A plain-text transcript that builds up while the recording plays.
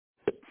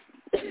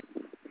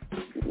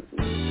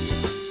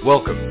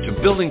Welcome to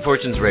Building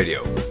Fortunes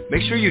Radio.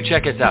 Make sure you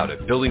check us out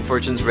at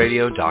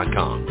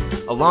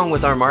buildingfortunesradio.com. Along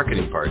with our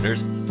marketing partners,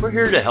 we're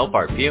here to help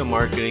our PM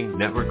Marketing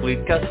Network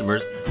Lead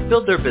customers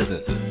build their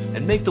businesses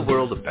and make the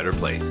world a better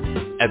place.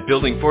 At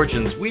Building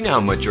Fortunes, we know how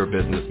much your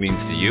business means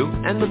to you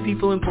and the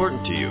people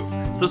important to you.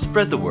 So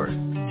spread the word,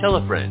 tell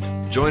a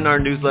friend, join our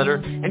newsletter,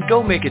 and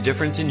go make a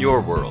difference in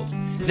your world.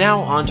 Now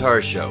on to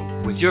our show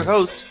with your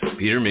host,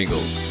 Peter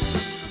Mingils.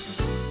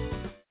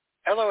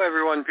 Hello,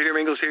 everyone. Peter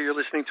Mingils here. You're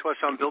listening to us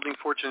on Building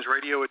Fortunes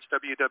Radio. It's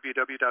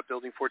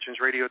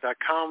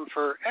www.buildingfortunesradio.com.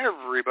 For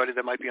everybody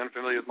that might be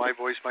unfamiliar with my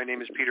voice, my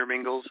name is Peter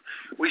Mingils.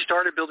 We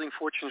started Building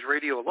Fortunes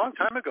Radio a long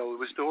time ago. It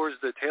was towards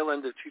the tail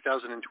end of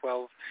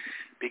 2012,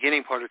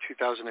 beginning part of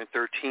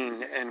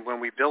 2013. And when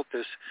we built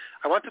this,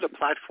 I wanted a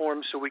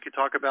platform so we could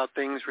talk about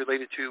things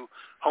related to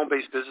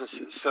home-based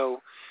businesses.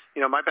 So,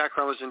 my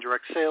background was in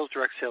direct sales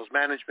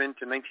management.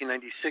 In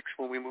 1996,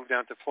 when we moved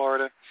down to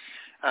Florida,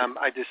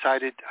 I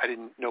decided I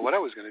didn't know what I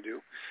was going to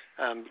do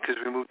because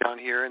we moved down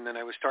here, and then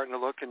I was starting to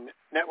look, and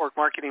network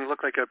marketing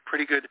looked like a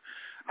pretty good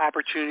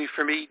opportunity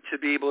for me to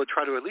be able to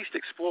try to at least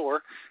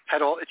explore.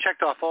 It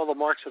checked off all the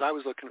marks that I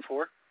was looking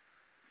for,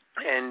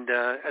 and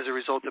as a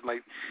result of my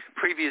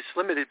previous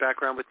limited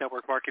background with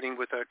network marketing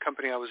with a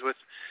company I was with,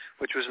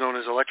 which was known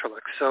as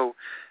Electrolux. So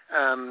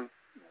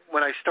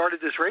when I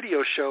started this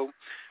radio show,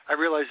 I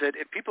realized that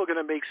if people are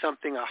going to make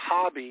something a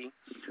hobby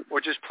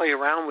or just play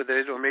around with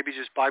it or maybe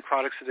just buy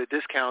products at a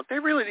discount, they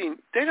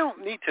don't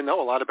need to know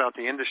a lot about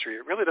the industry.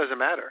 It really doesn't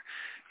matter.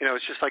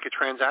 It's just like a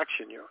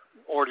transaction. You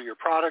order your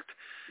product,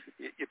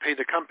 you pay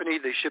the company,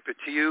 they ship it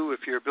to you.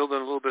 If you're building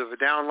a little bit of a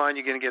downline,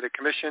 you're going to get a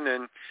commission,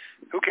 and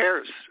who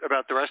cares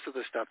about the rest of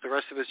the stuff? The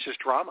rest of it's just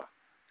drama.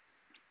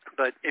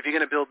 But if you're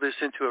going to build this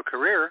into a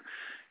career,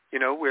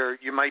 where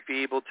you might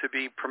be able to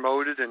be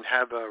promoted and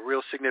have a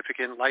real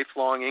significant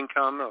lifelong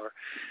income, or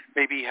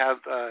maybe have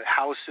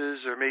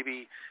houses or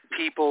maybe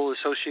people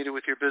associated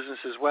with your business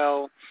as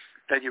well,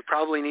 that you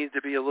probably need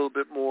to be a little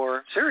bit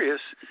more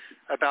serious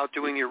about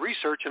doing your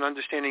research and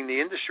understanding the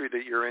industry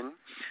that you're in.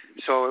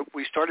 So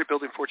we started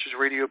Building Fortunes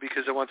Radio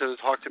because I wanted to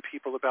talk to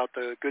people about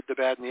the good, the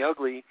bad, and the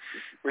ugly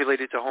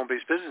related to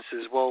home-based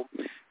businesses. Well,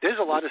 there's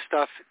a lot of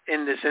stuff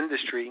in this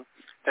industry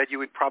that you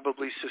would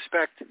probably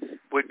suspect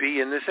would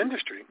be in this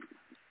industry.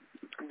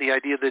 The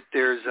idea that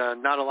there's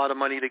not a lot of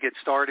money to get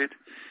started.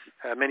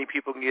 Many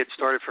people can get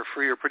started for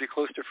free or pretty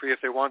close to free if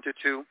they wanted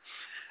to.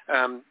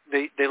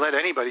 They let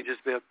anybody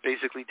just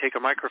basically take a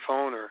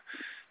microphone or,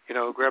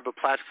 grab a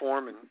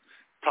platform and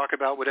talk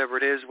about whatever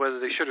it is.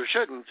 Whether they should or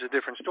shouldn't is a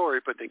different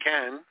story, but they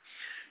can.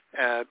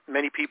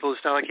 Many people,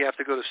 it's not like you have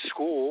to go to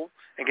school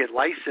and get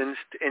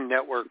licensed in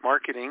network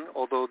marketing,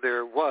 although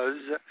there was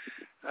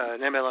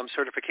an MLM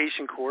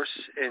certification course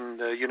in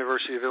the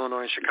University of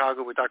Illinois in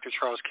Chicago with Dr.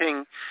 Charles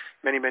King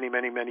many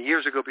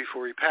years ago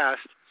before he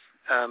passed.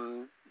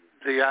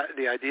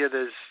 The idea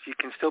is you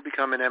can still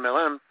become an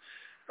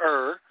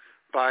MLM-er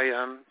by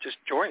just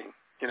joining,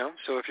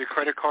 So if your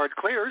credit card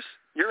clears,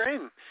 you're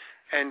in.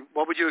 And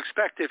what would you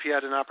expect if you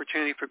had an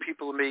opportunity for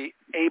people to be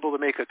able to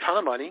make a ton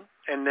of money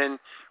and then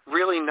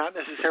really not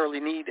necessarily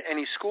need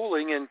any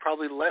schooling and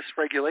probably less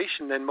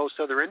regulation than most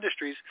other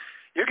industries?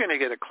 You're going to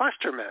get a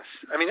cluster mess.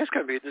 I mean, it's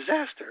going to be a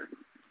disaster.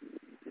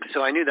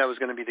 So I knew that was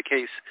going to be the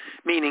case,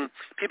 meaning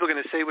people are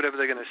going to say whatever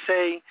they're going to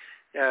say,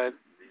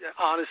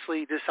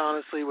 honestly,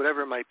 dishonestly,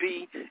 whatever it might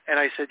be. And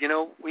I said,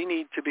 we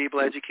need to be able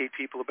to educate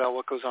people about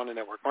what goes on in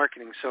network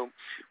marketing. So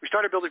we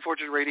started Building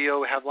Fortunes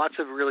Radio, have lots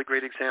of really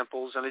great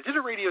examples. And I did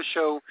a radio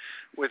show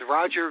with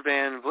Roger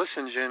Van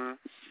Vlissingen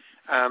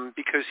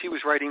because he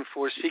was writing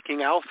for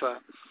Seeking Alpha,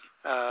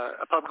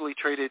 a publicly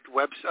traded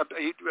website.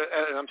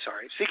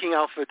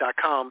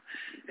 SeekingAlpha.com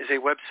is a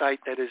website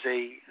that is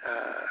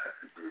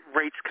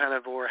rates kind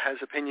of or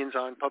has opinions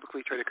on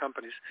publicly traded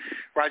companies.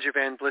 Roger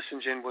Van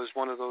Vlissingen was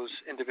one of those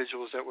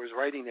individuals that was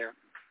writing there.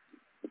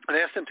 And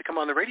I asked him to come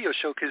on the radio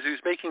show because he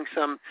was making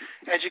some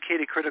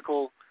educated,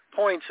 critical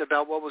points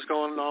about what was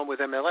going on with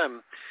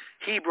MLM.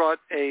 He brought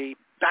a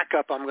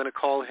backup, I'm going to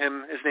call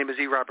him. His name is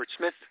E. Robert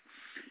Smith.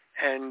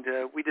 And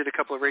we did a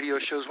couple of radio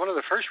shows. One of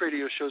the first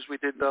radio shows we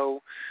did,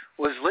 though,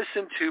 was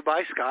listened to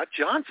by Scott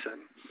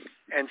Johnson.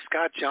 And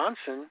Scott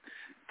Johnson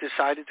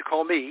decided to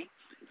call me.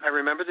 I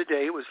remember the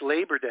day. It was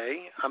Labor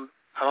Day. I'm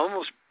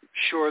almost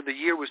sure the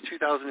year was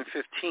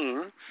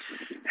 2015.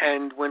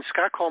 And when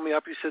Scott called me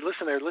up, he said,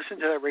 listen, I listened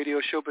to that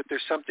radio show, but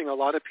there's something a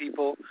lot of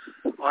people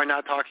are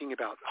not talking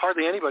about.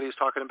 Hardly anybody is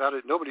talking about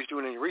it. Nobody's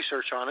doing any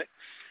research on it.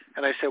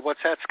 And I said, what's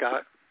that,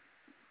 Scott?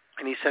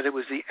 And he said it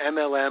was the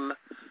MLM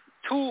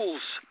tools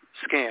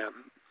scam.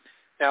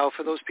 Now,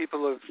 for those people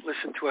who have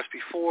listened to us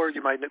before,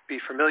 you might not be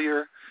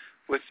familiar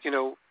with,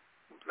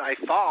 I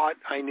thought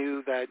I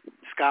knew that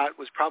Scott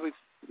was probably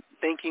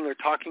thinking or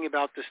talking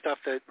about the stuff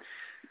that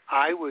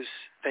I was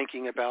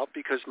thinking about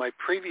because my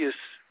previous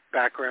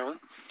background,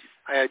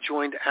 I had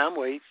joined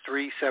Amway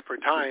 3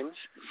 separate times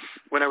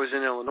when I was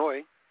in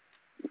Illinois.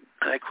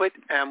 And I quit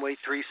Amway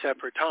 3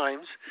 separate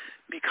times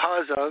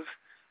because of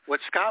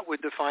what Scott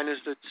would define as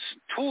the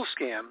tool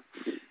scam.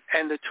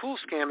 And the tool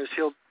scam is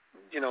he'll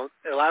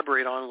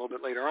elaborate on a little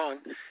bit later on,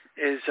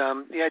 is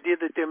the idea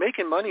that they're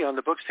making money on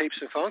the books,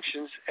 tapes, and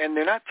functions, and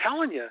they're not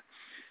telling you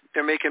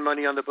they're making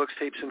money on the books,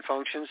 tapes, and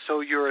functions.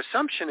 So your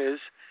assumption is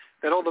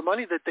that all the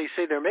money that they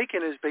say they're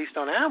making is based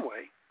on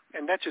Amway,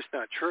 and that's just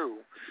not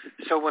true.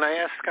 So when I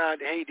asked Scott,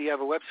 hey, do you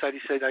have a website? He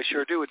said, I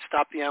sure do. It's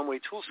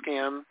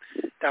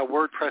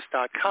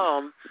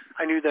stoptheamwaytoolscam.wordpress.com.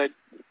 I knew that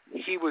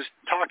he was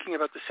talking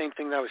about the same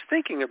thing that I was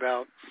thinking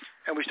about,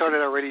 and we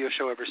started our radio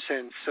show ever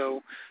since.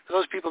 So for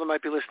those people that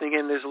might be listening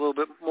in, there's a little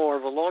bit more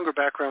of a longer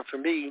background for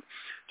me,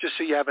 just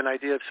so you have an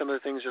idea of some of the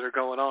things that are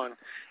going on.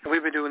 And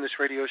we've been doing this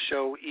radio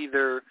show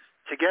either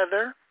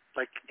together,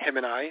 like him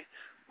and I,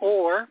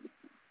 or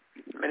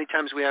many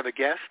times we have a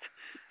guest.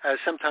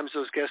 Sometimes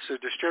those guests are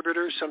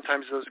distributors.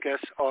 Sometimes those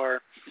guests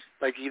are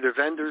like either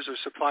vendors or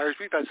suppliers.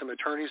 We've had some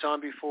attorneys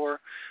on before.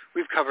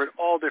 We've covered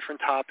all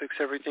different topics,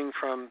 everything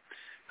from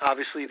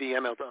obviously the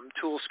MLM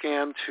tool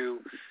scam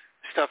to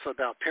stuff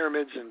about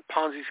pyramids and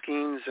Ponzi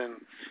schemes,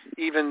 and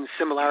even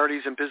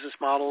similarities in business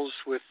models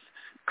with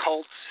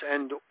cults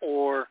and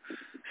or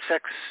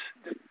sex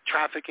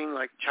trafficking,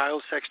 like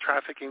child sex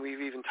trafficking. We've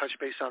even touched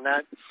base on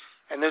that.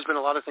 And there's been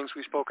a lot of things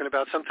we've spoken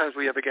about. Sometimes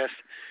we have a guest.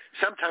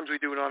 Sometimes we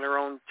do it on our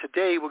own.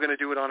 Today we're going to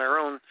do it on our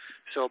own.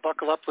 So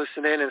buckle up,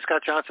 listen in. And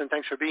Scott Johnson,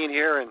 thanks for being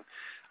here. And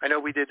I know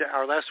we did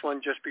our last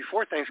one just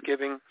before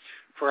Thanksgiving.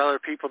 For other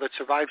people that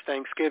survived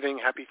Thanksgiving,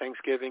 happy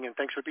Thanksgiving. And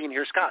thanks for being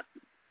here, Scott.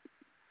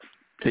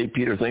 Hey,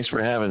 Peter, thanks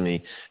for having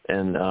me.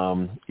 And,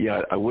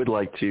 I would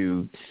like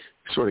to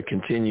sort of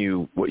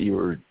continue what you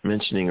were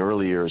mentioning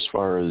earlier as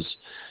far as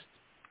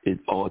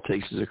all it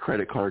takes is a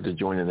credit card to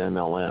join an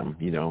MLM.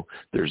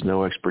 There's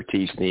no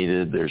expertise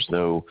needed. There's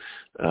no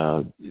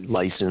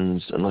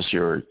license, unless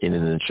you're in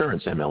an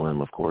insurance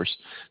MLM, of course.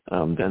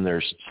 Then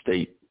there's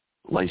state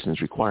license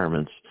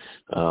requirements.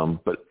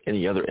 But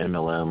any other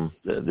MLM,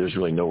 there's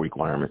really no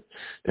requirement.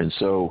 And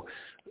so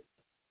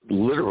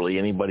literally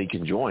anybody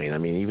can join. I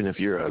mean, even if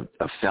you're a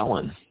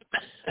felon,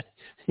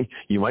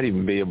 you might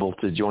even be able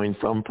to join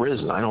from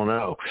prison. I don't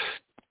know.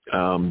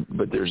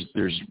 But there's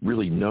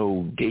really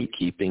no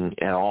gatekeeping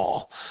at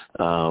all.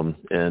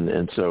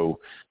 And so,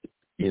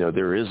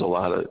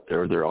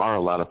 there are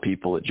a lot of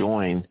people that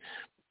join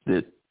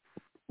that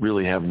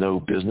really have no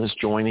business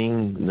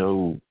joining,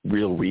 no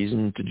real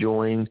reason to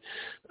join.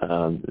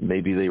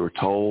 Maybe they were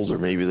told, or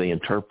maybe they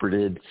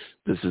interpreted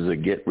this is a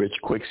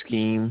get-rich-quick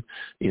scheme.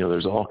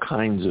 There's all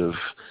kinds of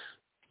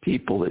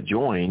people that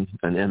join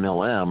an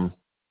MLM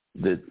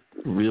that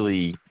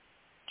really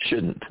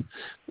shouldn't,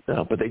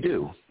 but they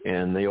do,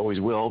 and they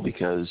always will,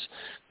 because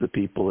the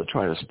people that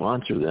try to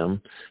sponsor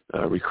them,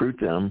 recruit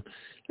them,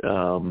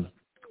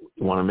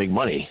 want to make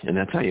money, and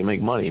that's how you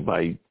make money,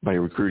 by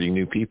recruiting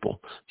new people.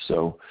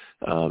 So,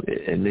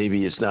 and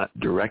maybe it's not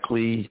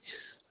directly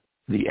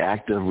the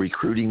act of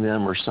recruiting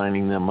them or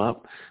signing them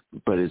up,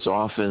 but it's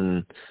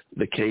often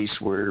the case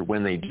where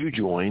when they do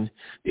join,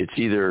 it's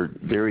either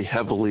very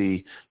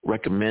heavily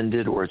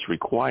recommended or it's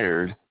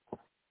required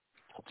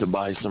to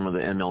buy some of the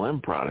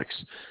MLM products.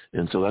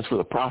 And so that's where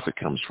the profit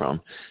comes from.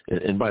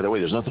 And by the way,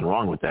 there's nothing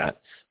wrong with that.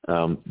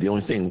 The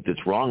only thing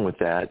that's wrong with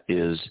that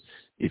is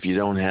if you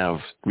don't have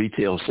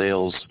retail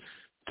sales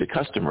to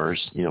customers,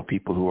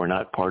 people who are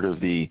not part of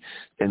the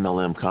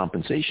MLM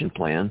compensation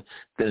plan,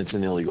 then it's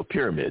an illegal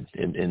pyramid.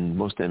 And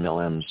most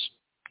MLMs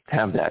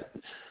have that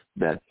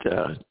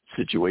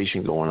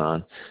situation going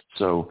on.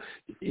 So,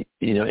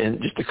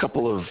 and just a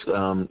couple of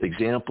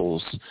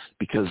examples,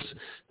 because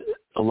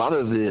a lot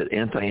of the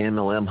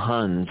anti-MLM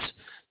Huns,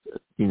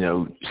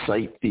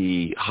 cite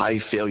the high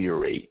failure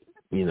rate.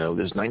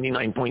 There's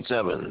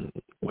 99.7,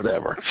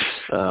 whatever.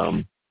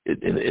 And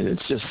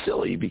it's just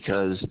silly,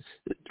 because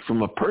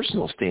from a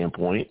personal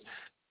standpoint,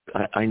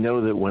 I know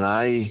that when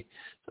I,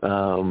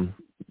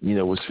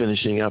 was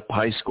finishing up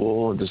high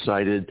school and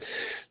decided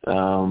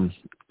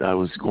I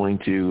was going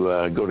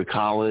to go to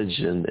college,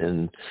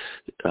 and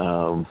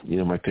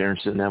my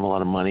parents didn't have a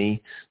lot of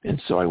money, and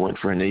so I went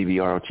for a Navy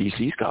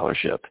ROTC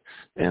scholarship,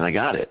 and I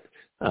got it.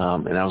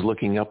 And I was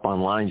looking up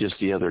online just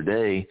the other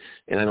day,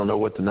 and I don't know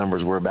what the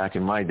numbers were back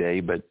in my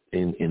day, but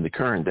in the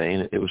current day,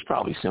 and it was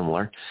probably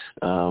similar,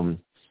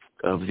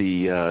 of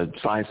the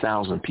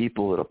 5,000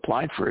 people that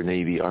applied for a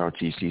Navy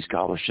ROTC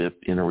scholarship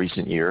in a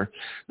recent year,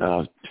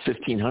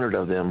 1,500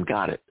 of them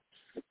got it.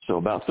 So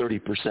about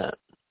 30%.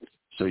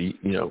 So, I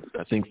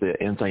think the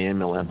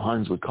anti-MLM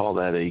Huns would call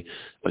that a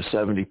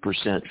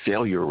 70%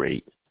 failure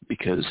rate,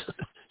 because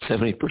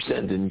 70%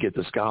 didn't get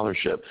the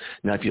scholarship.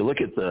 Now, if you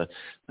look at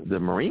the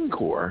Marine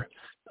Corps,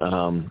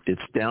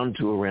 it's down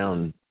to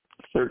around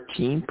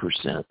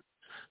 13%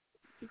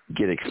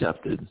 get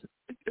accepted,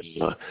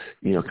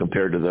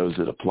 compared to those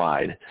that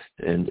applied.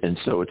 And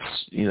so it's,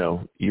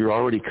 you're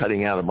already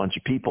cutting out a bunch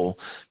of people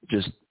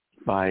just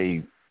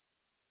by,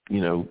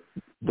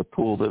 the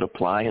pool that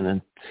apply,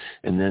 and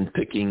then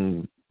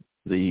picking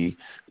the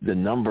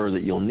number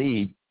that you'll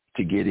need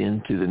to get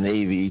into the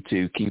Navy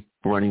to keep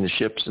running the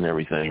ships and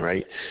everything,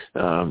 right?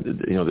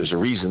 There's a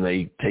reason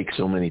they take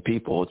so many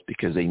people. It's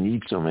because they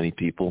need so many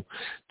people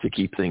to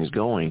keep things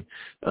going.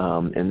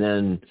 And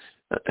then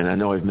and I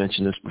know I've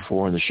mentioned this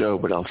before on the show,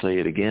 but I'll say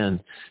it again.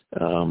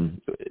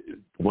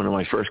 One of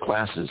my first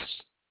classes,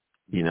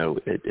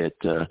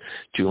 at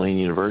Tulane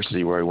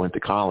University, where I went to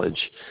college,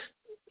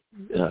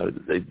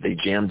 they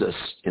jammed us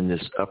in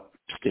this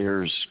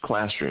upstairs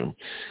classroom.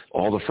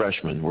 All the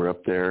freshmen were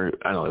up there.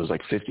 I don't know, it was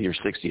like 50 or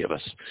 60 of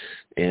us.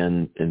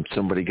 And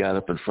somebody got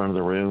up in front of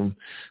the room,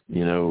 I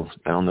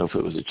don't know if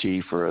it was a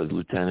chief or a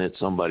lieutenant,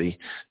 somebody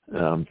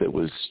that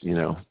was,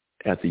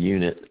 at the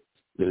unit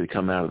that had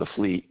come out of the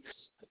fleet.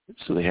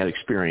 So they had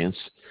experience.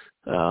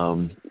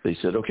 They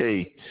said,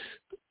 okay,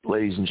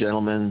 ladies and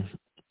gentlemen,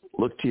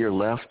 look to your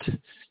left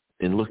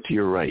and look to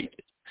your right,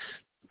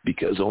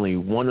 because only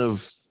one-third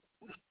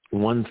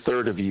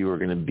of you are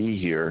going to be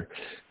here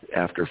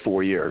after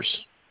 4 years.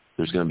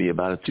 There's going to be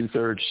about a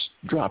 2/3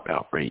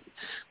 dropout rate.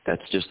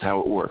 That's just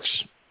how it works.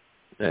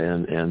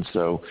 And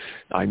so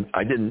I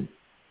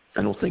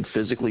don't think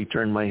physically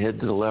turn my head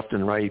to the left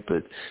and right,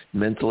 but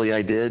mentally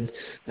I did.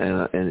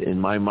 And in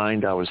my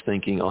mind, I was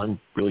thinking, I'm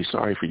really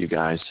sorry for you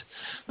guys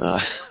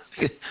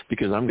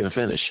because I'm going to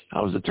finish.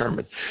 I was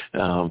determined.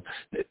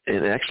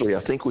 And actually,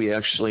 I think we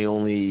actually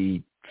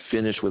only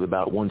finished with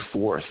about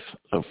 1/4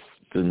 of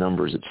the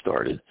numbers that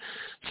started.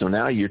 So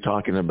now you're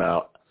talking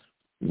about,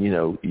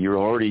 you're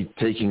already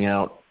taking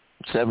out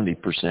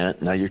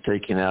 70%. Now you're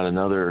taking out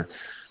another,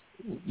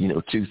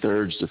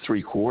 2/3 to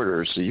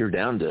 3/4. So you're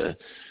down to,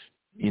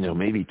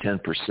 maybe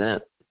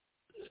 10%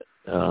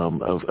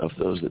 of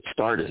those that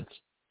started.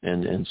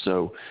 And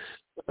so,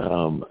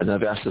 and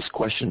I've asked this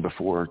question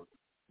before,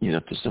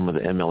 to some of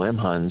the MLM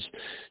Huns,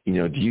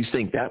 do you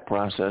think that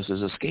process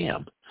is a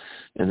scam?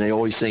 And they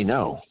always say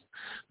no.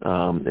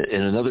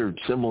 In another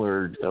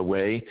similar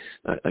way,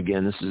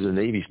 again, this is a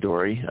Navy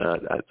story.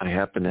 I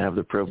happen to have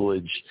the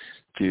privilege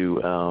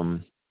to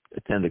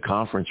attend a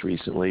conference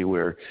recently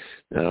where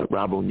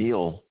Rob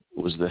O'Neill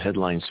was the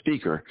headline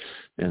speaker.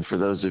 And for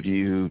those of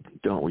you who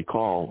don't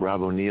recall,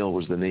 Rob O'Neill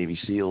was the Navy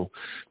SEAL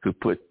who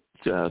put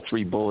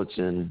 3 bullets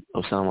in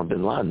Osama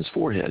bin Laden's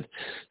forehead.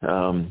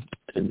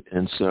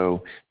 And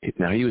so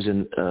now he was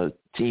in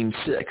Team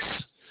 6,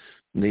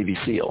 Navy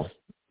SEAL.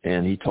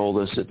 And he told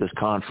us at this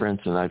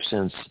conference, and I've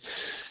since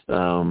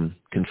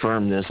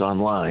confirmed this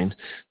online,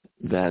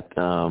 that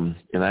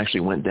and I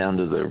actually went down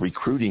to the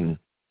recruiting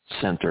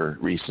center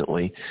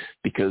recently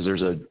because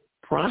there's a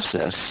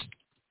process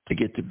to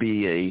get to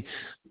be a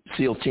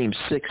SEAL Team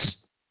 6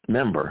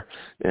 member.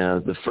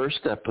 The first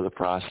step of the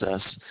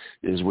process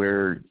is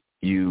where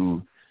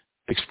you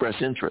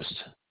express interest,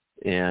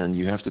 and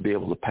you have to be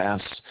able to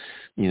pass,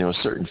 a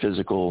certain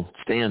physical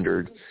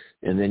standard,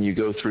 and then you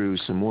go through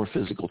some more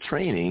physical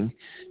training,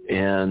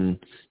 and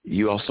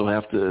you also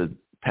have to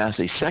pass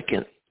a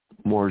second,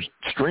 more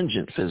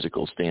stringent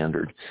physical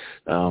standard,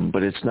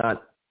 but it's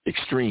not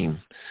extreme.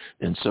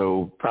 And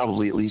so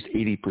probably at least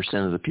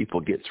 80% of the people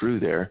get through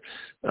there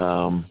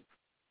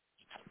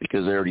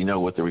because they already know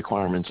what the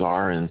requirements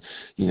are, and,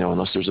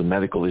 unless there's a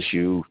medical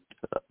issue,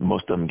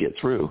 most of them get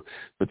through.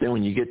 But then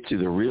when you get to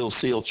the real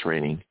SEAL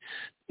training,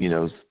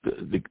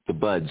 the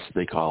BUDS,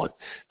 they call it,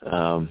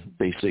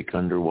 basic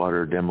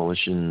underwater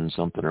demolition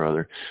something or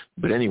other.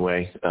 But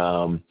anyway,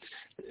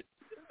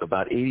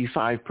 about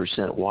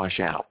 85% wash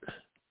out.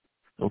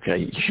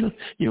 Okay,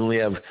 you only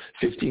have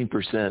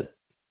 15%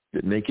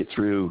 that make it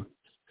through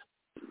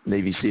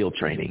Navy SEAL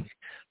training.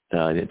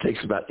 And it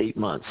takes about 8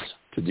 months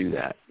to do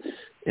that.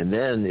 And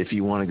then if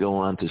you want to go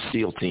on to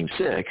SEAL Team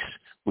 6,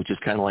 which is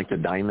kind of like the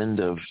diamond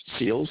of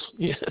SEALs,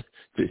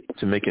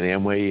 to make an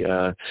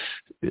Amway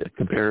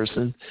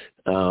comparison,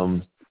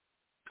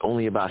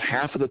 only about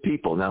half of the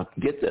people, now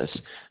get this,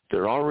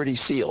 they're already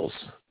SEALs,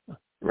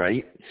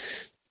 right?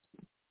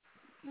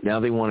 Now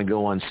they want to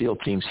go on SEAL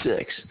Team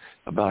 6.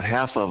 About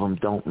half of them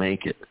don't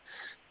make it.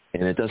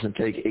 And it doesn't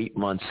take 8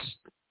 months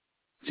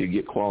to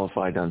get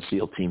qualified on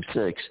SEAL Team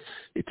 6.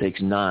 It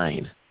takes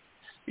 9.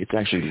 It's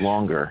actually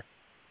longer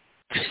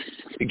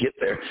to get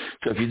there.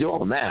 So if you do all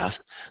the math,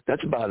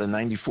 that's about a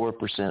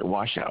 94%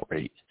 washout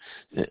rate.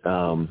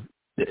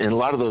 And a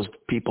lot of those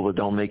people that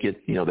don't make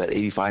it, that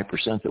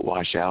 85% that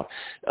wash out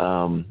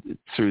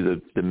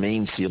through the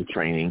main SEAL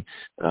training,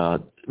 a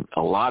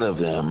lot of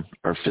them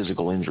are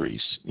physical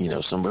injuries.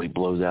 Somebody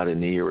blows out a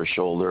knee or a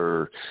shoulder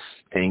or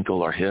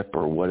ankle or hip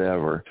or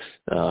whatever,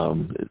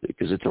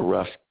 because it's a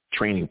rough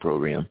training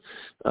program.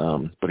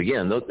 But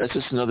again, that's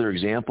just another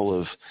example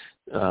of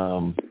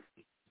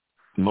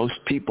most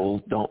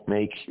people don't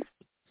make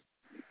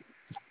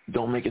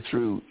it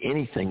through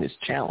anything that's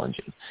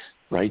challenging,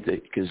 right?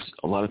 Because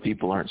a lot of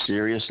people aren't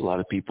serious. A lot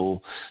of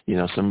people,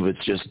 some of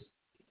it's just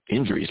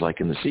injuries, like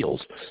in the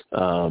SEALs.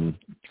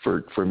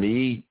 For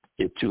me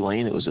at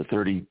Tulane, it was a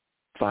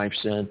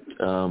 35-cent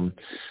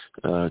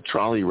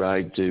trolley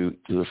ride to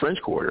the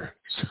French Quarter.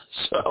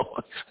 So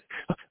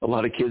a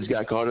lot of kids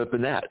got caught up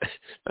in that.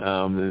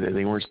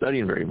 They weren't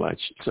studying very much.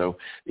 So,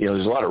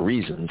 there's a lot of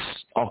reasons,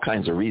 all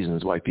kinds of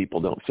reasons why people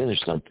don't finish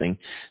something.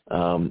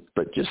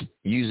 But just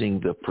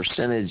using the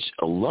percentage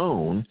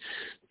alone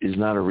is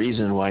not a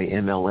reason why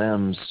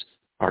MLMs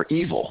are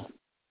evil,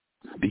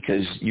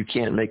 because you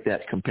can't make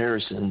that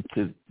comparison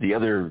to the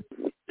other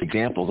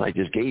examples I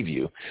just gave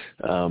you.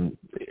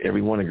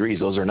 Everyone agrees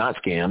those are not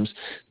scams,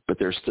 but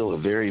there's still a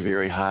very,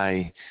 very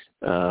high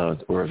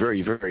or a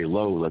very, very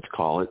low, let's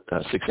call it,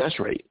 success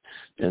rate.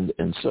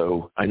 And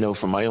so I know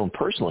from my own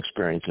personal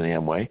experience in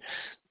Amway,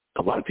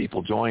 a lot of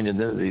people join and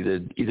then they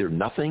did either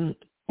nothing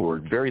or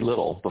very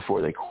little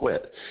before they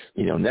quit,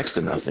 next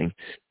to nothing.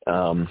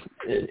 And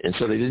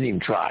so they didn't even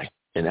try.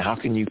 And how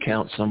can you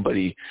count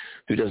somebody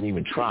who doesn't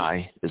even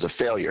try as a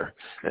failure?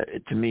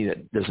 To me,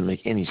 that doesn't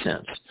make any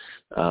sense.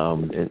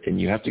 And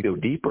you have to go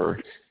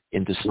deeper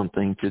into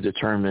something to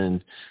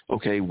determine,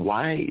 okay,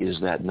 why is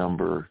that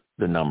number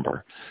the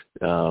number?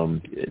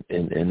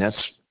 And that's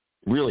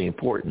really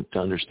important to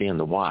understand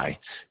the why,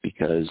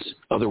 because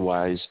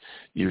otherwise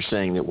you're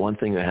saying that one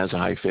thing that has a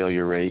high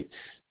failure rate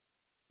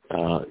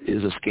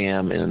is a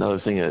scam, and another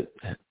thing that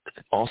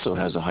also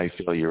has a high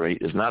failure rate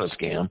is not a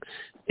scam,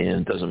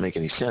 and doesn't make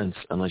any sense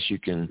unless you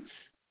can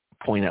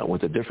point out what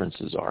the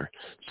differences are.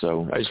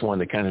 So I just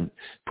wanted to kind of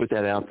put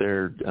that out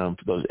there for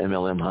those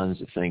MLM Huns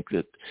that think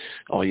that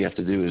all you have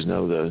to do is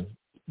know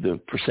the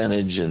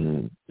percentage,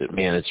 and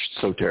man, it's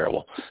so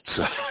terrible.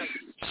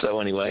 So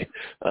anyway,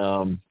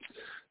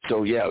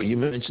 so yeah, you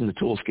mentioned the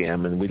tool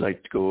scam, and we'd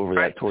like to go over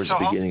that towards the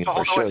beginning of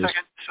our show. Hold on a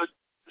second.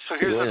 So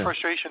here's the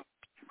frustration,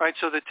 right?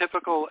 So the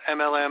typical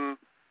MLM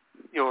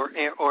or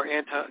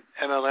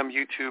anti-MLM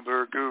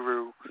YouTuber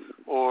guru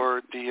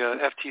or the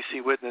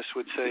FTC witness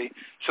would say,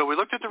 so we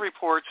looked at the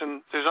reports,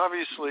 and there's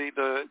obviously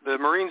the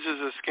Marines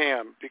is a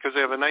scam because they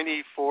have a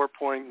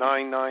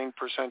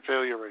 94.99%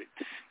 failure rate.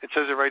 It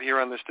says it right here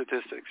on the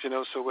statistics,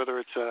 so whether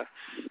it's a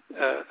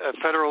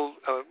federal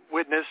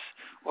witness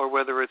or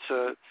whether it's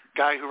a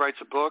guy who writes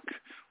a book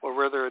or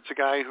whether it's a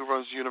guy who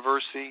runs a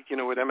university,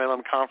 with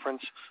MLM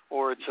conference,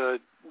 or it's a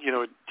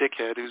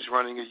dickhead who's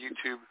running a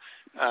YouTube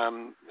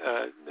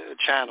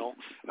channel,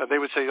 they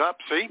would say,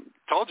 see,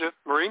 told you,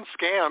 Marine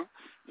scam,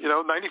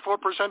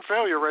 94%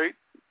 failure rate.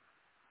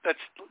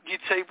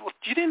 You'd say, well,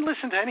 you didn't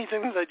listen to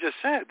anything that I just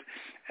said.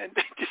 And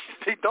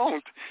they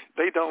don't.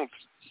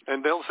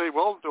 And they'll say,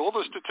 well, all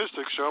the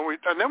statistics show.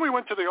 And then we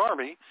went to the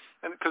Army,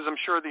 and because I'm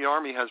sure the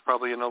Army has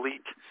probably an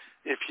elite,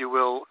 if you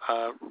will,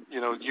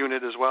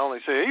 unit as well.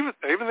 And they say,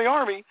 even the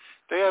Army,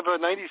 they have a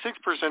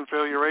 96%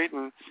 failure rate,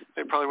 and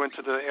they probably went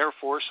to the Air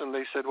Force, and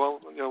they said, well,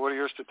 what are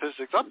your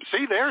statistics?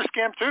 See, they're a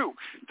scam too.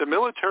 The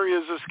military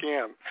is a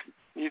scam.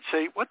 You'd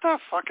say, what the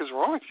fuck is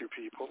wrong with you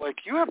people?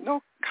 You have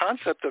no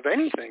concept of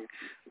anything.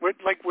 Where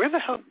the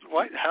hell,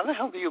 how the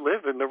hell do you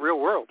live in the real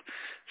world?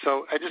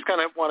 So I just kind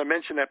of want to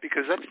mention that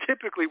because that's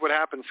typically what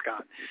happens,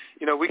 Scott.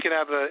 We can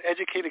have an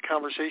educated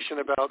conversation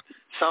about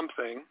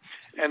something,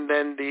 and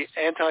then the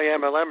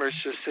anti-MLMers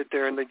just sit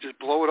there and they just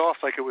blow it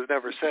off like it was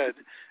never said.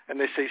 And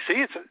they say, see,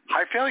 it's a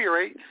high failure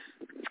rate.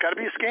 It's got to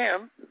be a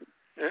scam.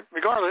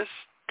 Regardless,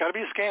 got to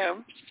be a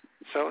scam.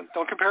 So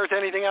don't compare it to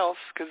anything else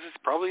because it's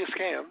probably a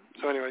scam.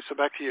 So anyway, so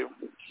back to you.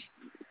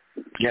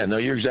 Yeah, no,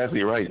 you're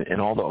exactly right. And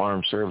all the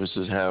armed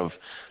services have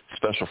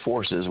special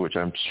forces, which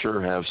I'm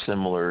sure have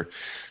similar,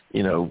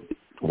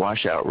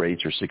 washout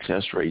rates or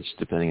success rates,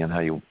 depending on how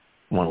you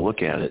want to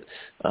look at it.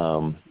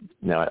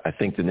 Now, I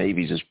think the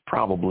Navy's is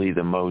probably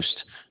the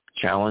most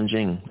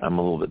challenging. I'm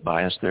a little bit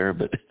biased there,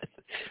 but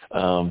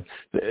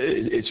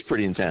it's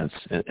pretty intense.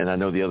 And I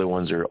know the other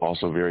ones are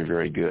also very,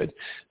 very good,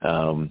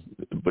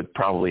 but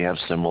probably have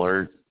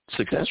similar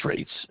success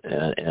rates.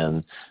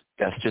 And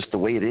that's just the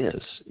way it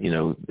is.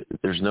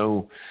 There's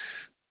no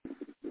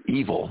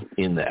evil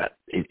in that.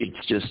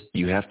 It's just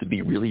you have to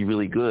be really,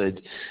 really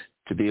good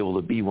to be able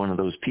to be one of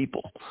those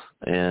people.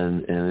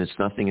 And it's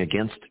nothing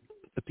against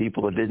the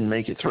people that didn't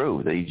make it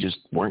through. They just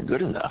weren't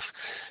good enough.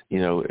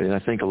 And I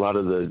think a lot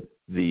of the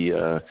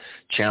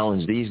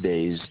challenge these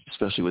days,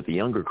 especially with the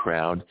younger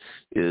crowd,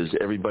 is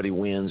everybody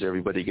wins,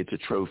 everybody gets a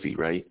trophy,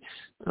 right?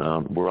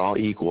 We're all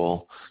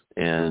equal,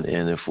 and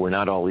if we're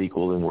not all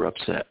equal, then we're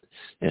upset.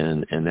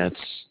 And that's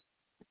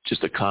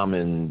just a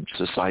common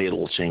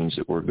societal change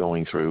that we're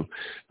going through.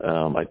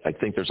 I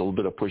think there's a little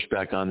bit of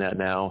pushback on that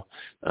now.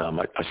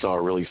 I saw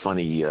a really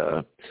funny,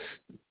 I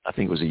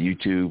think it was a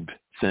YouTube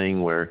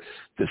thing where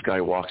this guy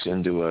walks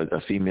into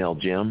a female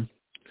gym,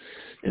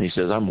 and he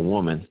says, I'm a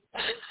woman,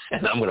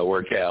 and I'm going to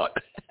work out.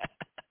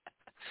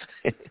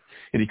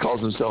 And he calls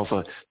himself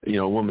a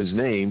woman's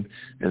name,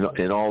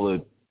 and all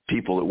the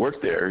people that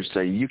work there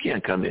say, you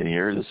can't come in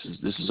here.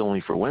 This is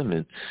only for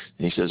women.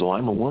 And he says, well,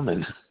 I'm a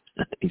woman.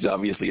 He's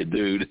obviously a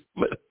dude,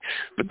 but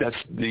that's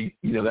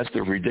that's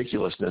the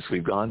ridiculousness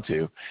we've gone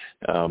to,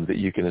 that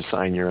you can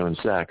assign your own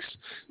sex.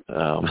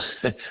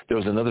 There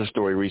was another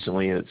story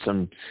recently at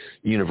some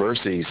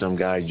university. Some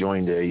guy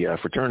joined a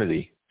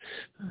fraternity,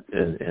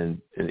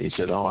 and he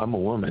said, "Oh, I'm a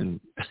woman,"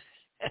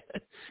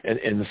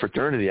 and the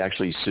fraternity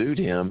actually sued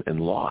him and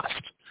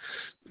lost.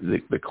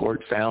 The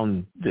court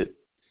found that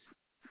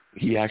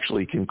he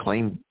actually can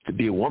claim to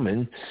be a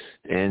woman,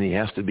 and he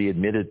has to be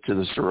admitted to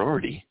the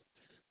sorority.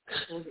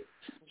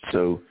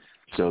 So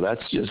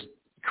that's just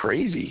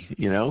crazy,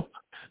 And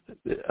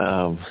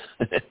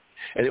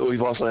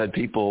we've also had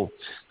people,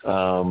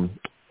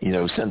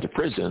 sent to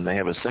prison. They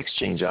have a sex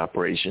change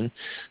operation,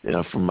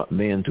 from a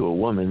man to a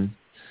woman,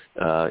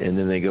 and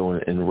then they go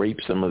and rape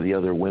some of the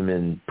other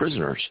women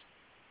prisoners.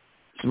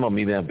 Some of them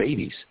even have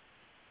babies.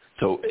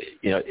 So,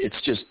 it's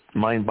just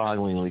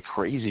mind-bogglingly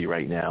crazy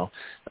right now.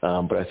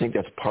 But I think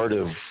that's part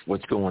of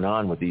what's going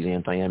on with these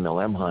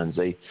anti-MLM Huns.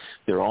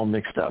 They're all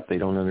mixed up. They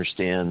don't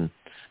understand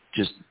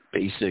just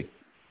basic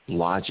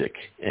logic,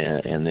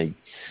 and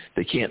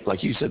they can't,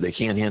 like you said, they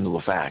can't handle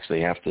the facts.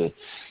 They have to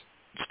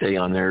stay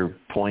on their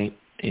point,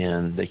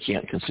 and they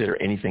can't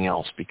consider anything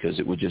else because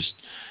it would just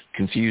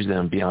confuse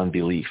them beyond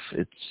belief.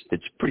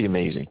 It's pretty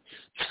amazing.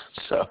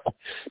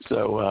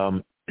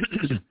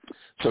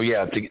 So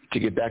yeah, to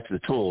get back to the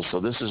tools, so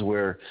this is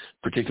where,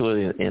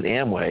 particularly in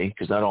Amway,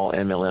 because not all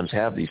MLMs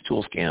have these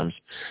tool scams,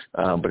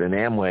 but in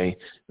Amway,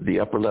 the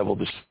upper-level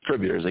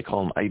distributors, they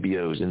call them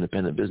IBOs,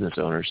 independent business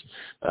owners,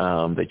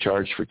 they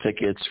charge for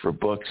tickets, for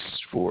books,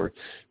 for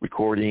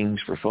recordings,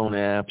 for phone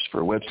apps,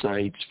 for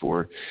websites,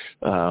 for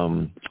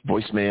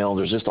voicemail.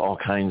 There's just all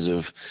kinds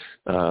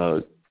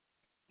of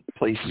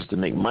places to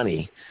make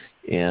money,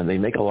 and they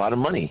make a lot of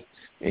money.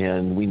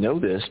 And we know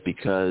this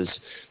because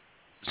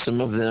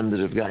some of them that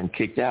have gotten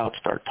kicked out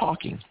start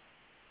talking.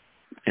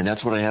 And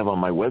that's what I have on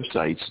my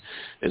websites,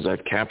 is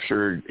I've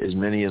captured as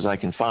many as I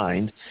can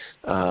find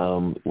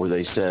where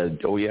they said,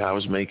 oh, yeah, I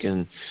was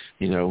making,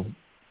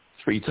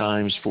 3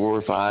 times, 4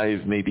 or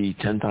 5, maybe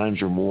 10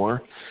 times or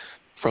more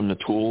from the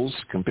tools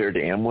compared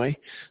to Amway.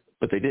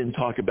 But they didn't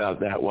talk about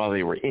that while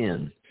they were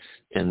in.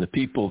 And the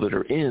people that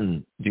are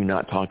in do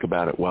not talk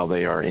about it while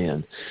they are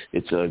in.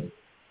 It's a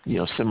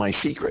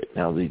semi-secret.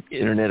 Now, the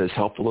internet has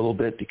helped a little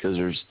bit because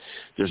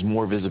there's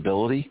more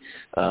visibility,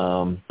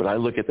 but I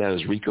look at that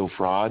as RICO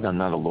fraud. I'm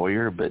not a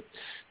lawyer, but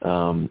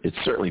it's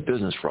certainly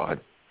business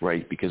fraud,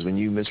 right? Because when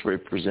you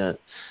misrepresent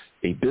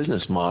a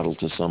business model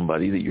to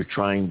somebody that you're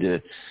trying to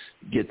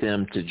get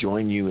them to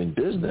join you in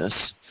business,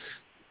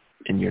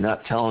 and you're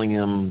not telling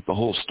them the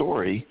whole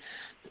story,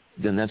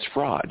 then that's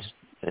fraud.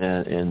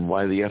 And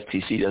why the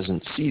FTC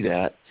doesn't see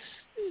that,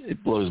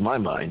 it blows my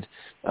mind.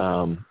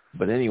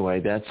 But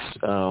anyway, that's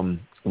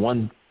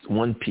one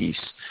piece.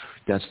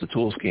 That's the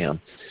tool scam.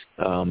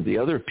 The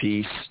other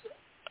piece,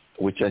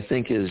 which I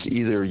think is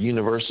either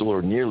universal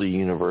or nearly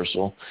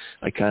universal,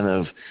 I kind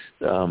of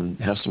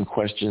have some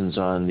questions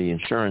on the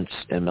insurance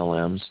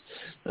MLMs.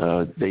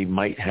 They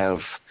might have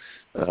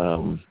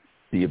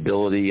the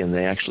ability, and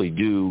they actually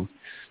do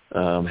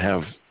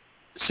have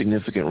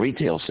significant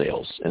retail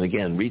sales. And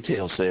again,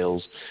 retail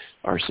sales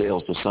are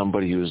sales to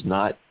somebody who is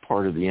not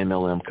part of the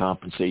MLM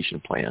compensation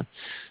plan.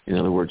 In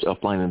other words,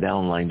 upline and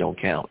downline don't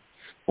count.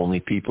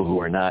 Only people who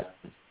are not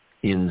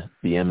in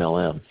the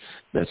MLM.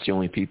 That's the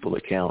only people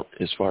that count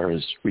as far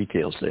as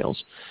retail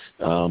sales.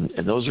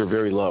 And those are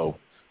very low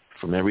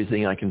from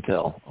everything I can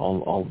tell,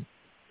 all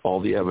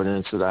the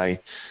evidence that I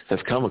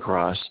have come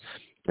across.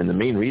 And the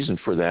main reason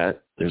for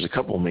that, there's a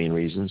couple of main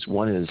reasons.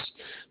 One is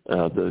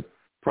the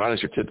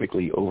products are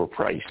typically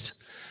overpriced.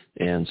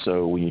 And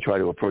so when you try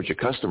to approach a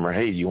customer,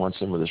 hey, do you want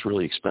some of this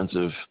really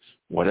expensive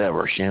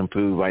whatever,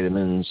 shampoo,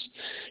 vitamins,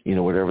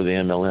 whatever the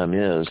MLM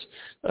is,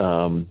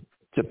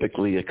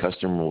 typically a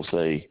customer will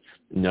say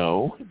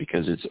no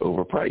because it's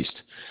overpriced.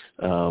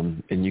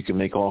 And you can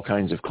make all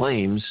kinds of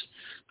claims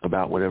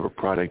about whatever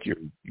product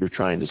you're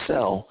trying to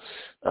sell,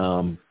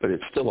 but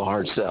it's still a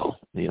hard sell.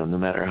 No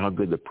matter how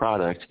good the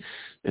product,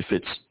 if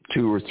it's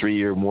 2 or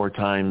 3 or more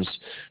times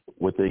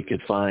what they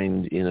could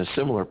find in a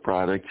similar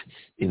product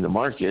in the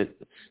market,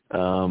 you're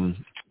going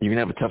to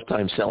have a tough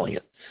time selling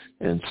it.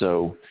 And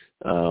so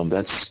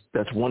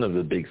that's one of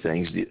the big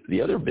things.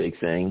 The other big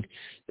thing,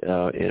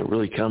 it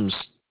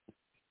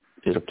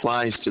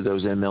applies to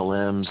those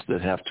MLMs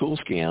that have tool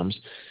scams,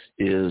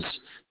 is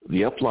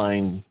the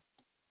upline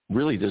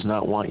really does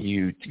not want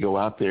you to go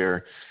out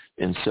there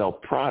and sell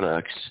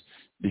products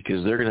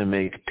because they're going to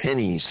make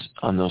pennies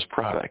on those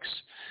products.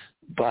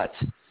 But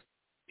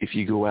if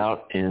you go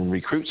out and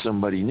recruit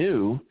somebody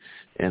new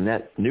and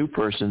that new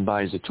person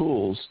buys the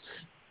tools,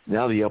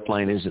 now the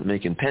upline isn't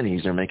making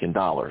pennies, they're making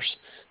dollars.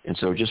 And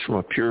so just from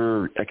a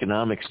pure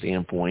economic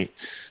standpoint,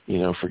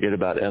 forget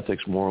about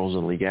ethics, morals,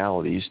 and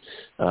legalities.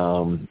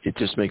 It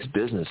just makes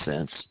business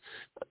sense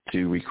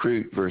to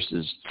recruit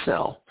versus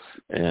sell.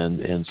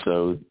 And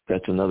so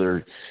that's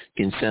another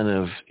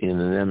incentive in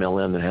an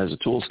MLM that has a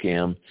tool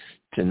scam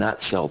to not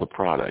sell the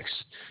products.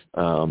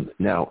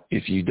 Now,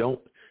 if you don't,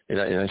 and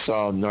I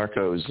saw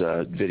Narco's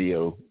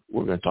video,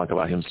 we're going to talk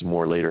about him some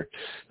more later,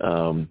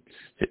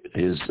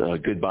 his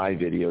goodbye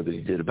video that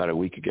he did about a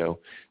week ago.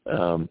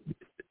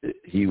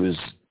 He was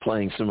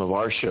playing some of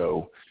our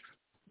show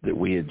that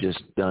we had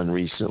just done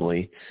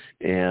recently,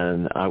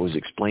 and I was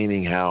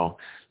explaining how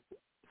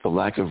the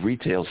lack of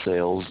retail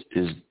sales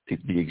is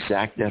the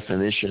exact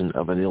definition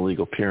of an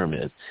illegal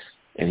pyramid.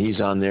 And he's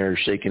on there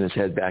shaking his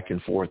head back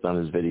and forth on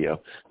his video,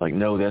 like,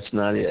 no, that's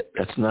not it.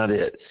 That's not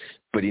it.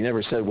 But he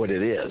never said what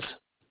it is,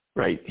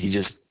 right? He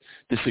just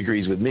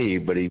disagrees with me,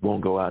 but he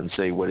won't go out and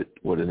say what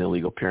an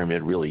illegal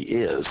pyramid really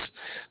is.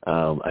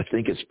 I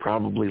think it's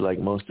probably like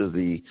most of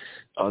the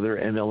other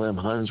MLM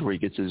Huns where he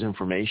gets his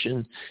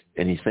information,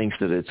 and he thinks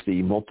that it's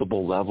the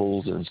multiple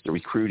levels and it's the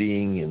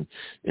recruiting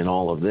and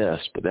all of this,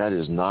 but that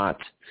is not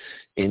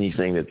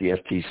anything that the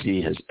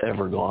FTC has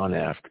ever gone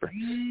after.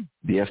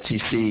 The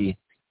FTC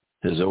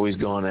has always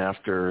gone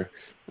after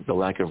the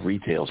lack of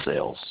retail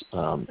sales,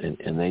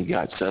 and they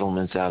got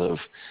settlements out of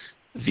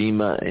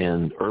Vima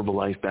and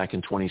Herbalife back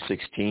in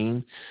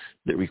 2016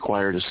 that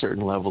required a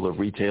certain level of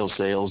retail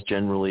sales,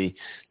 generally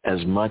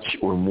as much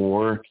or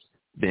more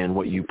than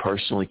what you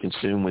personally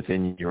consume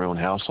within your own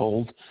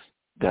household.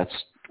 That's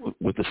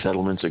what the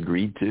settlements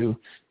agreed to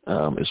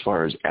as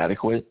far as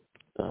adequate.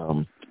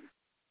 And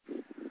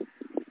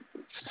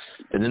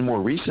then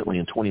more recently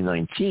in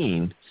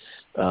 2019,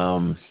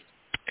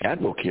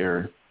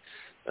 Advocare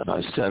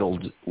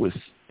settled with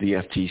the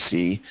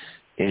FTC,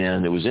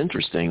 and it was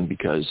interesting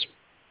because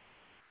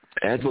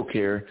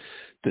Advocare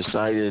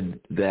decided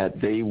that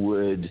they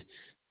would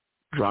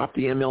drop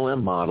the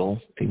MLM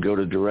model and go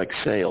to direct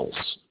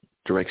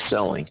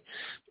selling,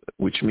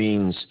 which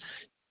means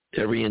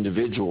every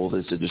individual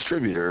that's a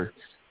distributor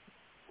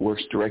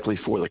works directly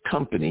for the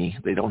company.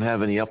 They don't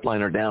have any upline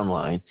or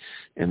downline,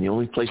 and the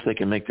only place they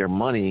can make their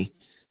money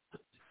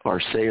are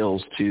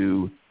sales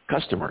to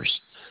customers.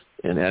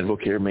 And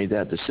Advocare made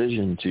that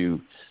decision to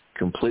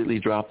completely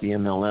drop the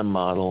MLM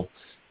model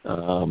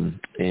and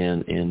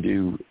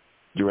do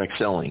direct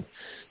selling.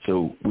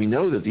 So we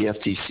know that the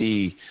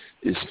FTC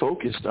is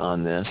focused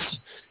on this,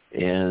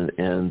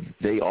 and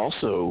they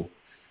also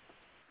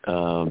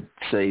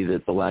say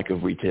that the lack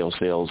of retail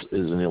sales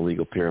is an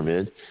illegal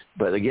pyramid.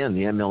 But again,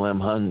 the MLM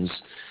Huns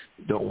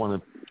don't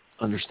want to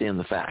understand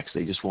the facts.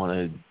 They just want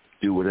to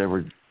do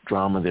whatever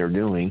drama they're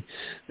doing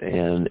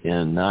and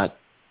not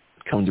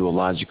come to a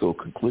logical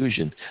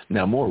conclusion.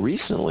 Now, more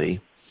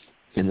recently,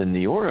 in the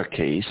Neora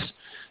case,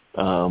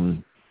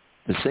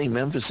 the same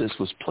emphasis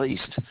was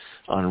placed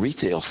on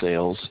retail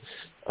sales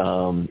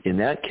in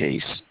that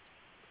case,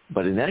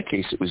 but in that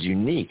case it was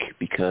unique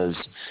because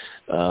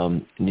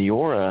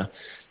Neora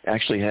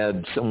actually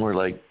had somewhere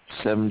like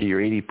 70 or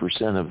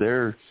 80% of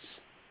their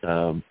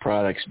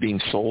products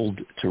being sold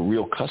to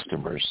real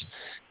customers,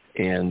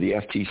 and the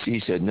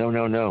FTC said,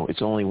 no,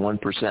 it's only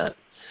 1%.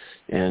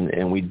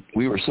 And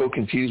we were so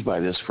confused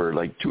by this for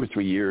like 2 or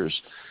 3 years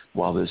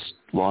while this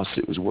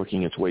lawsuit was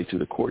working its way through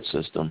the court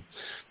system.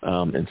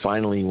 And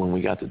finally, when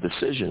we got the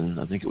decision,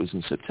 I think it was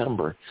in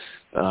September,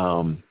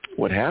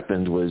 what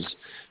happened was,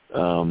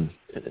 and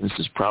this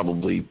is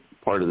probably,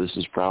 part of this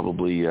is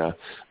probably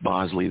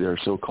Bosley, their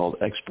so-called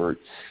expert,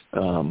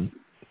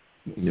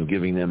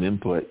 giving them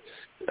input.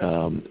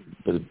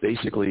 But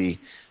basically,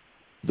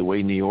 the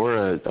way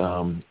Neora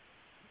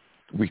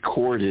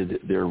recorded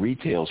their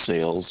retail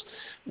sales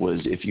was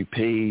if you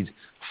paid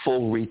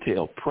full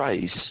retail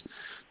price,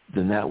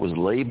 then that was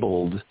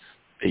labeled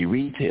a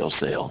retail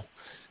sale.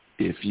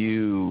 If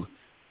you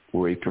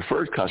were a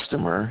preferred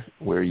customer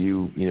where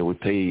you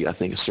would pay, I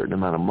think, a certain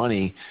amount of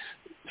money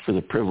for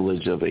the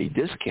privilege of a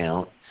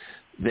discount,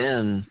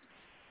 then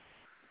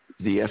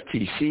the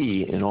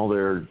FTC, in all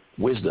their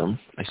wisdom,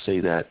 I say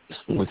that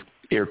with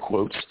air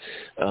quotes,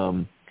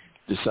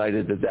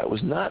 decided that that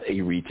was not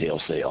a retail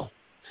sale,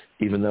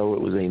 even though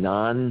it was a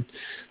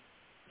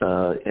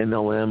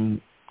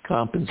non-MLM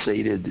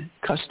compensated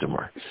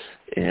customer.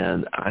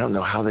 And I don't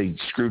know how they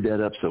screwed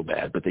that up so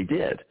bad, but they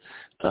did.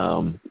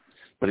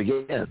 But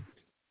again,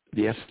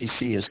 the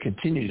FTC has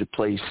continued to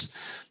place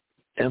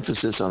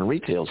emphasis on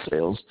retail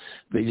sales.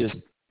 They just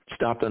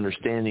stopped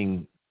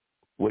understanding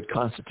what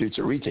constitutes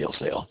a retail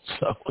sale.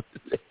 So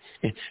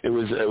it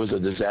was a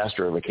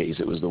disaster of a case.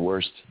 It was the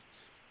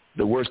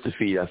worst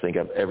defeat I think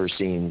I've ever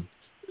seen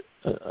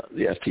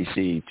the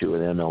FTC to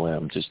an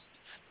MLM.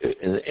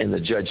 And the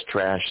judge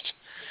trashed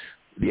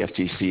the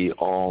FTC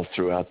all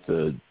throughout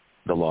the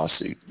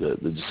lawsuit, the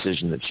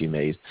decision that she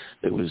made.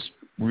 It was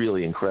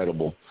really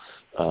incredible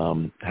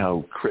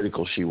how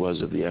critical she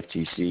was of the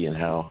FTC and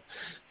how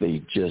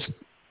they just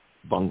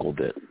bungled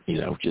it,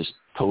 just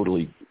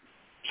totally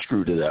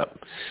screwed it up.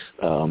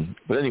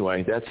 But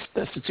anyway, that's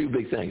the two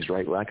big things,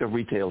 right? Lack of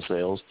retail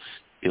sales,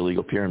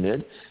 illegal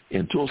pyramid,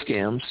 and tool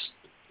scams,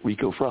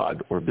 RICO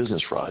fraud or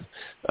business fraud.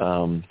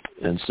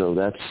 And so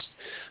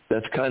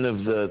that's kind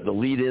of the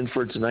lead-in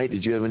for tonight.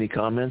 Did you have any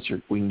comments,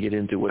 or we can get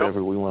into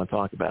whatever we want to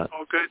talk about?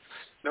 Oh, good.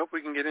 Nope,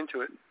 we can get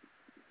into it.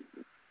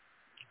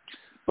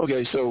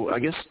 Okay, so I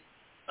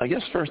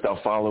guess first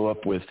I'll follow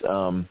up with,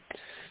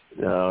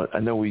 I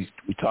know we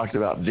talked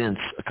about Vince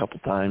a couple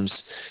times,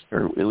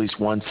 or at least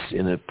once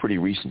in a pretty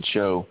recent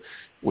show,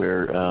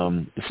 where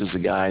this is a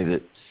guy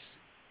that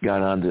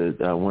got onto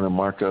one of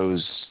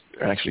Marco's,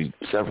 or actually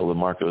several of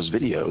Marco's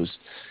videos,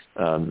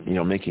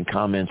 making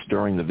comments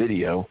during the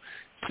video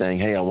saying,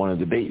 hey, I want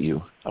to debate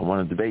you.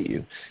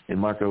 And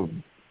Marco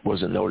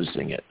wasn't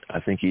noticing it. I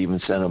think he even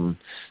sent him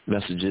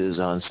messages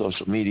on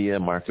social media.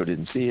 Marco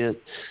didn't see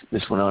it.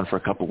 This went on for a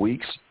couple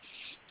weeks.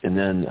 And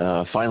then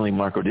finally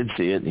Marco did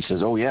see it, and he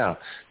says, "Oh yeah,"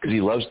 because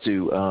he loves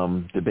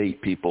to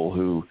debate people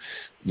who,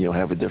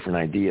 have a different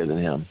idea than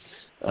him.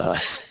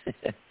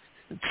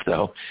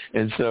 So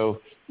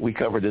we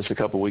covered this a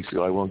couple of weeks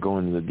ago. I won't go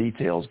into the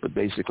details, but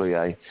basically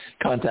I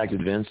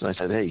contacted Vince and I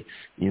said, "Hey,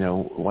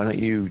 why don't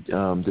you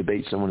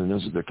debate someone who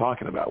knows what they're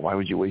talking about? Why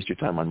would you waste your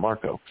time on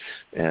Marco?"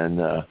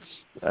 And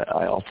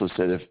I also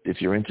said,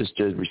 if you're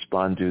interested,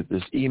 respond to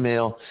this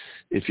email.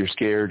 If you're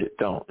scared,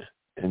 don't.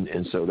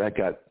 And so that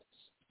got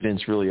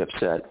Vince really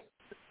upset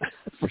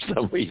for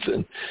some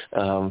reason,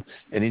 and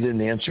he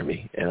didn't answer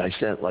me. And I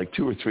sent like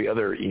 2 or 3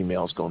 other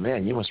emails going,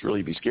 "Man, you must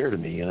really be scared of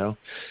me, how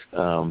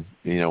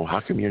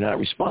come you're not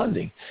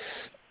responding?"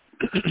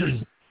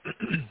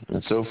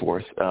 and so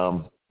forth.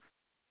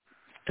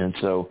 And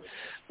so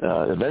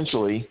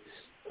eventually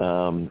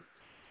I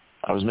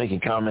was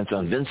making comments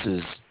on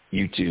Vince's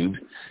YouTube,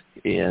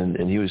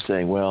 and he was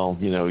saying, "Well,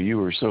 you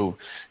were so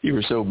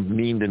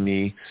mean to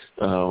me.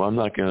 I'm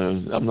not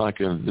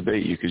gonna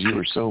debate you because you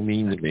were so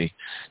mean to me."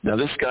 Now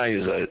this guy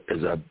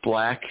is a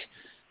black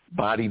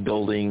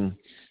bodybuilding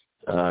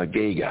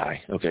gay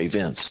guy. Okay,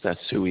 Vince,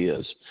 that's who he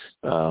is.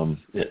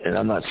 And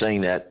I'm not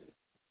saying that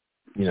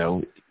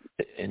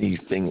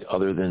anything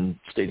other than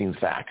stating the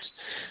facts,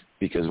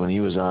 because when he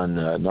was on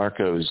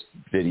Narco's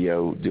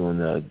video doing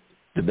the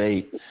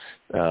debate,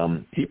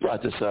 he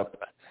brought this up.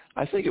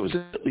 I think it was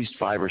at least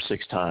 5 or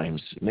 6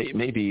 times,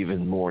 maybe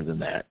even more than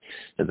that,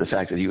 the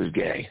fact that he was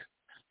gay.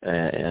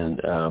 And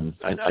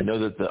I know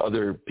that the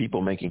other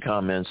people making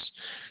comments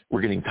were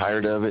getting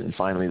tired of it, and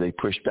finally they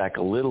pushed back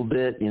a little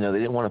bit. They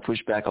didn't want to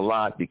push back a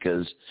lot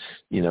because,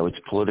 it's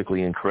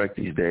politically incorrect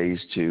these days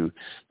to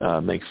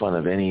make fun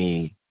of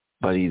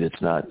anybody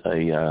that's not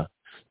a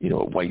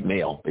white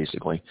male,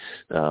 basically,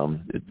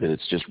 that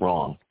it's just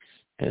wrong.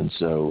 And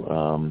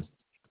so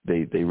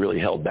they really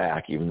held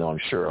back, even though I'm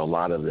sure a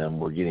lot of them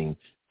were getting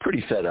pretty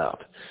fed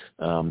up.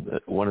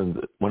 One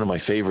of my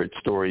favorite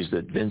stories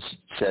that Vince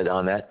said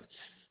on that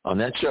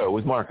show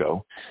with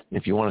Marco,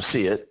 if you want to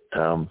see it,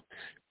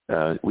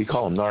 we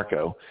call him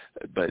Narco,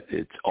 but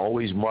it's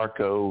Always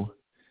Marco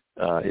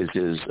is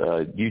his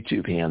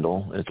YouTube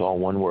handle. It's all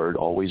one word,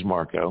 Always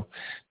Marco,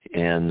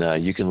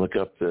 and you can look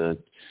up the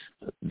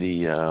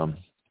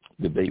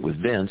debate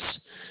with Vince.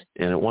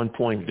 And at one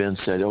point, Vince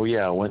said, "Oh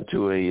yeah, I went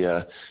to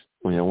a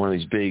one of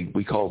these big,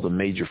 we call them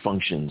major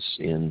functions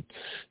in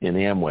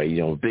Amway,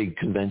 a big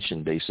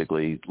convention,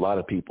 basically, a lot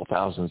of people,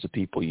 thousands of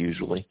people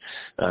usually."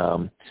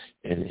 And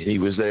he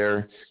was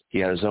there. He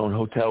had his own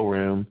hotel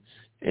room,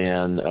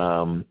 and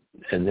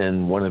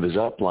then one of his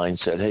upline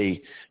said,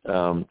 "Hey,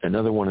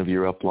 another one of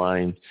your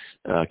upline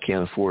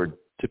can't afford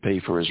to pay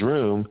for his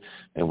room,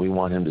 and we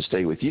want him to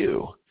stay with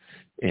you."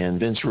 And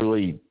Vince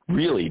really,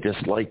 really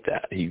disliked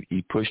that.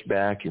 He pushed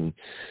back and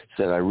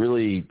said, "I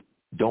really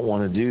don't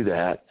want to do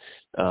that."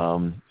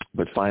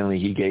 But finally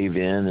he gave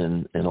in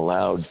and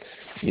allowed,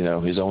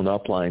 his own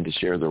upline to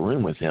share the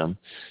room with him.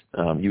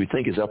 You would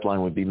think his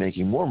upline would be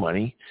making more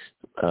money,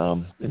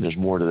 and there's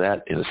more to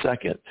that in a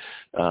second.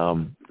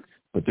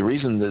 But the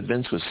reason that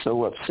Vince was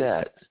so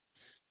upset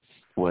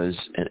was,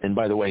 and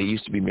by the way, he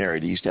used to be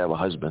married. He used to have a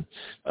husband,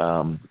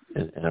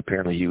 and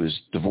apparently he was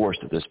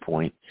divorced at this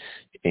point.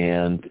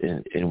 And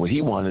what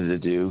he wanted to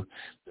do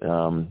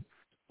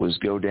was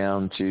go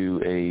down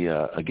to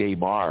a gay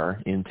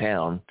bar in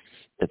town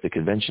at the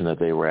convention that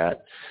they were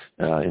at,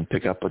 and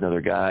pick up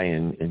another guy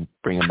and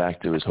bring him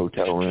back to his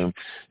hotel room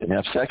and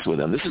have sex with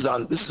him. This is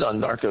on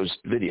Narco's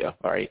video.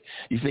 All right,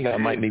 you think I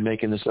might be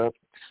making this up?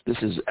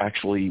 This is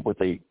actually what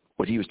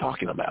he was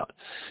talking about,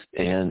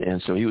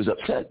 and so he was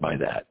upset by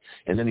that.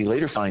 And then he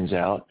later finds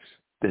out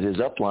that his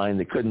upline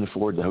that couldn't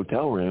afford the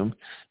hotel room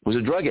was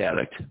a drug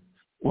addict.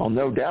 Well,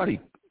 no doubt he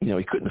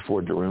couldn't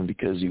afford the room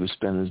because he was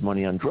spending his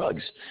money on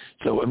drugs.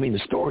 So I mean, the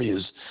story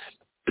is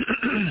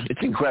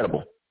it's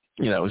incredible.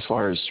 As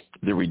far as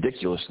the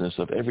ridiculousness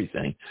of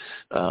everything.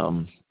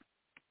 And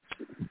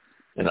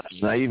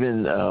I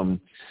even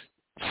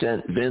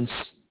sent Vince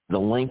the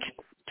link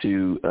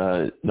to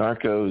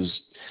Narco's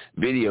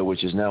video,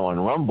 which is now on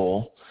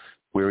Rumble,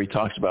 where he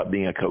talks about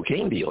being a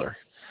cocaine dealer.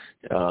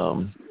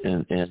 And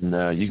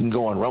you can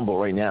go on Rumble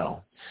right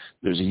now.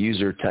 There's a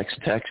user, Tex,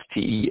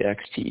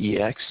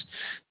 T-E-X,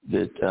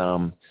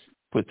 that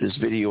put this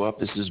video up.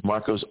 This is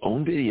Marco's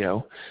own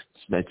video.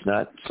 It's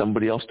not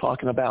somebody else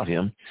talking about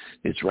him.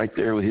 It's right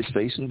there with his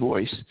face and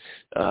voice.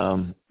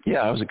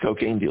 Yeah, I was a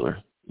cocaine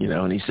dealer,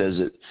 and he says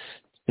it,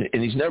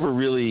 and he's never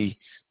really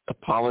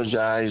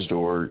apologized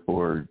or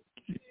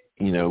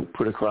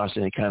put across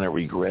any kind of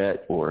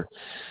regret or,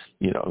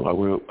 I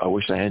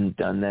wish I hadn't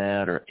done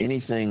that or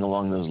anything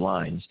along those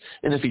lines.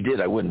 And if he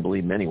did, I wouldn't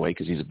believe him anyway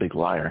because he's a big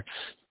liar.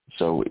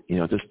 So,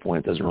 at this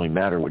point, it doesn't really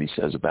matter what he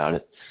says about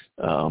it.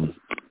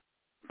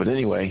 But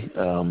anyway,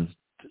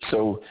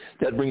 so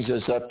that brings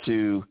us up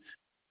to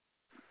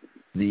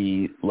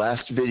the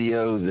last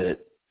video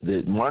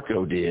that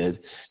Marco did,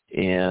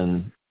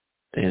 and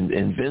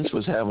Vince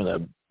was having a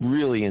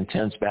really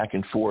intense back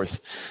and forth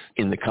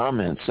in the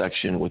comments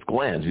section with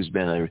Glenn, who's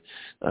been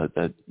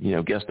a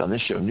guest on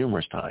this show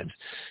numerous times.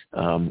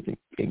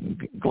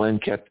 Glenn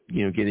kept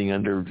getting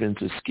under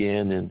Vince's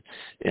skin,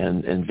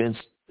 and Vince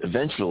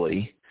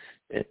eventually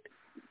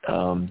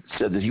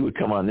said that he would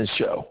come on this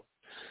show.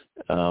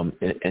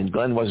 And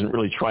Glenn wasn't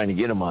really trying to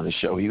get him on the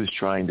show. He was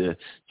trying to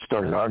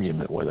start an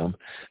argument with him.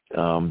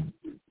 And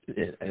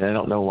I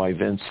don't know why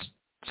Vince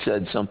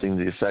said something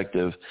to the effect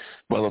of,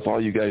 well, if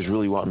all you guys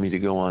really want me to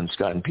go on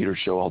Scott and Peter's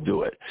show, I'll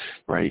do it,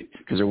 right?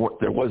 Because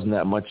there wasn't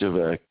that much of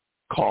a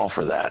call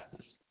for that.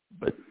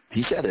 But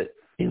he said it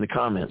in the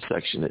comments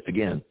section.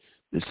 Again,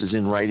 this is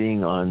in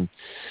writing on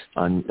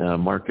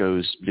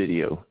Marco's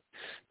video.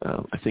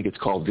 I think it's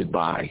called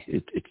Goodbye.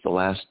 It's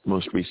the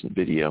most recent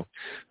video.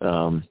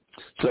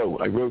 So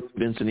I wrote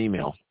Vince an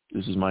email.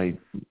 This is my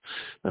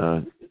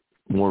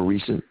more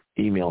recent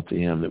email to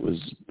him that was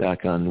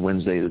back on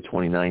Wednesday, the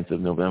 29th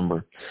of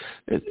November.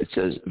 It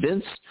says,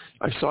 Vince,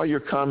 I saw your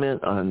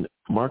comment on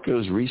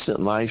Marco's recent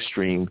live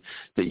stream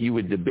that you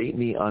would debate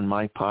me on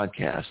my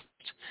podcast.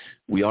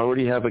 We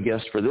already have a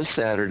guest for this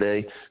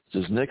Saturday.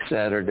 This is next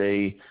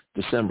Saturday,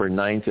 December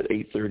 9th at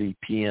 8:30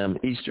 p.m.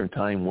 Eastern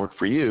Time. Work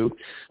for you.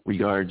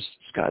 Regards,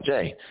 Scott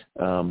J.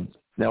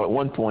 Now, at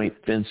one point,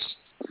 Vince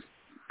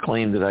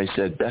claimed that I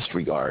said best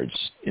regards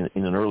in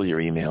an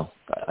earlier email.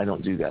 I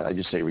don't do that. I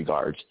just say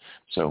regards.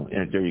 So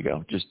there you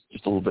go. Just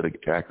a little bit of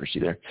accuracy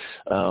there.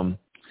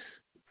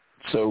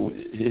 So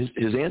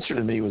his answer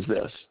to me was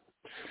this.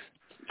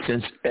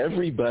 Since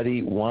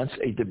everybody wants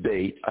a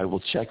debate, I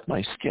will check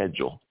my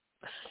schedule.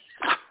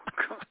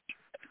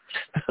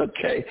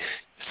 Okay.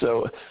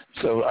 So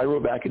I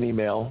wrote back an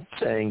email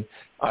saying,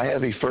 I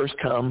have a first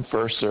come,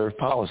 first serve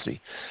policy.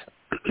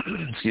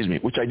 Excuse me,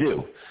 which I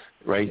do,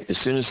 right? As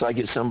soon as I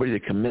get somebody to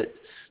commit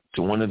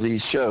to one of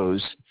these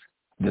shows,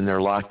 then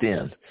they're locked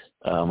in.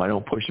 I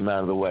don't push them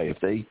out of the way. If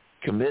they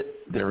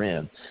commit, they're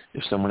in.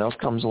 If someone else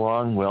comes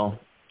along, well,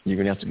 you're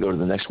going to have to go to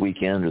the next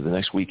weekend or the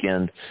next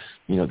weekend,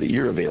 that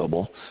you're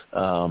available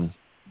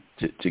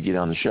to get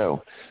on the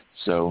show.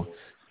 So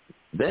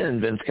then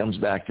Vince comes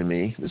back to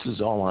me. This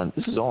is all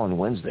on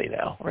Wednesday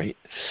now, right?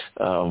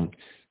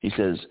 He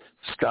says,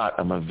 Scott,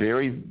 I'm a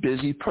very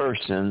busy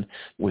person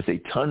with a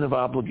ton of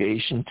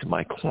obligation to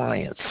my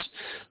clients,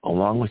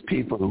 along with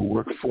people who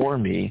work for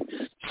me,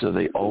 so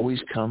they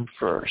always come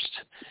first.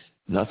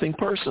 Nothing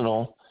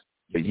personal,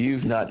 but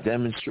you've not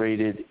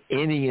demonstrated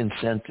any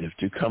incentive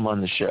to come on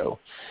the show.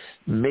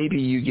 Maybe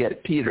you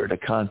get Peter to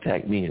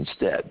contact me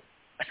instead.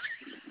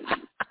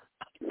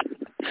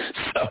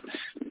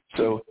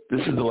 So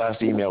this is the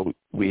last email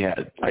we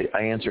had.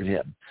 I answered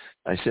him.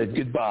 I said,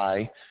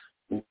 goodbye.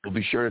 We'll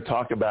be sure to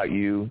talk about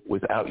you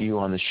without you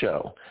on the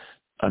show.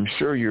 I'm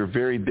sure you're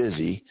very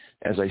busy,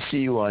 as I see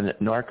you on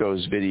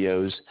Narcos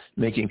videos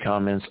making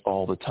comments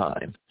all the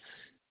time.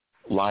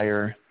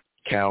 Liar,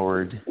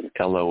 coward,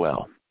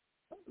 LOL.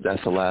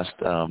 That's the last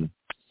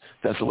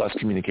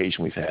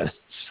communication we've had.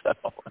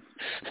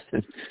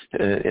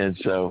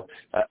 So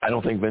I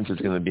don't think Vince is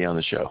going to be on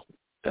the show.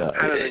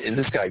 And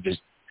this guy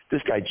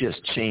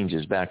just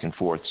changes back and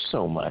forth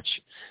so much.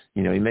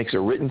 He makes a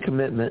written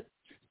commitment,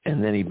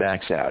 and then he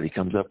backs out. He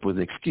comes up with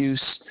an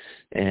excuse,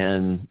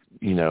 and,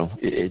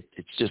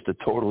 it's just a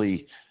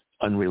totally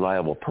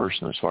unreliable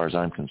person as far as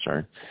I'm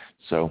concerned.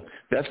 So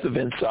that's the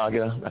Vince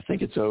saga. I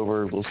think it's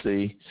over. We'll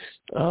see.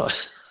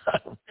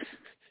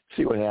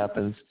 See what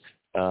happens.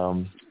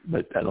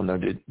 But I don't know.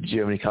 Did you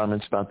have any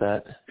comments about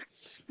that?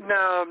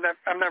 No,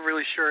 I'm not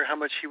really sure how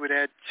much he would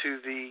add to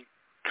the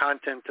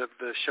content of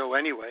the show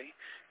anyway,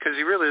 because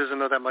he really doesn't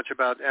know that much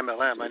about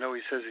MLM. I know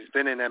he says he's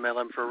been in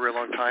MLM for a real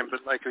long time,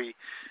 but like we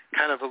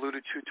kind of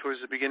alluded to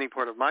towards the beginning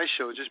part of my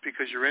show, just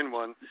because you're in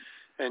one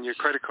and your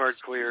credit card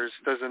clears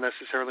doesn't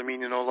necessarily mean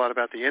you know a lot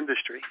about the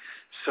industry.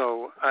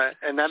 So,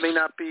 and that may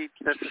not be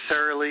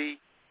necessarily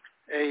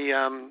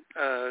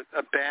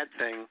a bad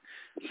thing.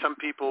 Some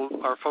people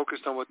are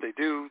focused on what they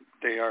do.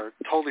 They are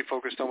totally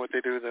focused on what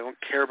they do. They don't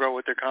care about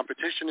what their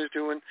competition is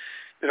doing.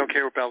 They don't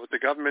care about what the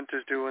government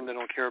is doing. They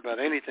don't care about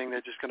anything.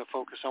 They're just going to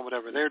focus on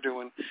whatever they're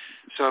doing.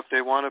 So if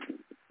they want to,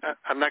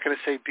 I'm not going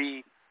to say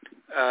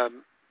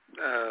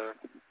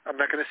I'm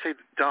not going to say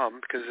dumb,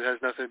 because it has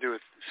nothing to do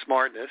with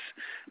smartness.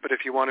 But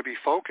if you want to be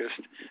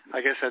focused,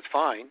 I guess that's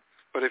fine.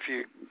 But if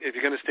you're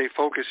going to stay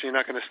focused and you're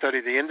not going to study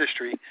the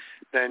industry,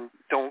 then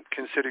don't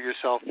consider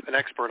yourself an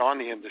expert on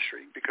the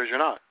industry, because you're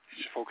not.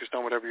 You're focused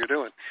on whatever you're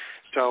doing.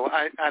 So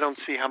I don't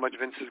see how much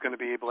Vince is going to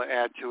be able to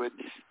add to it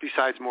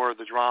besides more of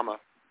the drama,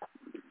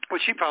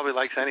 which he probably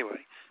likes anyway,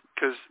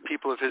 because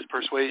people of his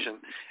persuasion.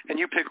 And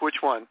you pick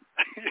which one,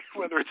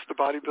 whether it's the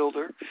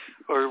bodybuilder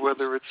or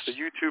whether it's the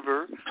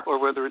YouTuber or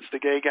whether it's the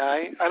gay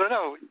guy. I don't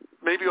know.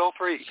 Maybe all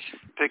three.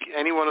 Pick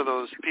any one of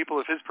those. People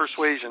of his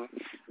persuasion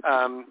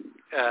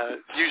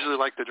usually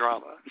like the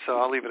drama. So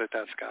I'll leave it at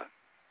that, Scott.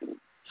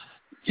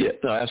 Yeah,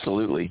 no,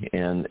 absolutely.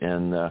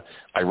 And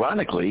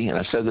ironically, and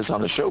I've said this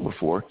on the show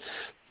before,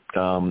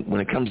 when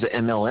it comes to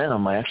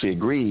MLM, I actually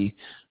agree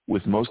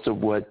with most of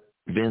what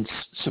Vince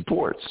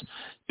supports,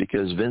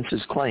 because Vince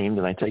has claimed,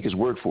 and I take his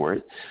word for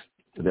it,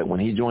 that when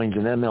he joins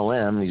an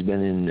MLM, he's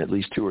been in at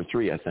least 2 or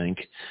 3, I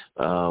think,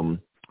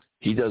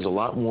 he does a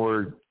lot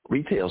more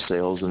retail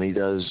sales than he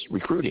does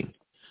recruiting.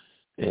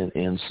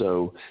 And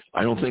so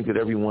I don't think that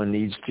everyone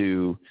needs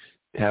to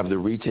have the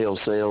retail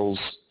sales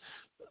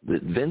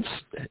that Vince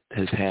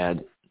has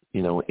had,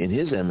 in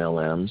his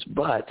MLMs,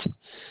 but,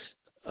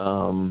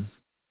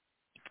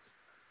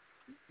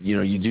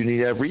 you do need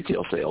to have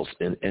retail sales.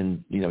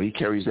 And he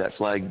carries that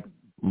flag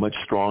much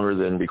stronger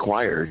than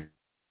required.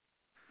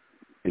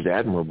 Is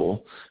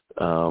admirable.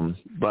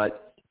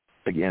 But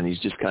again, he's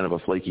just kind of a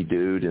flaky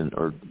dude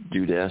or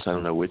dudess. I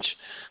don't know which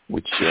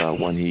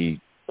one he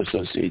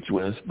associates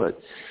with, but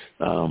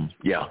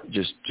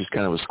just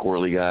kind of a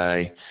squirrely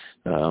guy.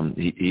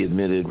 He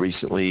admitted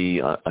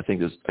recently, I think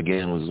this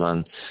again was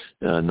on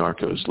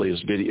Narco's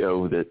latest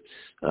video, that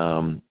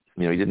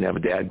he didn't have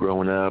a dad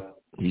growing up.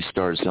 He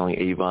started selling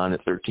Avon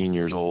at 13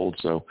 years old.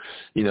 So,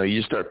 you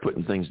just start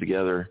putting things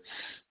together,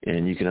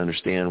 and you can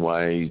understand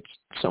why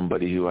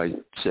somebody who I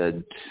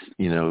said,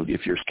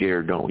 if you're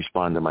scared, don't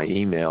respond to my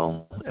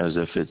email, as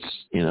if it's,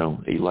 a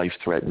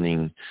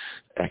life-threatening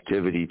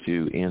activity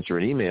to answer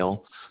an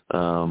email.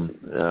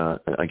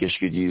 I guess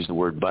you could use the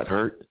word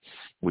butthurt,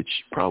 which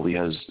probably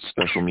has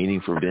special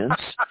meaning for Vince.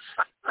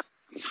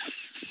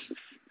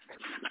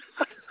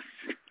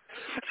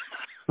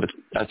 But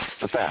that's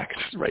the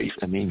facts, right?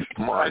 I mean,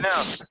 come on. I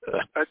know.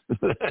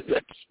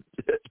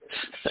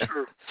 That's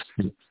true.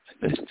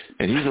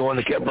 And he's the one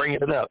that kept bringing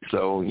it up.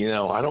 So,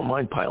 I don't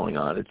mind piling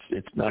on.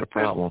 It's not a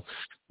problem,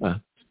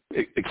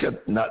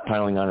 except not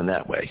piling on in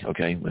that way,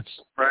 okay?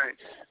 Right.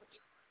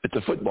 It's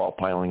a football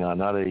piling on,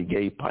 not a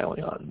gay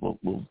piling on.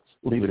 We'll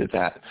leave it at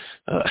that.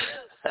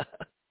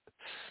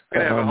 You're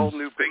gonna have a whole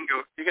new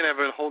bingo. You're gonna have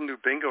a whole new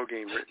bingo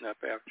game written up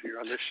after you're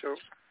on this show.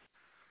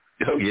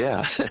 Oh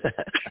yeah,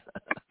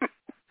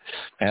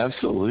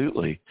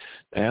 absolutely.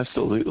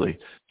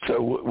 So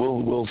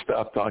we'll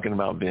stop talking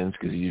about Vince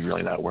because he's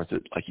really not worth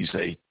it. Like you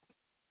say,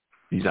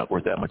 he's not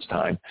worth that much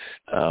time.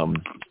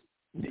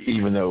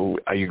 Even though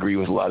I agree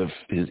with a lot of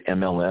his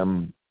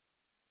MLM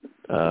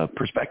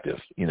perspective,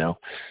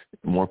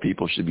 more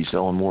people should be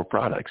selling more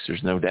products.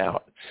 There's no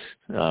doubt.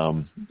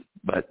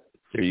 But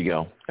there you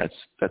go. That's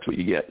what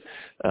you get.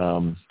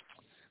 So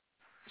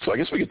I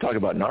guess we could talk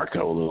about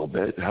Narco a little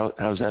bit.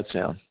 How's that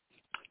sound?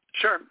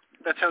 Sure,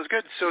 that sounds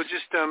good. So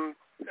just I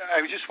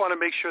just want to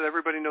make sure that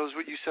everybody knows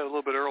what you said a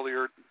little bit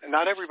earlier.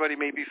 Not everybody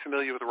may be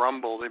familiar with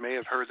Rumble. They may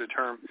have heard the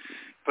term,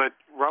 but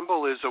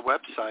Rumble is a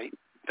website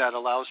that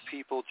allows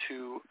people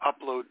to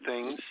upload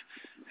things,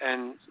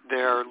 and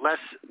they're less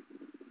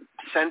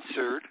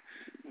censored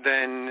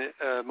than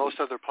most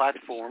other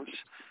platforms.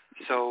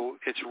 So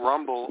it's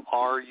Rumble,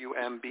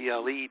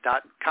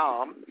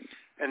 RUMBLE.com,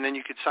 and then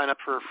you could sign up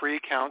for a free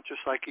account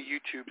just like a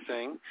YouTube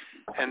thing.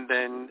 And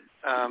then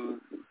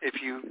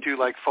if you do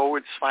like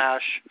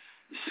 /Scott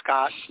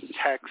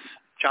Tex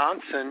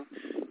Johnson,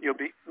 you'll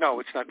be, no,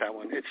 it's not that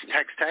one. It's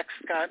Tex,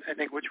 Scott, I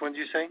think. Which one did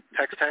you say?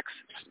 Tex?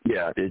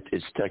 Yeah,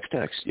 it's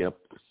Tex, yep.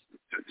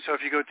 So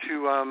if you go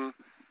to,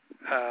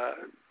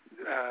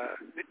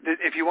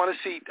 if you want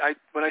to see,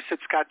 when I said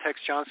Scott Tex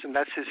Johnson,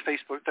 that's his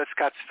Facebook. That's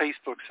Scott's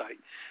Facebook site.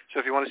 So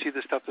if you want to see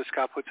the stuff that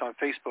Scott puts on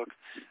Facebook,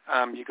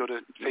 you go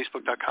to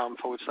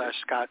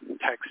facebook.com/Scott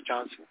Tex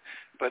Johnson.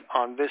 But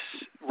on this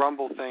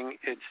Rumble thing,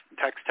 it's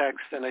Tex,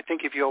 and I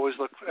think if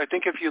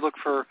you look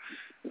for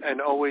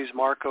an Always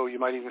Marco, you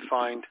might even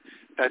find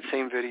that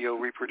same video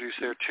reproduced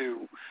there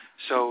too.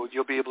 So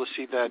you'll be able to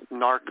see that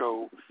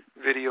Narco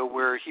video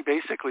where he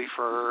basically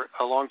for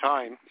a long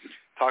time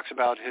talks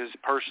about his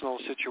personal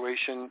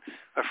situation,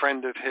 a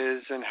friend of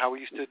his, and how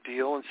he used to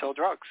deal and sell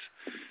drugs.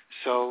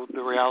 So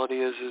the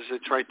reality is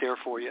it's right there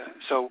for you.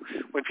 So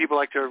when people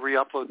like to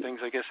re-upload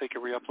things, I guess they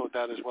can re-upload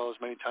that as well as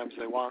many times as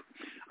they want.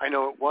 I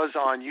know it was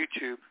on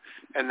YouTube,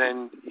 and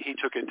then he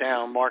took it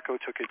down. Marco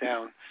took it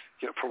down,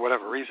 for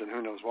whatever reason.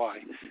 Who knows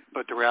why?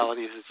 But the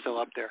reality is it's still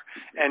up there.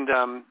 And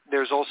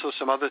there's also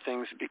some other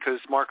things because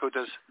Marco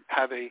does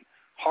have a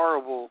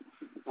horrible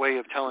way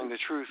of telling the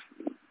truth.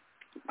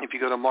 If you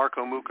go to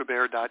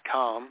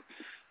MarcoMukaber.com,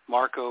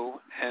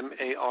 Marco,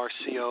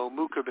 M-A-R-C-O,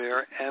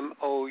 Mukaber,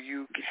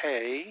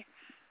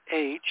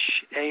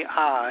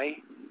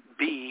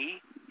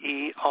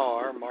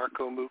 M-O-U-K-H-A-I-B-E-R,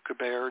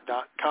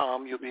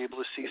 MarcoMukaber.com, you'll be able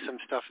to see some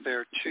stuff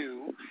there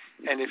too.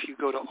 And if you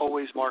go to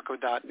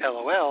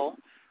alwaysmarco.lol,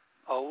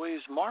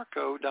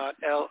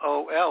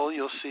 alwaysmarco.lol,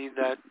 you'll see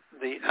that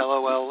the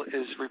LOL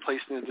is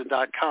replaced into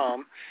the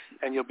 .com,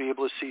 and you'll be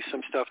able to see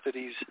some stuff that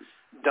he's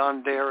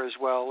done there as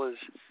well as,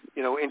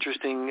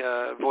 interesting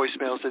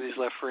voicemails that he's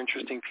left for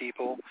interesting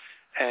people.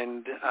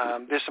 And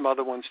there's some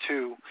other ones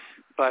too.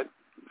 But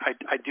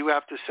I do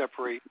have to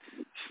separate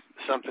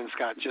something,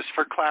 Scott, just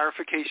for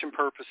clarification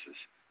purposes.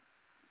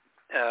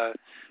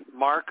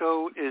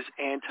 Marco is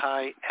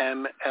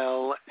anti-MLM.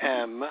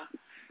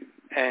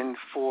 And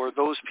for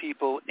those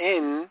people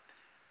in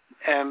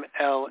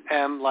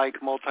MLM,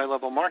 like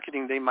multi-level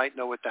marketing, they might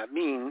know what that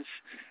means.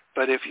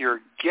 But if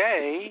you're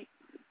gay,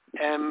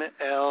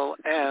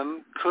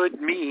 MLM could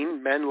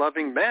mean men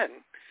loving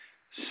men.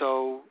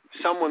 So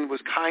someone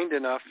was kind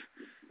enough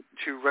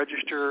to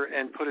register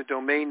and put a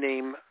domain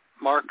name,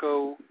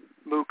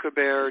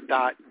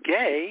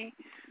 marcomukabear.gay,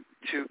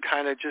 to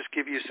kind of just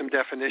give you some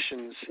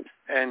definitions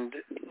and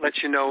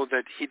let you know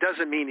that he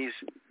doesn't mean he's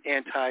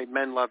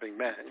anti-men loving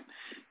men.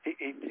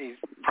 He's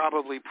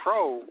probably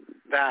pro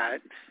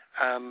that,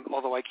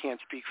 although I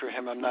can't speak for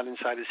him. I'm not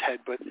inside his head,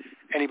 but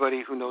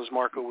anybody who knows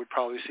Marco would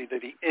probably see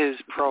that he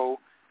is pro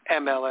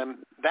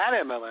MLM, that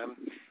MLM.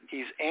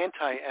 He's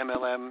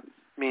anti-MLM,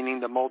 meaning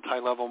the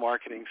multi-level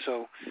marketing.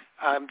 So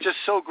I'm just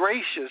so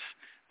gracious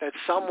that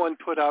someone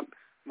put up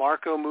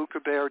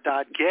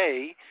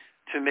marcomukabear.gay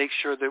to make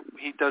sure that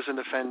he doesn't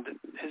offend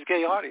his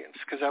gay audience,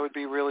 because that would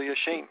be really a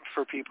shame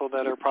for people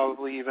that are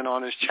probably even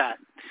on his chat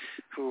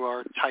who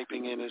are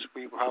typing in as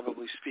we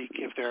probably speak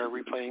if they're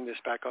replaying this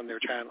back on their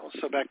channels.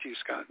 So back to you,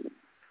 Scott.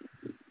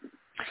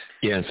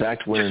 Yeah, in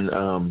fact, when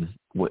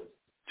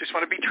just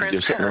want to be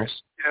transparent.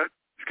 It's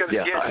got to be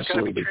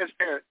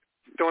transparent.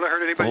 Don't want to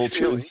hurt anybody's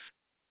feelings.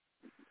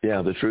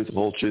 Yeah, the truth, the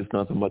whole truth,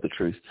 nothing but the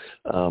truth.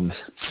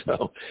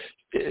 So,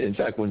 in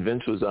fact, when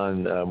Vince was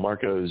on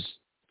Marco's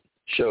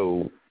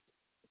show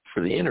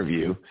for the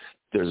interview,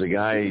 there's a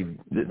guy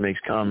that makes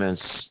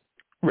comments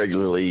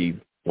regularly,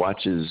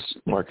 watches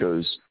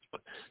Marco's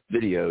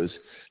videos.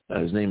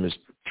 His name is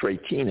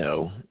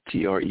Treytino,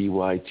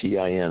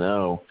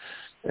 Treytino.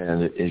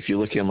 And if you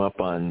look him up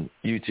on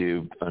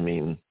YouTube, I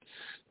mean,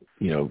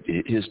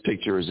 his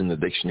picture is in the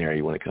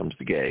dictionary when it comes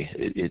to gay.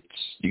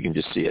 You can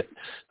just see it.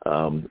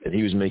 And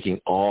he was making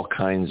all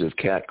kinds of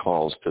cat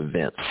calls to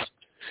Vince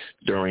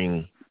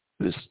during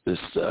this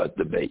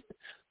debate.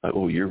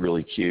 Oh, you're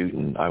really cute,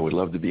 and I would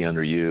love to be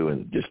under you,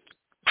 and just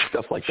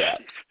stuff like that.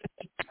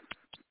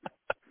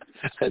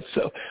 And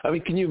so, I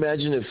mean, can you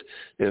imagine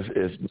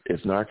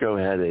if Narco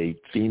had a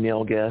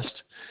female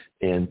guest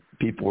and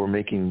people were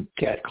making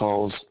cat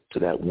calls to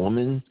that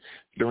woman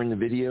during the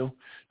video?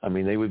 I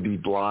mean, they would be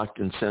blocked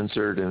and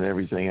censored and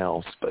everything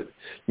else. But,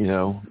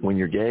 when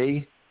you're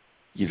gay,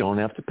 you don't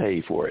have to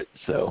pay for it.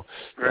 So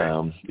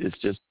right. It's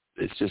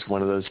just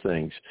one of those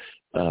things.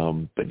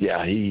 But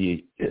yeah,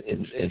 he,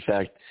 in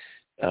fact,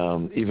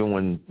 even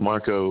when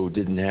Marco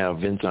didn't have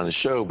Vince on the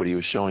show, but he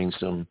was showing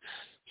some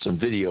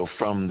video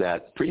from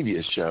that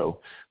previous show,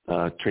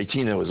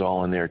 Treytino was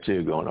all in there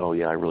too, going, oh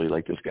yeah, I really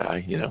like this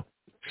guy,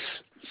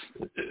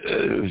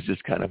 It was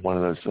just kind of one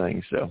of those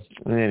things. So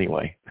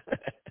anyway,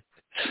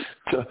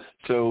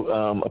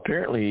 so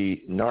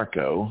apparently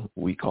Narco,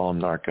 we call him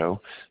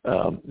Narco,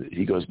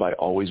 he goes by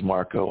Always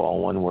Marco,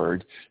 all one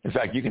word. In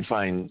fact, you can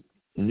find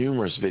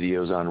numerous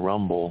videos on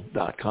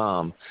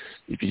rumble.com.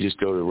 If you just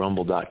go to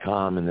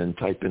rumble.com and then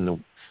type in a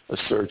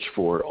search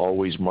for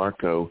Always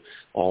Marco,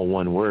 all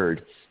one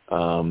word,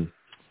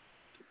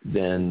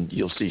 then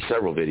you'll see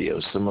several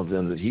videos, some of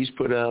them that he's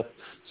put up,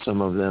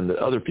 some of them that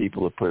other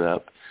people have put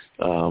up,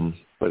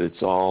 but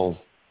it's all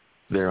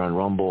there on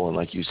Rumble. And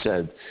like you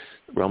said,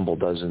 Rumble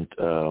doesn't,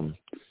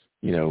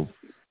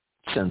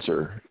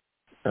 censor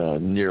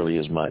nearly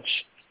as much,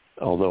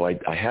 although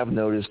I have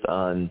noticed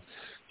on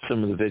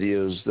some of the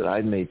videos that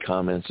I've made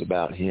comments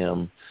about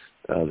him,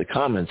 the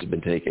comments have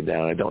been taken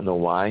down. I don't know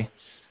why,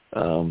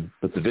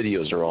 but the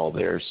videos are all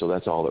there, so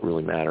that's all that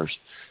really matters.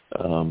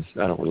 I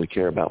don't really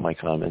care about my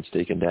comments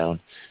taken down,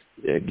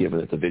 given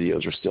that the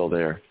videos are still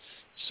there.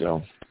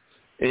 So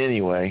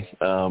anyway,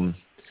 so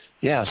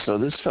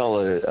this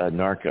fella,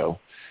 Narco,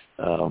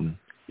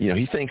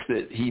 he thinks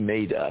that he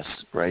made us,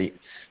 right?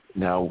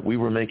 Now, we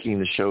were making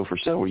the show for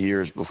several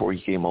years before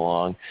he came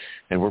along,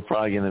 and we're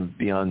probably going to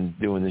be on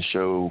doing the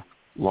show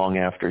long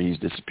after he's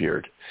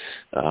disappeared,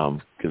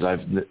 because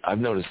I've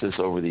noticed this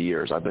over the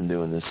years. I've been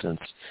doing this since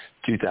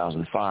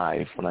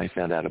 2005 when I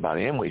found out about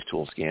Amway's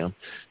tool scam.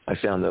 I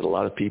found that a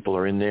lot of people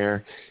are in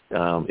there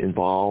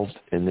involved,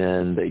 and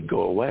then they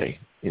go away.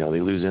 They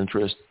lose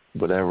interest,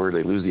 whatever.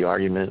 They lose the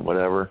argument,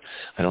 whatever.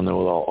 I don't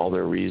know all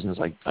their reasons.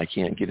 I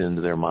can't get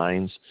into their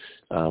minds,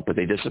 but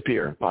they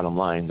disappear. Bottom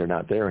line, they're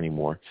not there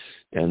anymore.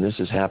 And this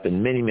has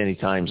happened many, many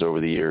times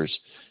over the years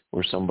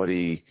where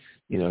somebody,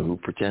 who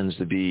pretends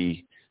to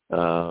be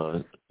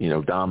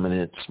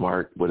dominant,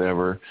 smart,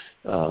 whatever,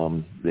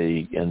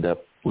 they end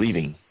up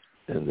leaving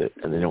and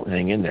they don't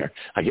hang in there.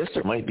 I guess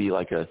there might be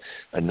like a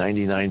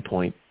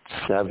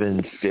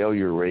 99.7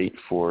 failure rate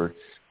for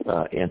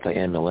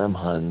anti-MLM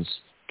Huns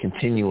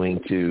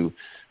continuing to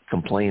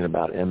complain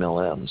about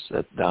MLMs.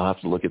 I'll have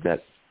to look at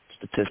that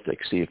statistic,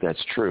 see if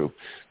that's true,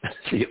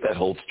 see if that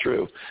holds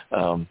true.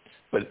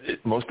 But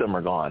most of them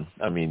are gone.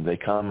 I mean, they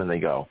come and they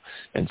go.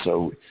 And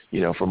so,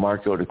 for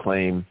Marco to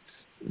claim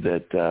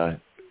that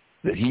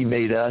he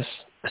made us,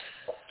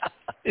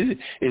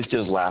 it's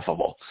just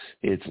laughable.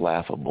 It's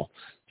laughable.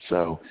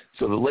 So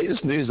the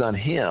latest news on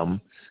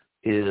him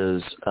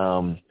is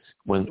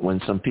when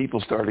some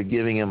people started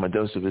giving him a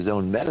dose of his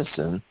own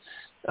medicine,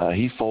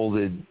 he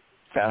folded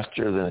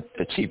faster than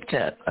a cheap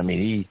tent. I mean,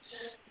 he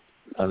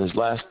on his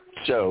last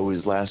show,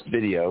 his last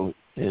video,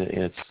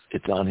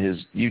 it's on his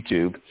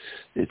YouTube.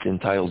 It's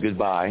entitled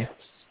Goodbye.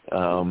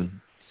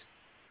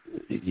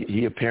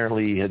 He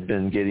apparently had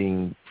been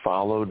getting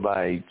followed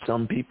by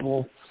some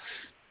people.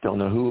 Don't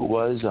know who it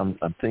was. I'm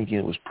thinking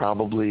it was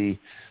probably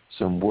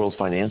some World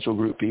Financial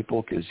Group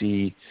people because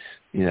he,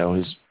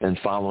 has been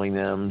following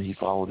them. He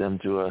followed them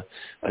to a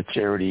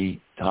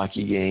charity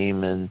hockey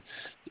game, and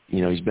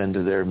he's been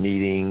to their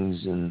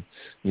meetings and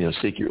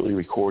secretly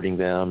recording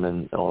them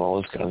and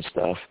all this kind of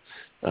stuff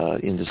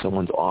into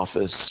someone's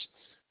office,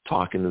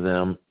 talking to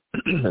them,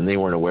 and they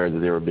weren't aware that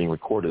they were being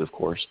recorded, of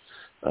course.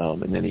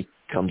 And then he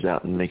comes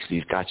out and makes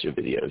these gotcha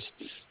videos.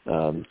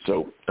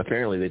 So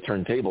apparently they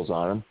turn tables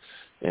on him,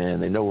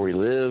 and they know where he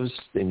lives.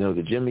 They know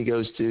the gym he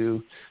goes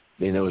to.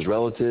 They know his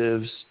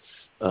relatives.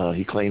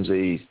 He claims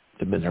they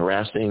have been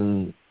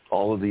harassing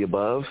all of the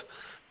above,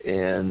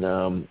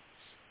 and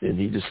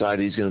he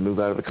decided he's going to move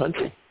out of the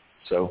country.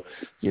 So,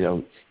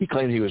 he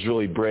claimed he was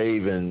really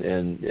brave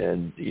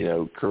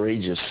and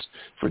courageous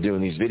for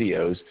doing these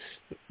videos.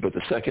 But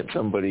the second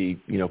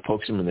somebody,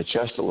 pokes him in the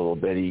chest a little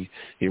bit,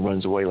 he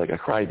runs away like a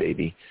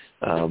crybaby.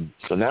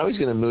 So now he's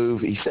going to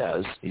move, he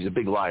says. He's a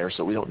big liar,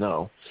 so we don't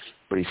know.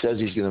 But he says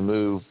he's going to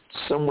move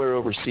somewhere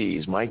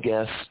overseas. My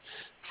guess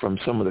from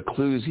some of the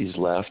clues he's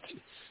left,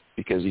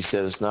 because he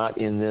said it's not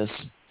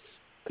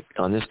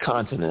on this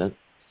continent.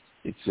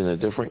 It's in a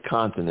different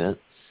continent,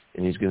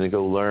 and he's going to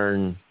go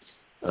learn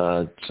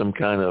some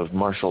kind of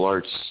martial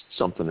arts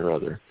something or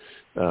other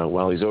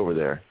while he's over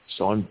there.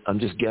 So I'm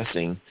just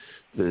guessing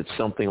that it's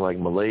something like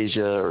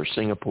Malaysia or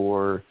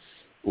Singapore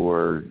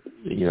or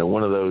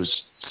one of those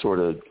sort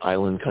of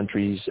island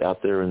countries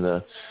out there in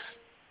the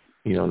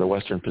in the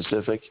Western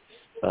Pacific.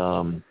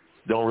 Don't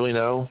really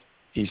know.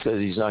 He says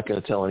he's not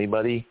going to tell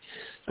anybody.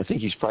 I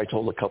think he's probably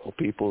told a couple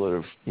people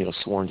that have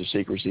sworn to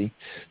secrecy.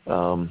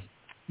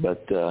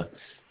 But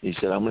he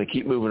said, I'm going to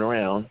keep moving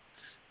around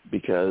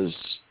because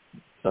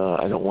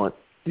I don't want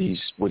these,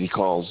 what he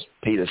calls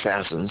paid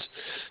assassins,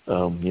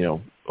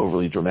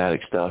 overly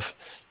dramatic stuff.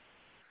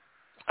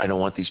 I don't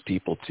want these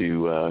people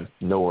to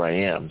know where I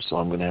am, so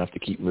I'm going to have to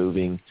keep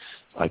moving.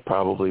 I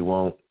probably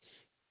won't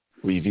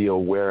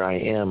reveal where I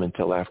am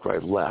until after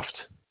I've left.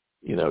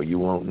 You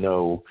won't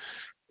know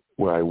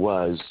where I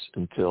was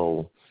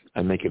until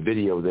I make a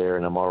video there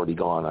and I'm already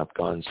gone. I've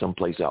gone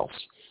someplace else.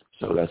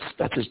 So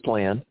that's his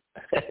plan.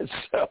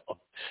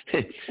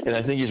 And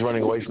I think he's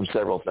running away from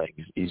several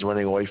things. He's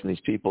running away from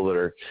these people that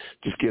are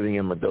just giving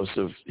him a dose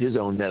of his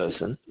own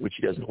medicine, which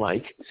he doesn't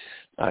like.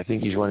 I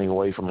think he's running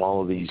away from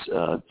all of these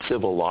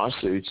civil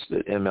lawsuits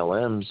that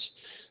MLMs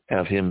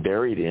have him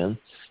buried in.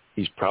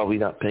 He's probably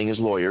not paying his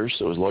lawyers,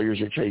 so his lawyers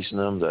are chasing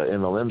him. The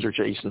MLMs are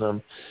chasing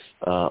him.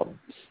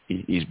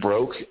 He's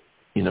broke,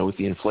 with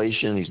the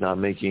inflation. He's not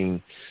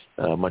making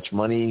much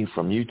money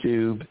from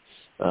YouTube.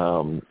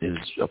 His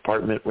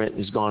apartment rent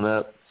has gone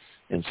up.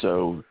 And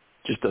so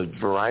just a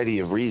variety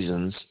of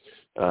reasons,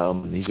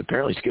 he's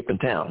apparently skipping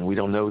town. We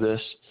don't know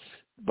this,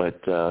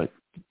 but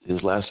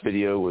his last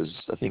video was,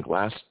 I think,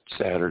 last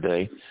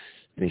Saturday.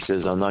 And he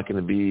says, I'm not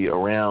going to be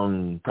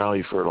around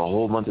probably for the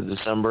whole month of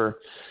December,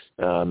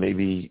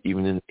 maybe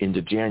even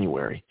into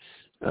January.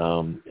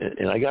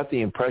 And I got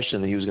the impression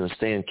that he was going to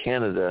stay in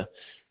Canada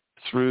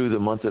through the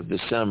month of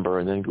December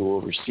and then go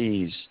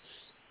overseas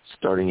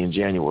starting in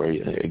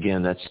January.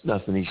 Again, that's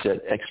nothing he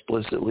said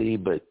explicitly,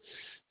 but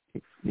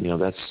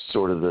that's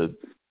sort of the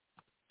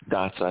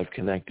dots I've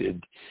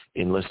connected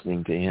in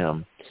listening to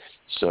him.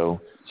 So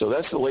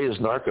that's the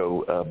latest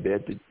narco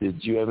bit.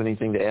 Did you have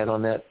anything to add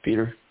on that,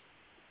 Peter?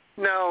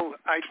 No,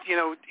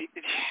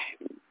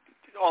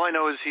 all I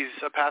know is he's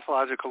a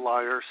pathological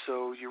liar,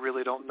 so you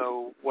really don't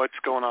know what's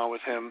going on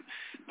with him.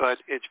 But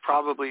it's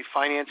probably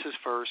finances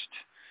first,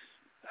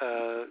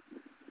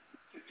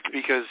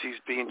 because he's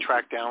being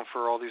tracked down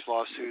for all these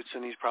lawsuits,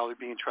 and he's probably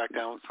being tracked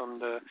down from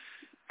the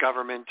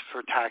government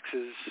for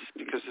taxes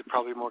because there's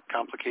probably more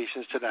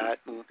complications to that,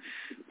 and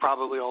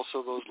probably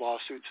also those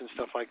lawsuits and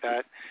stuff like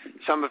that.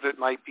 Some of it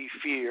might be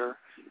fear,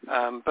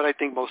 but I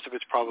think most of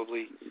it's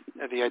probably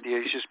the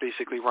idea he's just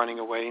basically running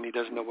away and he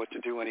doesn't know what to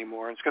do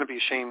anymore. And it's going to be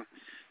a shame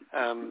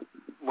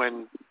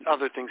when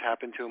other things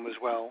happen to him as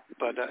well,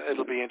 but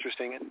it'll be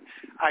interesting. And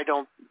I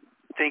don't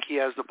think he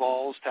has the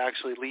balls to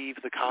actually leave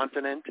the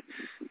continent.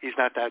 He's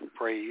not that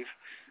brave.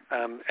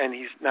 And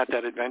he's not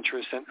that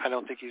adventurous, and I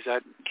don't think he's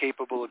that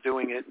capable of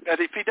doing it. And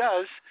if he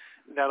does,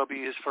 that'll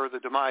be his further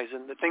demise.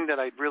 And the thing that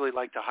I'd really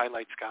like to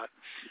highlight, Scott,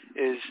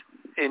 is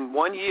in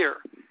 1 year,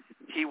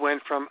 he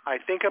went from, I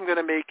think I'm going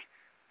to make,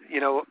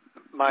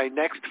 my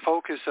next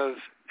focus of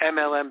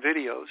MLM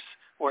videos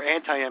or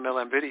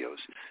anti-MLM videos,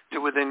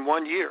 to within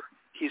 1 year,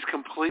 he's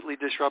completely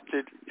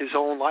disrupted his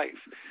own life.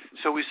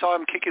 So we saw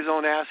him kick his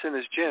own ass in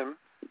his gym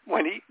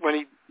when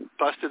he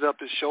busted up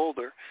his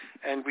shoulder,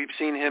 and we've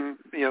seen him,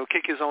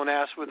 kick his own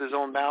ass with his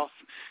own mouth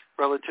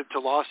relative to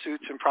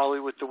lawsuits and probably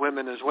with the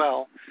women as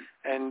well.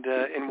 And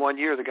in 1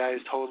 year, the guy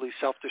has totally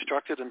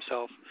self-destructed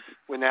himself,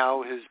 when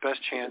now his best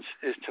chance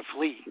is to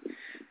flee.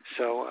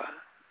 So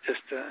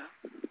just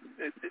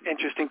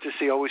interesting to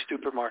see. Always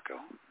stupid Marco.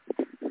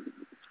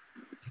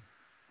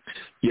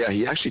 Yeah,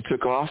 he actually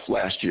took off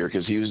last year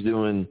because he was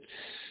doing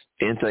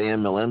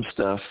anti-MLM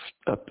stuff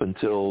up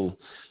until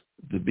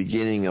the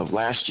beginning of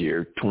last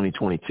year,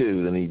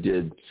 2022. Then he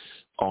did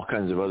all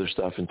kinds of other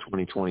stuff in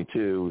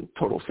 2022,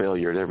 total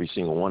failure at every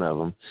single one of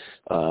them.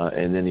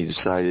 And then he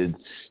decided,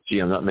 gee,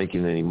 I'm not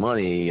making any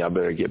money. I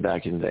better get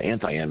back into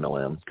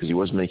anti-MLM, because he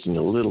was making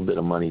a little bit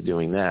of money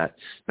doing that.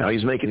 Now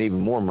he's making even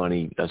more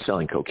money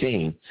selling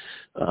cocaine.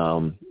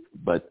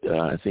 But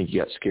I think he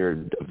got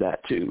scared of that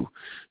too,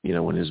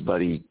 when his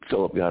buddy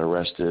Philip got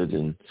arrested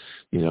and,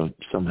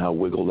 somehow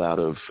wiggled out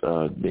of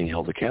being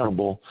held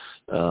accountable.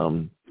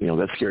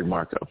 That scared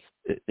Marco.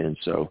 And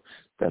so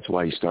that's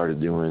why he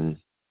started doing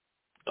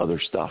other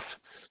stuff.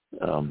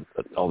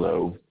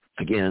 Although,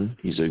 again,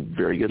 he's a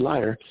very good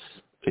liar.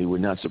 It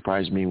would not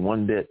surprise me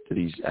one bit that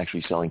he's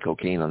actually selling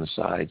cocaine on the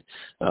side.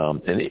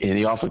 And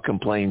he often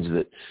complains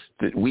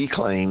that we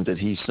claim that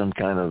he's some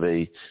kind of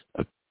a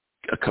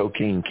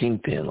cocaine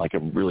kingpin, like a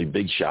really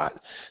big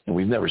shot. And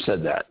we've never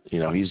said that.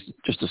 He's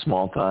just a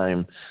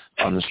small-time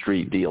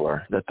on-the-street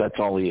dealer. That's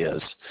all he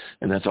is.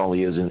 And that's all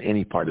he is in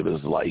any part of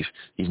his life.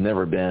 He's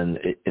never been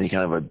any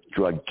kind of a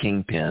drug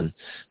kingpin.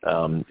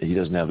 He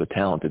doesn't have the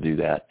talent to do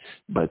that.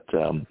 But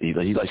he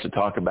likes to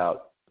talk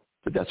about,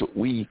 but that's what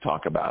we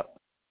talk about,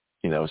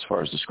 as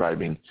far as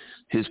describing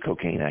his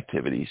cocaine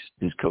activities,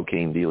 his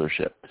cocaine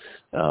dealership.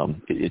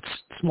 It's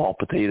small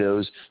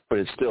potatoes, but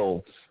it's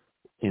still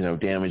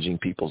damaging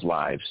people's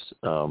lives.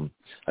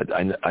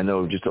 I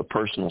know just a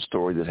personal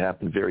story that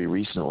happened very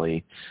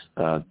recently.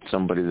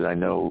 Somebody that I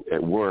know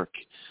at work,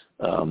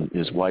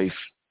 his wife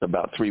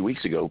about 3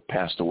 weeks ago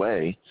passed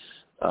away.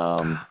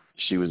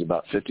 She was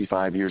about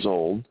 55 years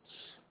old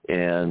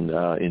and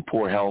in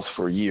poor health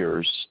for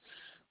years.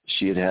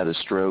 She had a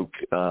stroke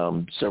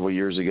several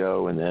years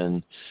ago, and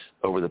then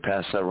over the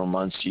past several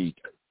months, she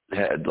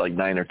had like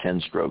 9 or 10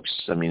 strokes.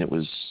 I mean, it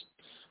was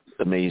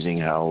amazing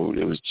how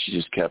she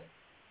just kept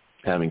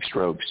having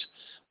strokes,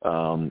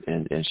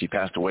 and she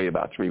passed away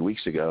about 3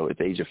 weeks ago at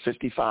the age of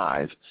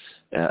 55,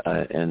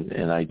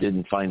 and I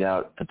didn't find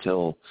out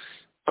until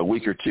a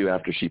week or two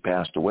after she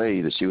passed away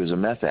that she was a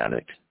meth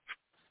addict,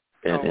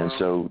 and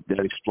so that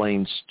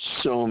explains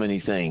so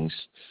many things.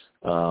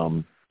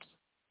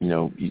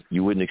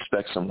 You wouldn't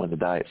expect someone to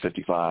die at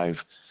 55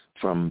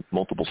 from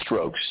multiple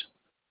strokes,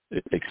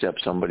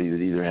 except somebody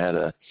that either had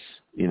a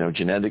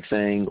genetic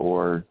thing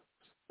or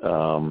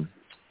a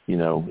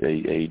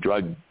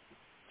drug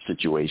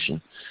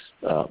situation.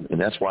 And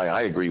that's why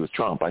I agree with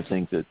Trump. I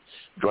think that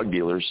drug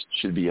dealers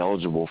should be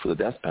eligible for the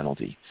death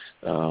penalty.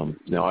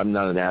 Now, I'm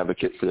not an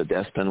advocate for the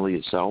death penalty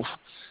itself.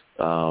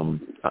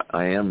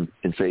 I am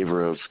in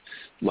favor of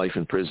life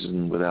in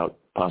prison without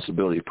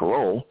possibility of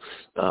parole,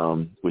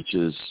 which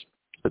is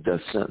a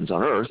death sentence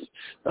on earth.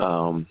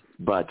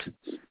 But,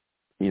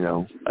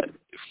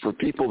 for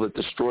people that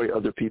destroy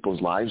other people's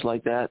lives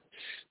like that,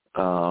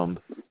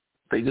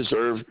 they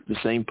deserve the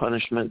same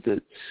punishment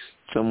that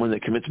someone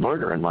that commits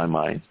murder, in my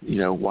mind.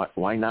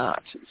 Why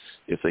not?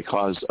 If they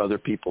cause other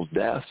people's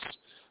deaths,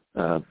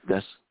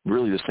 that's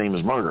really the same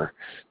as murder.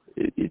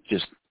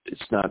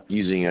 It's not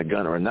using a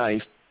gun or a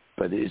knife,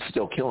 but it's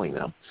still killing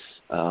them.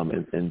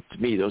 And to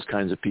me, those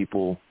kinds of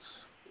people,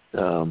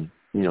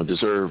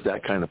 deserve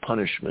that kind of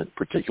punishment,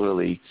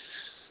 particularly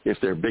if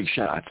they're big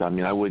shots. I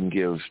mean, I wouldn't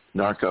give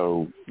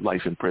Narco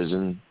life in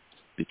prison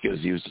because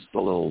he was a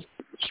little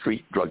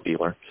street drug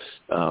dealer.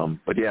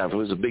 But yeah, if it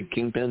was a big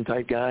kingpin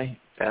type guy,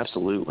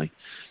 absolutely.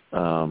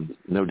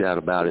 No doubt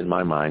about it in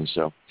my mind.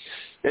 So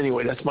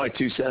anyway, that's my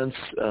 2 cents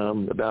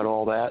about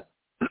all that.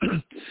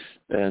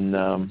 And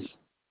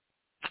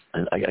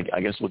I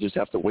guess we'll just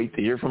have to wait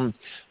to hear from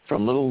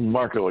little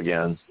Marco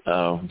again.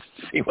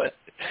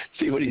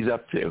 See what he's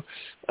up to.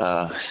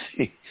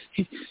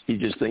 He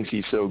just thinks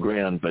he's so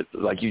grand, but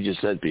like you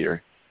just said,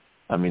 Peter,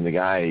 I mean, the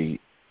guy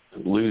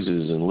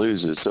loses and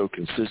loses so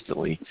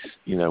consistently.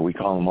 We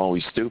call him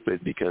always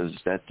stupid because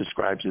that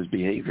describes his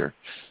behavior.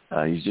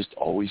 He's just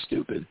always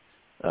stupid.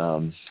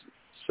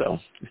 So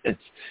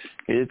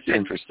it's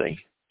interesting.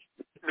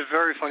 The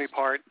very funny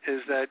part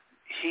is that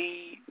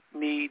he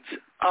needs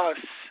us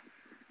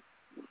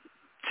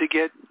to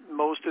get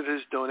most of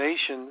his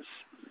donations,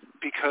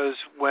 because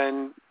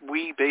when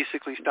we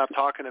basically stopped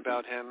talking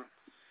about him,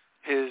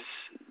 his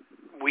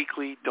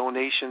weekly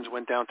donations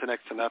went down to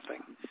next to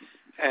nothing.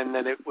 And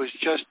then it was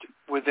just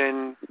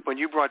when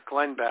you brought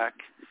Glenn back,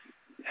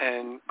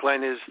 and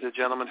Glenn is the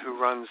gentleman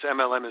who runs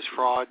MLM is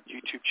Fraud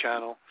YouTube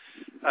channel,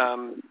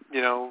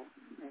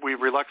 we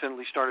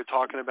reluctantly started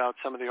talking about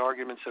some of the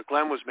arguments that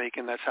Glenn was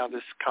making. That's how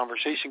this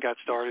conversation got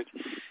started.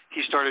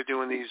 He started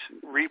doing these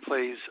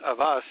replays of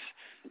us,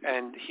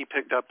 and he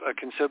picked up a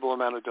considerable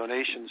amount of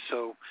donations.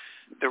 So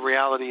the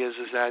reality is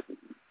that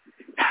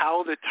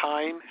how the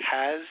time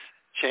has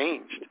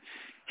changed.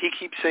 He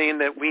keeps saying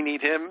that we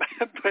need him,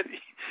 but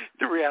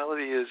the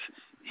reality is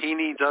he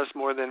needs us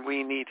more than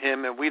we need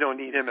him, and we don't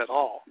need him at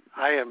all.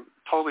 I am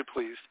totally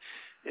pleased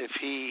if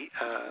he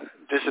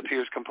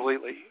disappears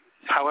completely,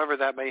 however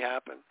that may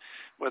happen,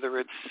 whether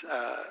it's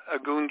a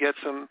goon gets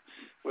him,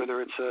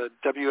 whether it's a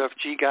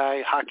WFG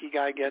guy, hockey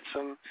guy gets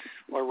him,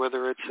 or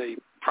whether it's a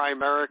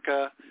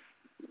Primerica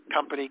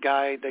company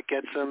guy that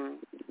gets him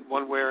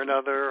one way or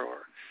another,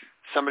 or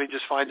somebody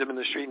just finds him in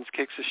the street and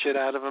kicks the shit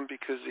out of him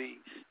because he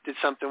did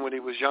something when he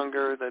was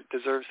younger that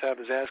deserves to have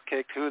his ass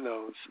kicked. Who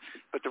knows?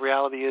 But the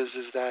reality is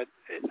that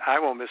I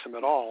won't miss him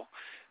at all.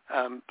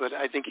 But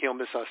I think he'll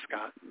miss us,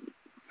 Scott.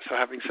 So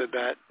having said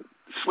that,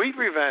 sweet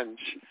revenge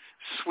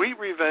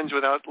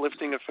without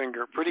lifting a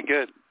finger. Pretty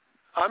good.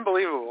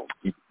 Unbelievable.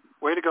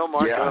 Way to go,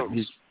 Mark. Yeah,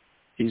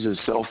 he's a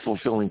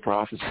self-fulfilling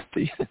prophecy.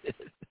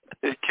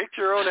 You kicked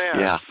your own ass.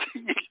 Yeah.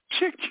 You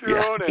kicked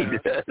your own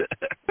ass.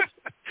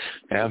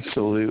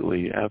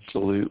 Absolutely.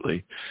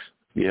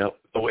 Yep.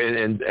 Oh,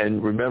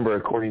 and remember,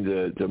 according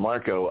to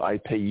Marco, I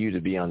pay you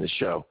to be on the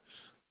show.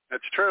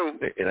 That's true.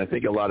 And I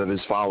think a lot of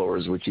his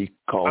followers, which he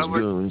calls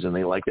goons, and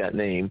they like that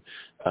name,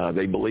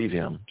 they believe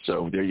him.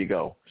 So there you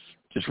go.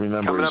 Just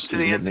remember, coming up to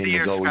the end of the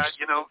year, always,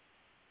 Scott,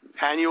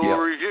 annual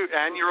review,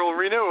 annual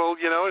renewal,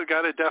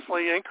 got to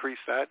definitely increase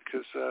that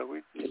because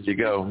we. There you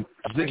go.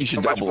 I think you should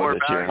so double it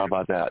this year. How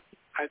about that?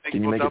 I think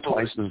Can you make it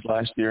twice as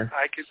last year?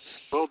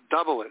 We'll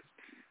double it.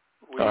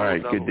 All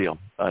right, good deal.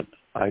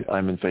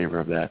 I'm in favor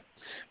of that.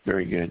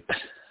 Very good.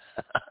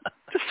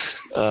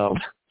 So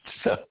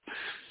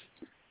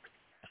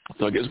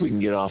I guess we can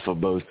get off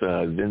of both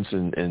Vince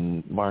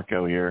and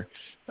Marco here.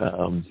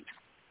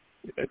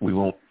 We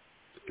won't,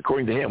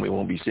 according to him, we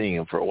won't be seeing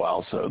him for a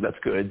while, so that's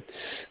good.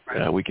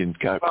 Right. We can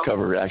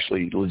cover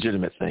actually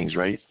legitimate things,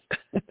 right?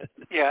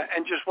 Yeah,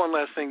 and just one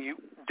last thing.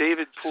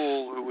 David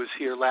Poole, who was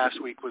here last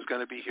week, was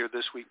going to be here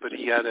this week, but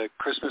he had a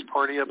Christmas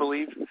party, I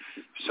believe.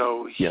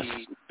 So he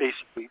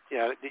basically,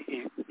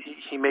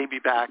 he may be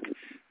back,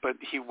 but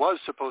he was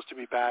supposed to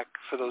be back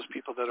for those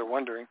people that are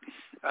wondering.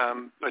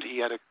 But he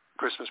had a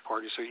Christmas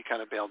party, so he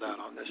kind of bailed out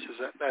on this.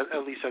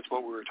 At least that's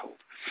what we were told.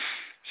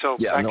 So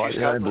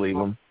I believe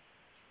him.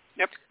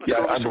 Yep.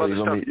 I believe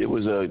him.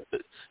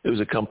 It was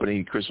a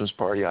company Christmas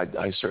party.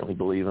 I certainly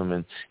believe him,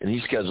 and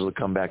he's scheduled to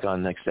come back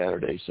on next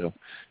Saturday. So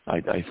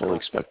I fully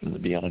expect him to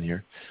be on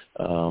here.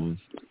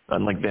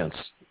 Unlike Vince,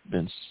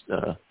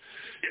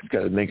 he's got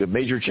to make a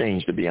major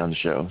change to be on the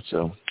show.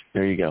 So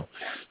there you go.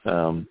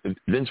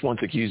 Vince once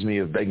accused me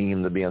of begging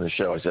him to be on the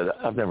show. I said,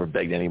 I've never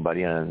begged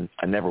anybody, and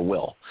I never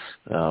will.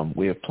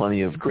 We have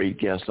plenty of great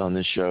guests on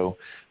this show.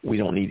 We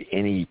don't need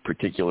any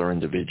particular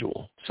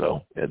individual.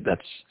 So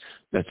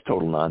that's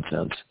total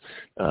nonsense.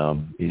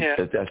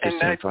 That's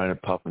just him trying to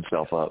puff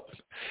himself up.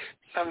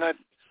 I'm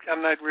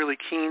not really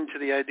keen to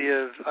the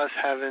idea of us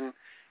having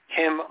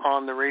him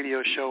on the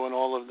radio show and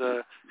all of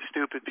the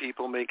stupid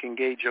people making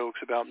gay jokes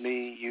about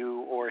me,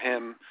 you, or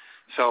him.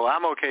 So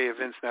I'm okay if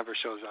Vince never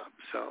shows up.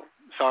 So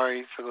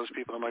sorry for those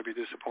people that might be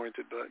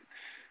disappointed, but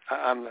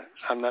I'm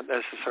not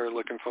necessarily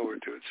looking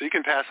forward to it. So you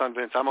can pass on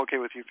Vince. I'm okay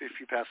with you if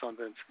you pass on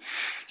Vince.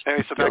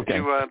 Anyway, so back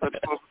to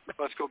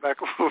let's go back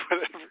over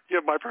whatever. You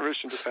have my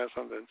permission to pass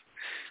on Vince.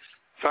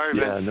 Sorry,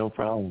 Vince. Yeah, no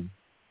problem.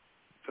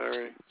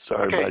 Sorry,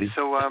 okay, buddy.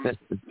 So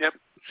yep.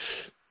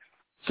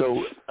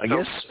 So I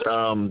guess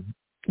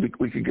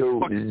we could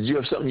go. Did you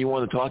have something you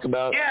want to talk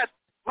about? Yeah.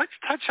 Let's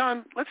touch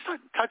on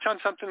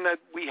something that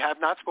we have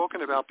not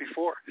spoken about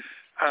before.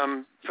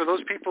 For those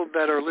people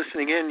that are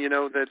listening in,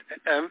 that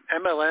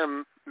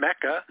MLM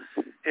Mecca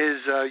is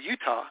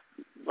Utah.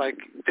 Like,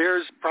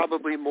 there's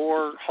probably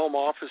more home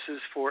offices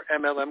for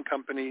MLM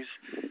companies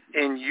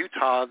in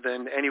Utah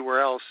than anywhere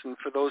else. And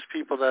for those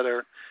people that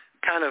are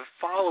kind of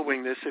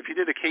following this, if you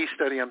did a case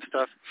study on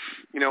stuff,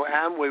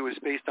 Amway was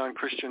based on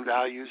Christian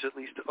values, at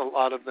least a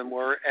lot of them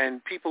were,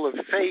 and people of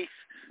faith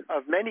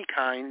of many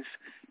kinds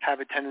have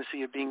a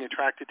tendency of being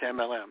attracted to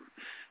MLM.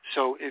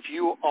 So if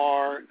you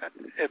are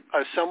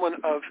someone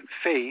of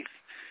faith,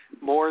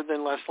 more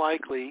than less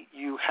likely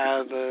you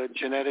have a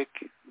genetic,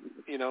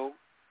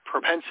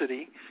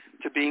 propensity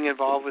to being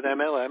involved with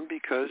MLM,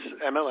 because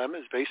MLM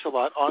is based a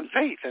lot on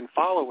faith and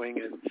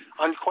following and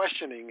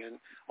unquestioning and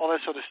all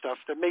that sort of stuff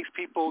that makes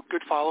people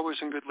good followers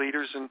and good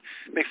leaders and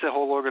makes the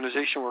whole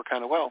organization work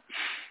kind of well.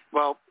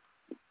 Well,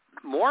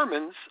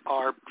 Mormons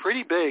are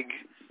pretty big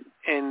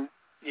in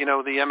the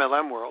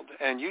MLM world,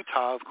 and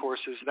Utah, of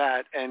course, is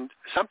that. And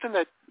something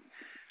that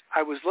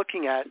I was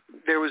looking at,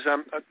 there was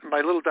my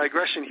little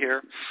digression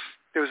here.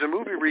 There was a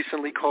movie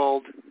recently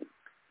called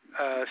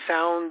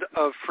Sound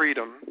of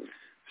Freedom.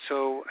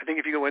 So I think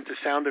if you go into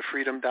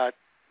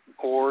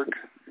soundoffreedom.org,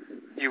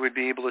 you would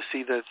be able to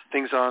see the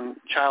things on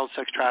child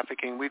sex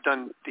trafficking. We've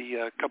done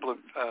the couple of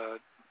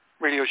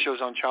radio shows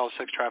on child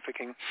sex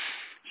trafficking.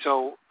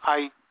 So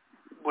I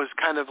was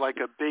kind of like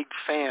a big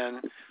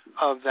fan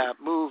of that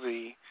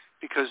movie,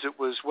 because it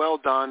was well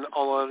done,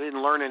 although I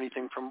didn't learn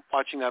anything from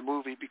watching that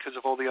movie because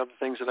of all the other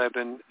things that I've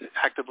been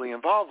actively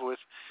involved with.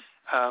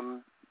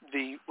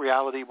 The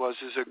reality was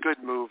it's a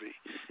good movie,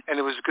 and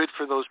it was good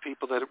for those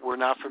people that were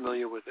not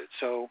familiar with it.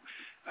 So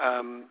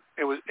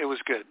it was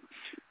good.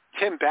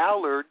 Tim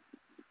Ballard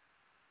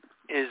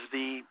is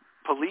the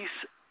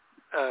police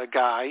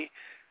guy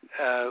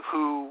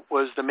who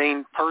was the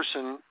main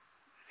person,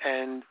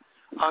 and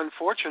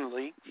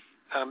unfortunately,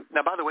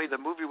 now, by the way, the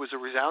movie was a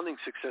resounding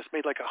success,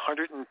 made like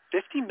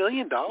 $150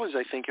 million,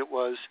 I think it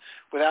was,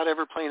 without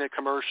ever playing a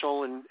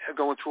commercial and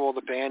going through all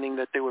the banning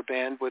that they were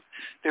banned with.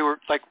 They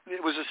were like,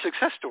 it was a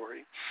success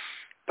story.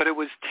 but it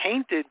was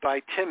tainted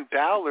by Tim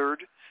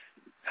Ballard,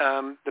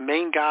 the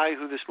main guy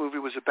who this movie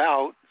was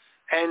about,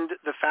 and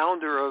the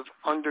founder of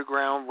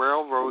Underground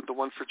Railroad, the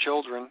one for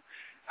children,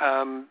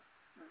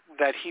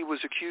 that he was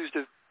accused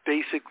of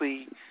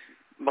basically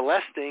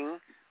molesting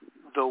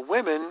the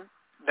women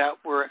that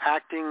were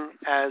acting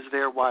as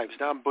their wives.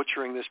 Now I'm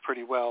butchering this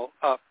pretty well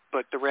up,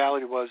 but the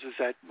reality is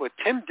that what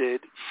Tim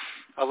did,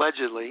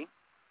 allegedly,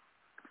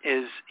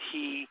 is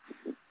he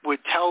would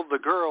tell the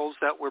girls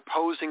that were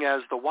posing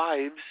as the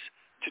wives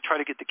to try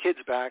to get the kids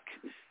back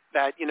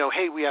that,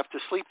 hey, we have to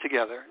sleep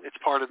together. It's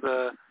part of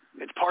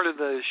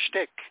the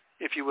shtick,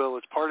 if you will.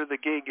 It's part of the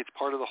gig. It's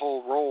part of the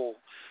whole role.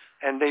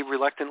 And they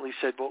reluctantly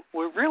said, well,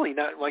 we're really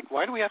not,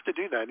 why do we have to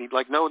do that? And he'd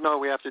no,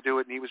 we have to do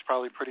it. And he was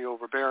probably pretty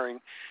overbearing.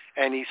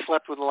 And he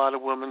slept with a lot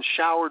of women,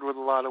 showered with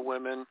a lot of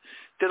women,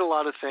 did a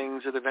lot of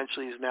things that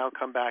eventually has now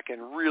come back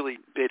and really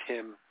bit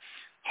him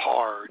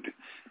hard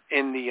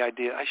in the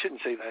idea. I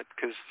shouldn't say that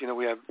because,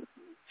 we have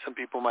some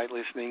people might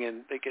listening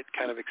and they get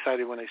kind of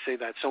excited when I say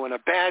that. So in a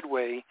bad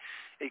way,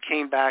 it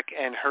came back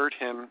and hurt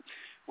him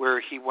where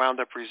he wound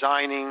up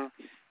resigning.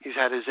 He's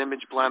had his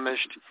image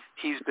blemished.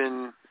 He's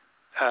been...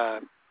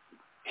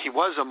 he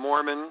was a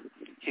Mormon.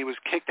 He was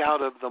kicked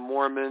out of the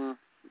Mormon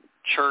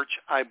church,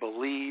 I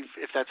believe,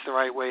 if that's the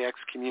right way,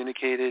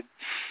 excommunicated.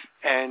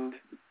 And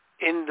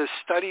in the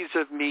studies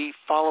of me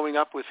following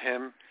up with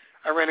him,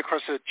 I ran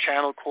across a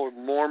channel called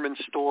Mormon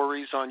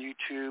Stories on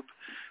YouTube,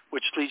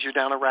 which leads you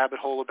down a rabbit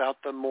hole about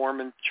the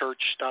Mormon church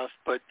stuff.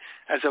 But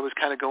as I was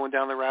kind of going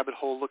down the rabbit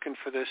hole looking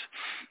for this,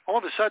 all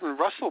of a sudden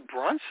Russell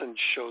Brunson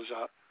shows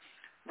up.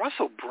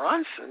 Russell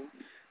Brunson? Brunson.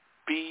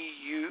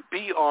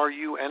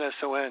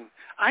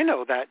 I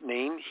know that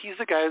name. He's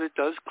the guy that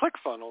does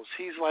ClickFunnels.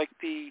 He's like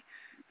the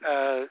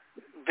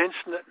Vince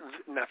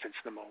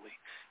Naimoli.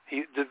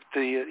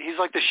 He's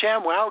like the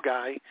ShamWow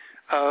guy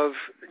of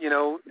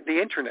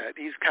the internet.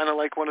 He's kind of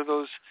like one of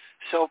those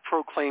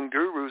self-proclaimed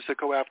gurus that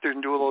go after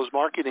and do all those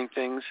marketing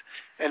things,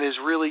 and is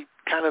really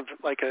kind of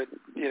like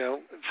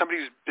somebody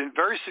who's been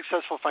very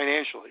successful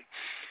financially.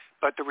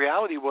 But the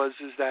reality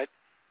is that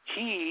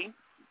he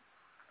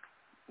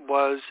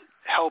was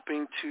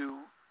helping to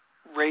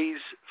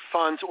raise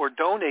funds or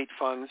donate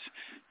funds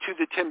to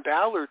the Tim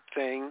Ballard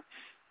thing.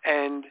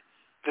 And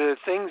the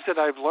things that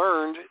I've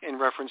learned in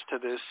reference to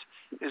this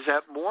is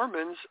that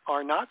Mormons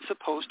are not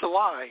supposed to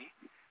lie.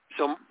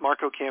 So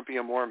Marco can't be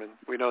a Mormon.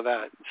 We know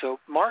that. So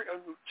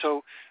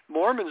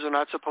Mormons are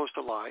not supposed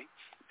to lie.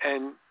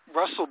 And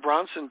Russell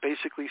Brunson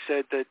basically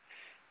said that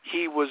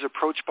he was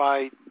approached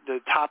by the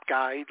top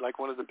guy, like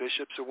one of the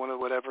bishops or one of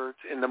whatever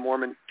in the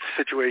Mormon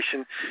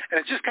situation, and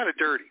it's just kind of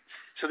dirty.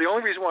 So the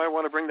only reason why I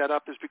want to bring that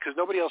up is because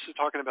nobody else is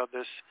talking about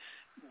this,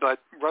 but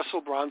Russell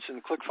Brunson,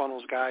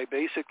 ClickFunnels guy,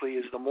 basically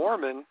is the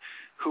Mormon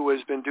who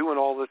has been doing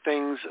all the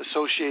things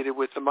associated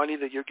with the money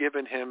that you're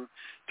giving him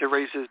to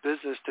raise his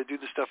business, to do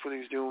the stuff that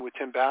he's doing with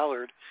Tim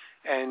Ballard.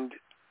 And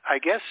I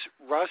guess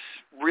Russ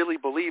really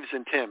believes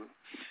in Tim.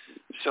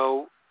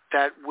 So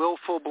that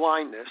willful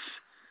blindness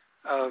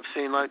of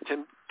saying like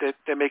Tim, that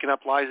they're making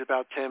up lies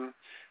about Tim,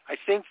 I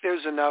think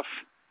there's enough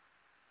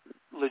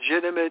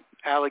legitimate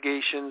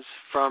allegations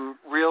from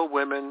real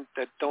women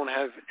that don't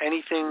have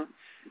anything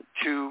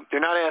to,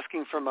 they're not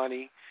asking for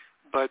money,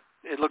 but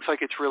it looks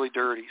like it's really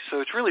dirty.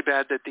 So it's really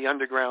bad that the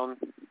Underground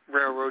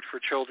Railroad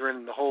for Children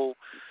and the whole,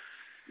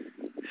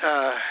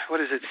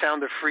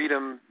 Sound of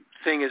Freedom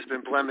thing has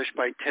been blemished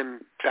by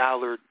Tim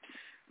Ballard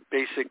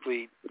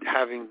basically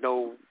having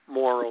no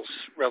morals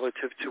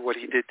relative to what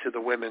he did to the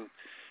women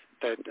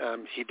that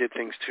he did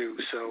things to.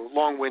 So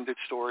long-winded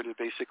story to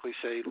basically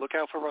say, look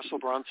out for Russell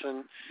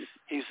Brunson.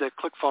 He's the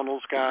ClickFunnels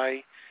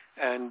guy,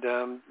 and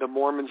the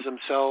Mormons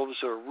themselves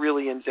are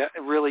really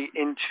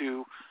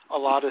into a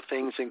lot of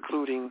things,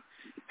 including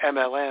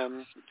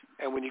MLM.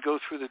 And when you go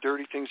through the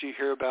dirty things you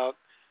hear about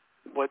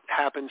what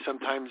happens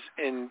sometimes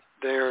in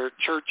their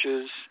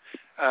churches,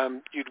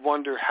 you'd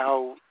wonder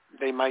how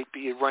they might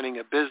be running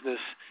a business,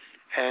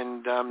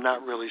 and I'm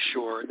not really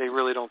sure. They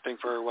really don't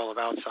think very well of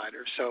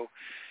outsiders. So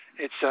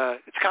it's a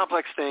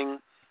complex thing.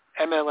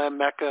 MLM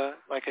Mecca,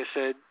 like I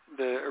said,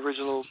 the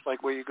original,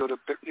 like where you go to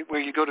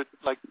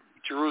like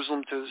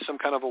Jerusalem to some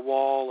kind of a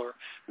wall, or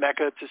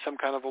Mecca to some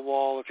kind of a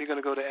wall. If you're going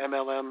to go to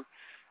MLM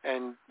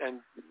and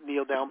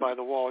kneel down by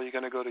the wall, you're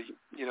going to go to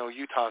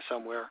Utah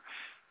somewhere,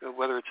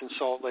 whether it's in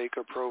Salt Lake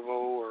or Provo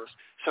or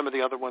some of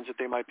the other ones that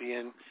they might be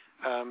in.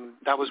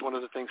 That was one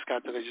of the things,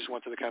 Scott, that I just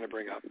wanted to kind of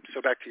bring up.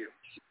 So back to you.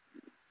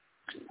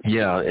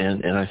 Yeah,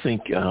 and I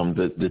think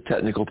the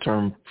technical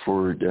term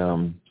for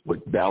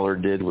what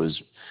Ballard did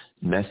was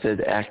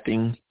method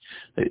acting.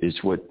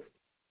 It's what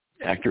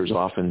actors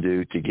often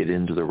do to get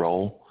into the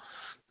role.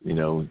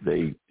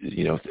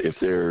 If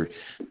they're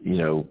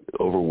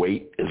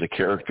overweight as a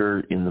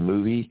character in the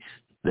movie,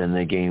 then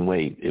they gain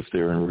weight. If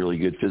they're in really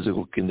good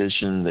physical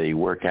condition, they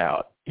work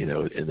out.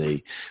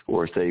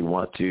 Or if they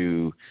want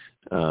to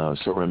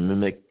sort of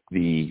mimic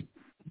the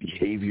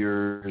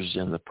behaviors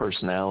and the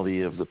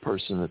personality of the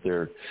person that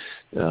they're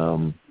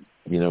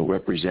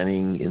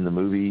representing in the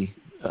movie,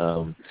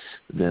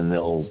 then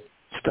they'll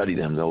study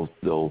them.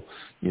 They'll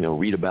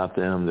read about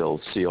them. They'll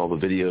see all the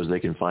videos they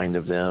can find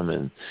of them,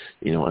 and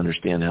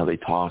understand how they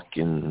talk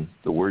and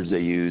the words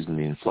they use and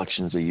the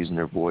inflections they use in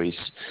their voice,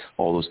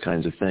 all those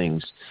kinds of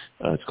things.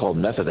 It's called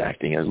method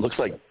acting. And it looks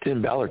like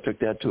Tim Ballard took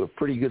that to a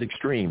pretty good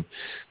extreme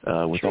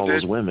with all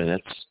those women.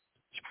 It's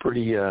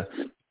pretty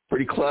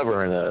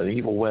clever in an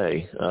evil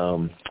way.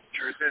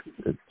 Sure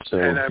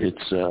did.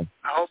 So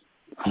I hope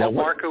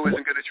Marco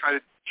isn't going to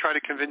try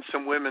to convince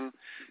some women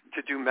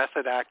to do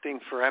method acting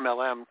for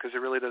MLM, because it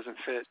really doesn't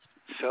fit.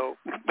 So,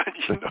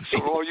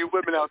 so all you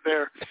women out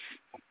there,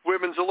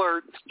 women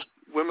alert.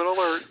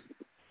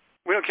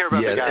 We don't care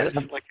about the guys.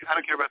 I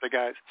don't care about the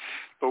guys,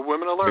 but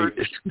women alert.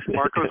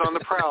 Marco's on the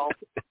prowl.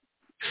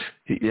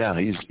 Yeah,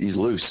 he's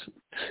loose.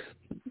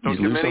 Don't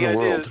He's give loose many on the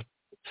ideas. world.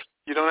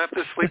 You don't have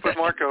to sleep with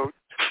Marco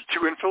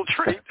to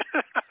infiltrate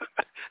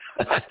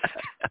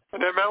an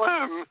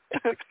MLM.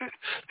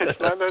 It's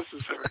not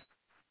necessary.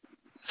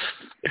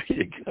 There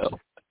you go.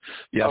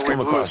 Yeah, I've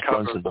come across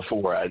Brunson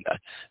before.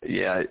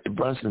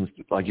 Brunson's,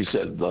 like you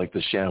said, like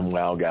the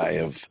ShamWow guy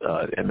of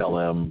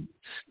MLM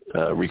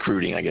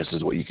recruiting, I guess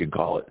is what you could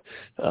call it.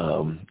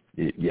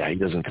 He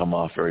doesn't come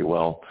off very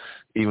well.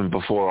 Even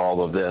before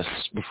all of this,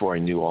 before I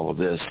knew all of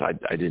this,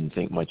 I didn't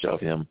think much of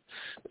him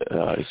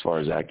as far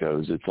as that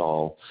goes. It's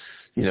all,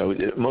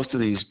 most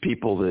of these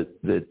people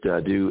that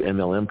do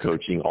MLM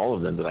coaching, all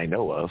of them that I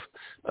know of,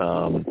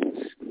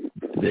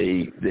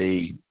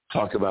 they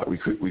talk about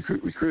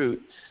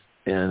recruit,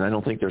 and I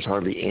don't think there's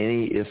hardly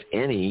any, if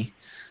any,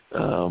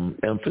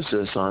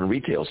 emphasis on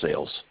retail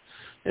sales.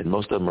 And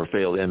most of them are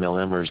failed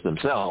MLMers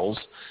themselves,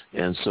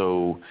 and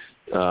so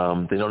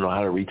they don't know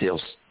how to retail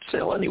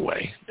sell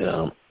anyway.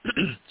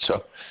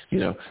 So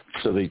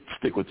they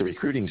stick with the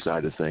recruiting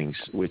side of things,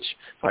 which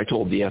I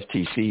told the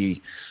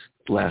FTC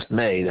last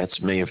May, that's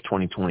May of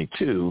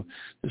 2022,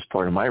 as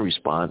part of my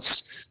response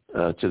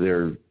to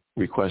their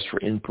request for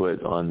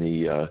input on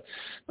the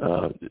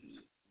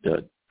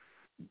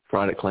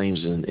product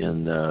claims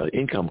and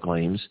income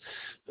claims,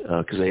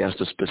 because they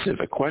asked a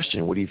specific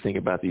question, what do you think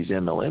about these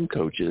MLM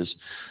coaches?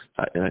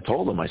 And I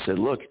told them, I said,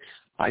 look,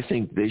 I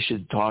think they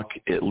should talk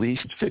at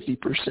least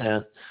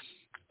 50%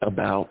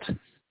 about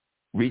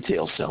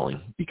retail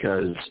selling,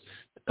 because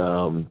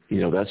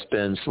that's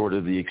been sort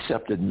of the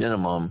accepted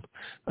minimum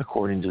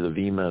according to the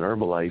Vima and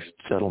Herbalife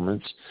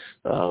settlements,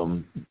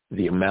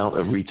 the amount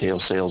of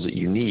retail sales that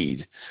you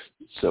need.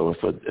 So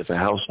if a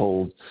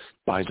household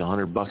buys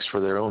 $100 for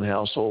their own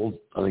household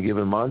on a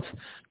given month,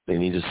 they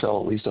need to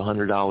sell at least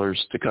 $100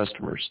 to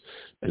customers,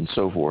 and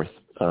so forth.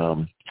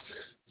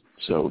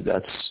 So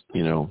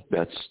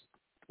that's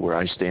where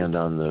I stand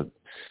on the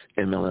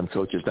MLM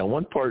coaches. Now,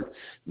 one part,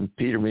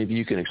 Peter, maybe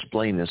you can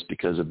explain this,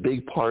 because a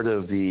big part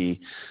of the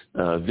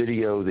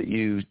video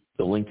the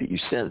link that you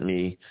sent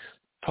me,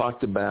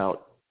 talked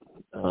about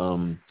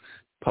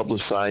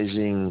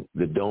publicizing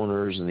the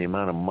donors and the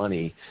amount of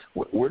money.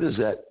 Where does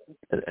that,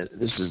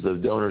 this is the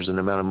donors and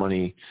the amount of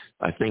money,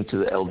 I think, to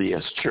the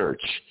LDS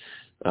Church.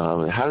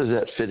 How does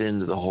that fit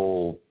into the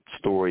whole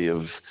story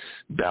of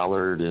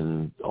Ballard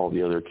and all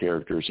the other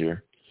characters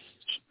here?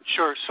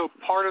 Sure. So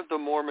part of the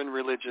Mormon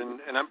religion,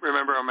 and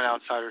remember I'm an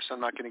outsider, so I'm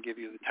not going to give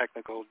you the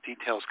technical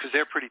details, because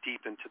they're pretty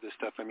deep into this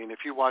stuff. I mean, if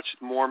you watch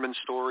Mormon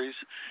stories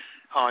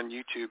on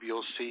YouTube,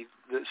 you'll see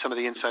some of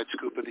the inside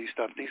scoop of these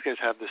stuff. These guys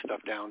have this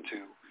stuff down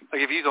too.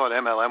 Like, if you thought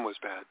MLM was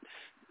bad,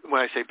 when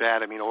I say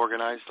bad, I mean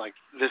organized. Like,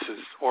 this is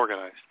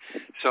organized.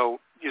 So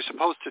you're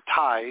supposed to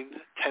tithe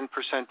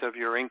 10% of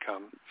your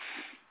income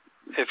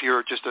if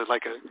you're just a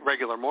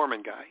regular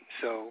Mormon guy.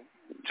 So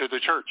to the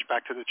church,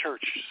 back to the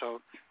church.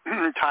 So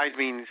tithe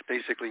means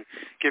basically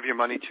give your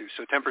money to.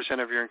 So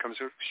 10% of your income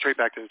goes straight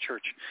back to the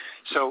church.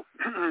 So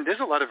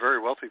there's a lot of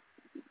very wealthy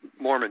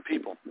Mormon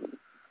people,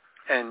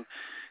 and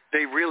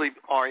they really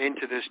are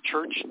into this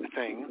church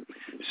thing.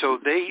 So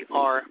they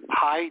are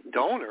high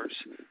donors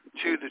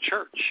to the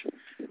church.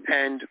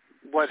 And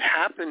what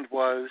happened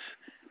was,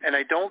 and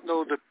I don't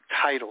know the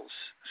titles,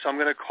 so I'm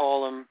going to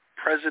call them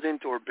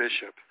president or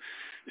bishop.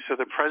 So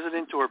the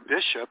president or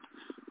bishop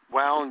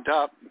wound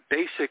up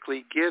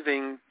basically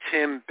giving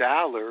Tim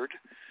Ballard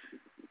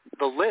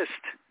the list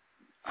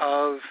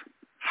of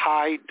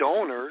high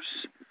donors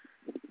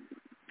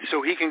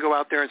so he can go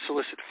out there and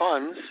solicit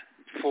funds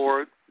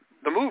for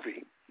the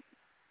movie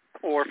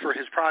or for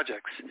his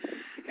projects.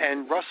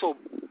 And Russell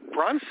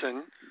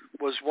Brunson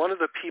was one of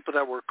the people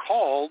that were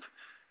called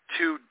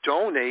to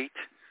donate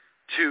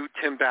to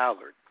Tim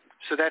Ballard.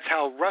 So that's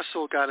how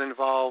Russell got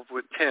involved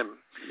with Tim.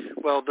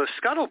 Well, the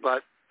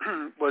scuttlebutt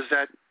was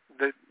that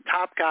the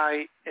top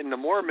guy in the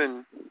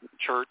Mormon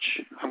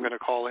church, I'm going to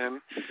call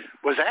him,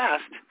 was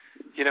asked,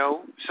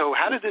 so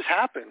how did this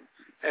happen?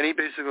 And he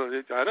basically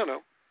goes, I don't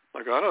know.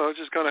 Like, I don't know, it's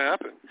just going to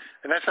happen.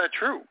 And that's not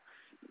true.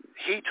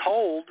 He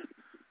told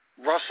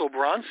Russell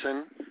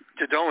Brunson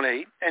to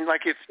donate, and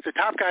if the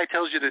top guy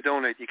tells you to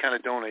donate, you kind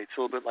of donate. It's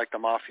a little bit like the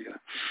mafia.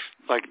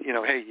 Like,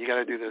 hey, you got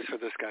to do this for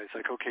this guy. It's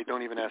like, okay,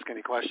 don't even ask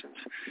any questions.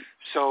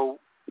 So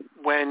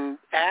when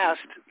asked,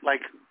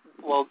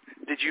 well,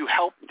 did you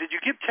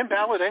give Tim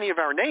Ballard any of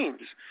our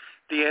names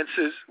the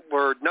answers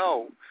were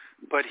no,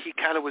 but he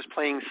kind of was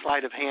playing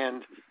sleight of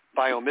hand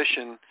by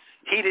omission.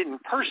 He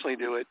didn't personally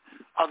do it.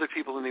 Other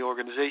people in the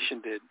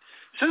organization did.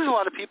 So there's a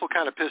lot of people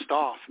kind of pissed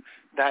off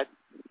that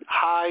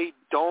high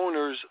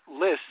donors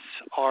lists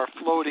are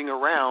floating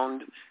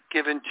around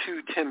given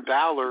to Tim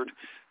Ballard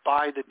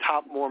by the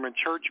top Mormon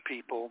church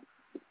people.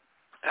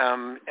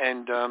 And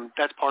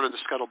that's part of the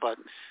scuttlebutt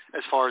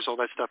as far as all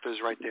that stuff is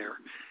right there.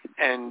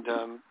 And,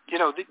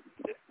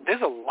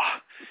 there's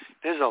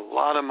a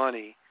lot of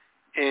money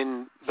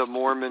in the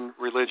Mormon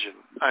religion.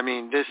 I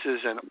mean, this is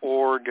an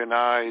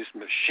organized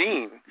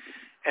machine,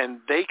 and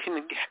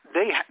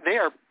they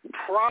are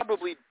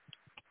probably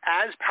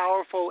as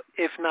powerful,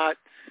 if not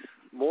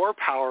more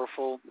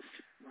powerful,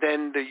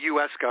 than the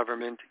U.S.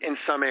 government in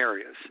some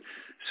areas.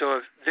 So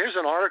if there's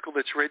an article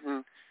that's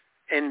written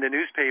in the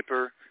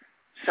newspaper,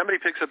 somebody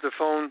picks up the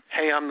phone,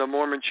 hey, I'm the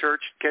Mormon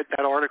church, get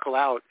that article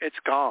out, it's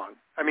gone.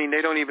 I mean,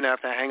 they don't even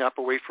have to hang up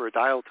or wait for a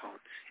dial tone.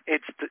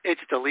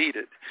 It's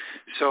deleted.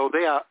 So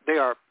they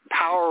are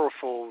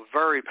powerful,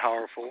 very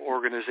powerful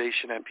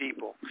organization and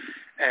people.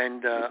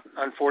 And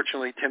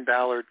unfortunately, Tim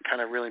Ballard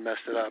kind of really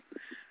messed it up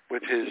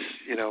with his,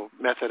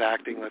 method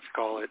acting, let's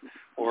call it,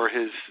 or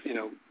his,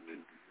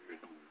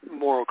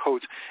 moral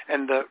codes.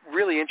 And the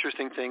really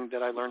interesting thing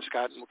that I learned,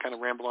 Scott, and we'll kind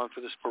of ramble on for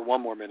this for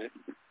one more minute,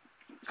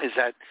 is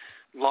that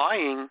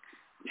lying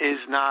is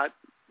not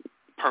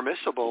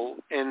permissible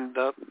in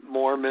the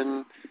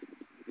Mormon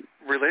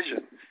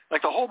religion.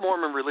 Like, the whole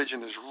Mormon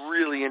religion is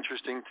really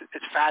interesting.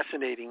 It's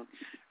fascinating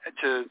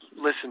to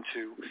listen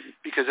to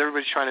because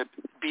everybody's trying to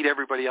beat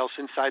everybody else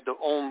inside their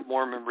own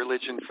Mormon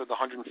religion for the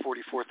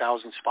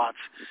 144,000 spots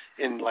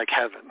in, like,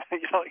 heaven.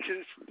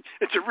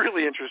 It's a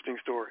really interesting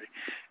story.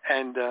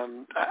 And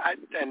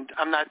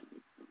I'm not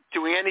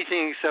doing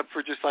anything except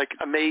for just, like,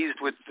 amazed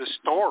with the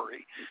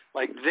story.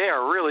 Like, they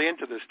are really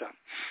into this stuff.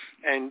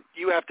 And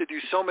you have to do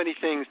so many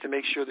things to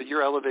make sure that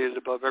you're elevated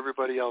above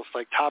everybody else,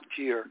 like top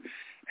tier.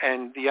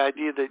 And the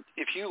idea that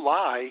if you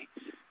lie,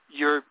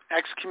 you're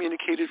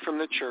excommunicated from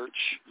the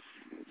church.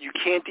 You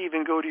can't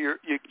even go to you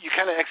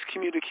kind of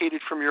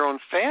excommunicated from your own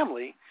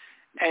family,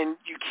 and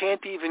you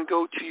can't even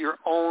go to your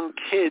own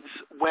kids'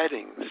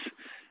 weddings.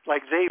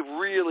 Like, they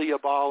really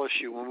abolish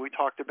you. When we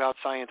talked about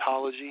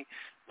Scientology,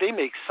 they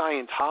make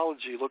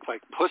Scientology look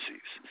like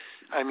pussies.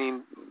 I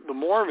mean, the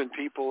Mormon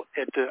people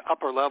at the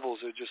upper levels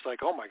are just like,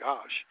 oh my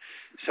gosh.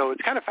 So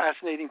it's kind of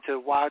fascinating to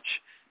watch,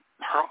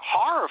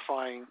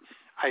 horrifying,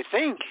 I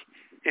think,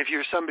 if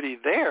you're somebody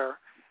there.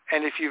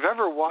 And if you've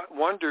ever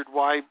wondered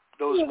why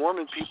those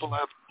Mormon people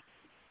have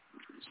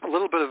a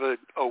little bit of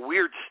a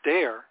weird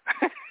stare,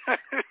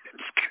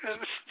 it's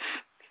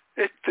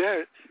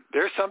because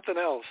there's something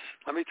else.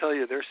 Let me tell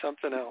you, there's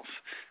something else.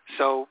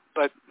 So,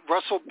 but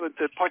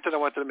the point that I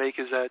wanted to make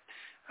is that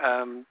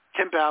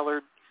Tim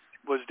Ballard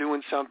was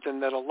doing something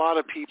that a lot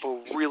of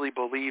people really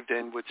believed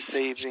in, with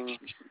saving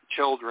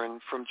children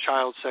from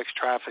child sex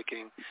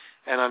trafficking.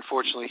 And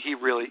unfortunately, he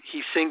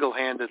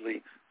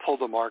single-handedly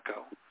pulled a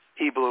Marco.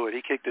 He blew it.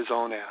 He kicked his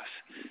own ass.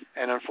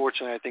 And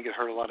unfortunately, I think it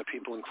hurt a lot of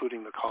people,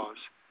 including the cause.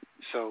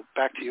 So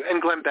back to you.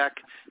 And Glenn Beck,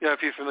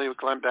 if you're familiar with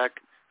Glenn Beck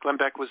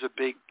was a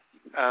big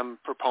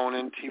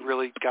proponent. He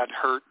really got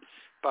hurt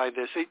by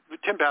this.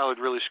 Tim Ballard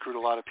really screwed a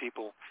lot of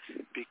people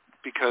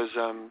because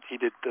he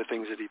did the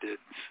things that he did,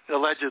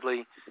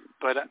 allegedly.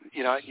 But,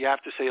 you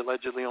have to say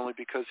allegedly only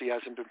because he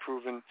hasn't been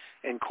proven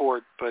in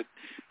court. But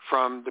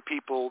from the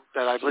people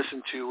that I've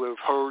listened to, have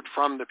heard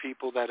from the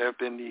people that have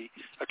been the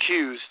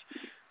accused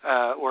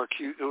or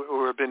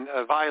have been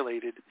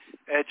violated,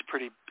 it's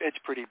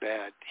pretty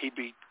bad. He'd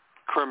be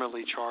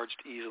criminally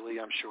charged easily,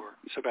 I'm sure.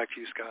 So back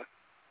to you, Scott.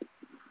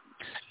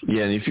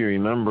 Yeah, and if you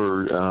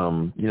remember,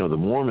 the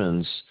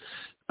Mormons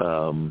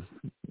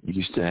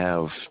used to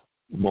have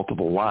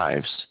multiple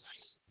wives,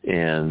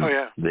 and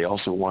they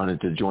also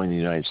wanted to join the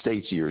United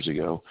States years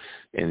ago.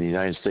 And the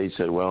United States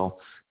said, well,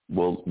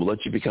 we'll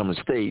let you become a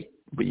state,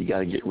 but you got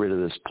to get rid of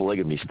this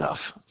polygamy stuff.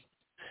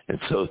 And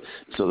so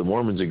the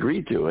Mormons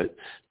agreed to it,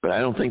 but I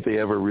don't think they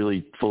ever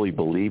really fully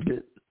believed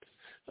it.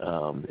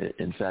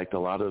 In fact, a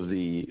lot of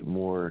the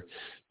more,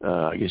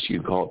 I guess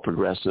you'd call it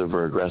progressive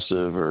or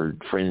aggressive or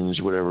fringe,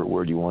 whatever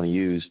word you want to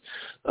use,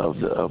 of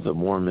the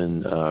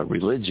Mormon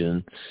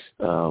religion,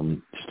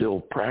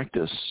 still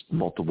practice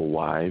multiple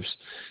wives.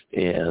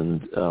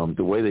 And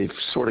the way they've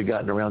sort of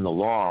gotten around the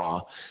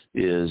law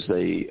is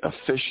they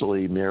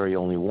officially marry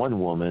only one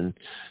woman,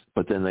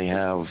 but then they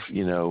have,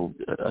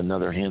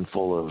 another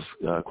handful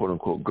of quote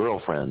unquote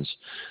girlfriends,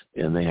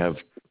 and they have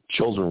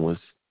children with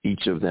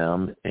each of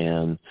them,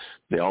 and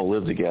they all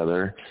live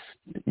together,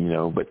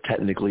 but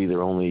technically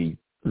they're only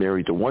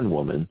married to one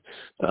woman.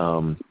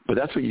 But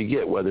that's what you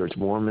get, whether it's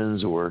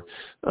Mormons or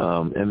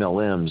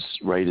MLMs,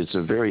 right? It's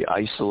a very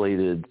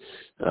isolated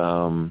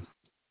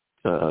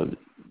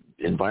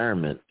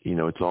environment.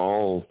 It's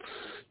all,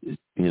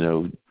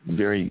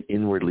 very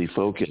inwardly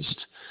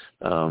focused.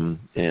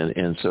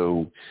 And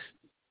so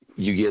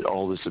you get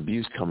all this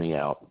abuse coming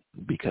out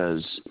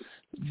because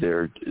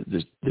they're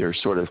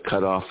sort of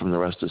cut off from the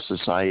rest of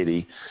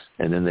society,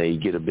 and then they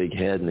get a big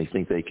head and they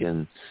think they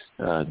can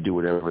do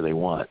whatever they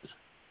want.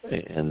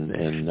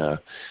 And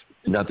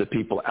not that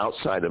people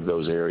outside of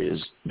those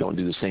areas don't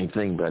do the same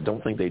thing, but I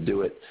don't think they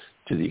do it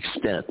to the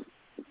extent,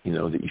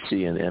 that you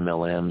see in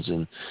MLMs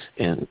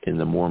and in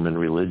the Mormon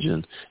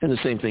religion. And the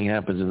same thing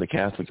happens in the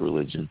Catholic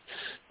religion,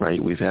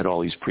 right? We've had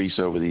all these priests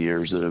over the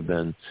years that have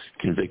been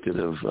convicted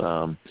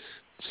of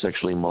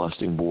sexually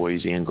molesting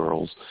boys and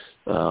girls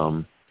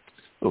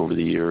over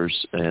the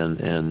years.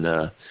 And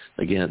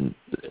again,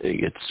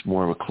 it's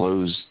more of a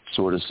closed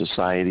sort of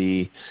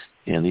society,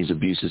 and these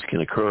abuses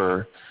can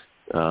occur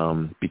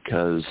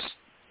because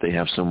they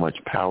have so much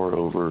power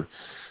over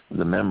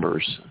the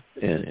members,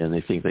 and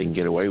they think they can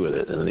get away with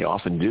it, and they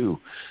often do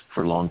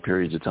for long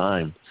periods of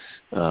time.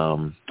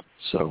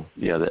 So,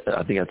 yeah,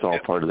 I think that's all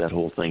part of that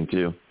whole thing,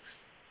 too.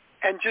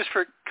 And just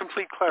for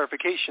complete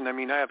clarification,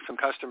 I have some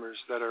customers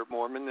that are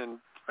Mormon, and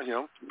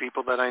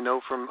people that I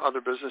know from other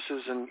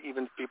businesses, and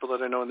even people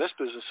that I know in this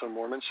business are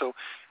Mormon. So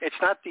it's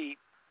not the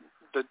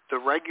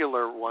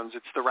regular ones;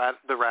 it's the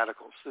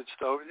radicals.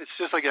 It's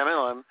just like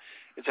MLM.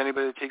 It's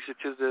anybody that takes it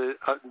to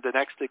the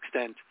next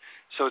extent.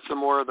 So it's the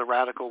more of the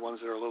radical ones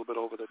that are a little bit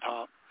over the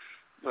top.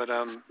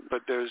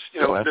 But there's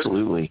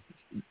absolutely.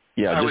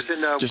 Yeah,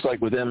 just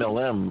like with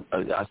MLM,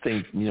 I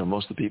think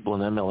most of the people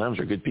in MLMs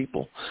are good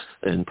people,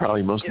 and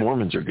probably most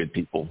Mormons are good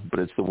people. But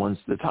it's the ones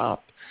at the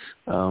top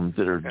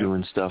that are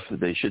doing stuff that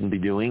they shouldn't be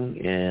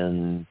doing,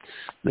 and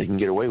they can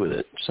get away with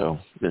it. So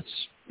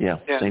it's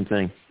same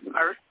thing.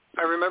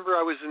 I remember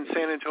I was in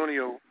San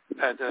Antonio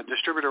at a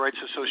Distributor Rights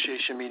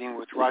Association meeting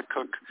with Rod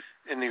Cook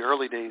in the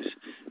early days,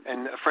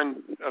 and a friend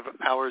of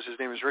ours, his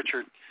name is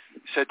Richard,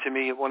 said to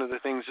me one of the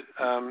things,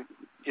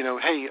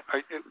 hey,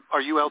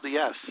 are you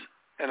LDS?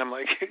 And I'm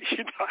like,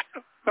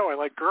 no, I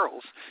like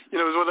girls. It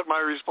was what my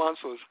response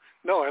was.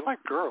 No, I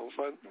like girls.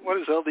 What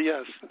is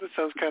LDS? That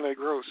sounds kind of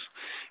gross.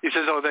 He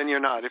says, oh, then you're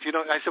not. If you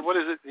don't, I said, what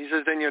is it? He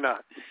says, then you're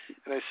not.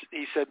 And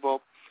he said,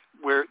 well,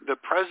 where the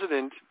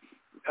president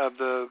of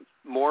the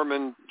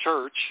Mormon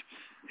church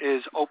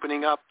is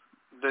opening up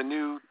the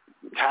new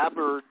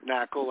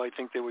tabernacle, I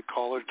think they would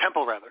call it,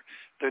 temple rather,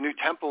 the new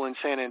temple in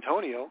San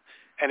Antonio,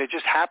 and it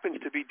just happens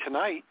to be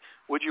tonight.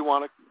 Would you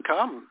want to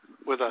come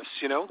with us?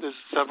 There's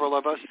several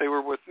of us. They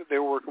were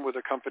working with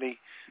a company.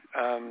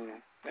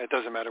 It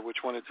doesn't matter which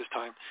one at this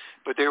time,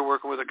 but they were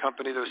working with a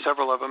company. There were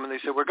several of them, and they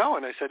said, we're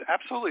going. I said,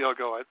 absolutely, I'll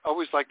go. I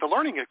always like the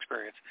learning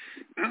experience.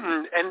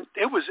 And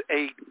it was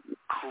a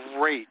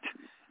great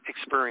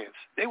experience.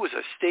 It was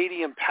a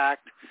stadium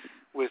packed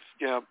with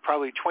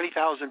probably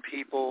 20,000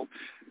 people.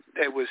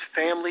 It was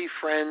family,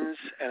 friends,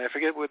 and I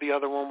forget what the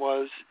other one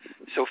was.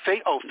 So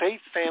faith,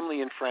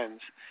 family, and friends.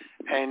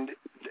 And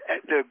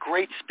the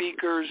great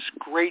speakers,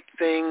 great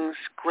things,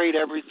 great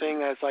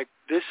everything. I was like,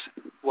 this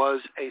was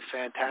a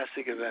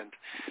fantastic event.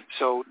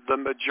 So the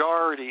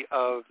majority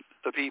of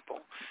the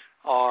people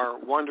are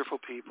wonderful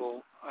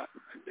people,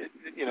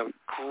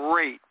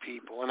 great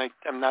people. And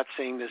I'm not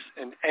saying this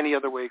in any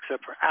other way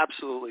except for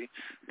absolutely,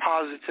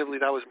 positively,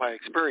 that was my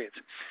experience.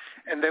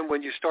 And then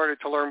when you started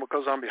to learn what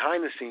goes on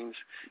behind the scenes,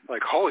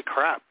 like, holy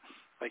crap,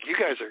 like, you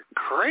guys are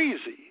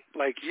crazy.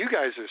 Like, you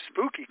guys are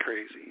spooky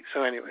crazy.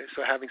 So anyway,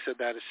 having said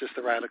that, it's just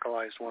the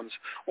radicalized ones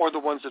or the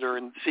ones that are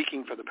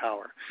seeking for the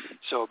power.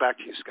 So back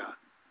to you, Scott.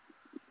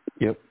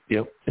 Yep.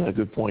 Yeah,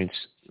 good points.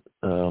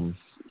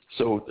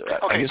 So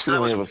I guess we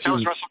only have a few. That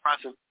was Russell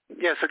Bronson.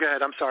 Yeah, so go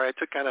ahead. I'm sorry.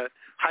 I kind of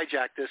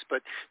hijacked this,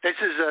 but this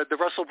is the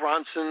Russell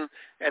Bronson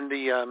and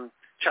the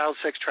child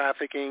sex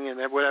trafficking and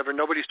whatever.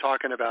 Nobody's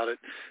talking about it.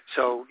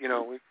 So,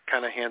 we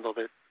kind of handled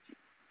it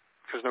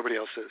because nobody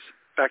else is.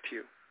 Back to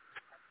you.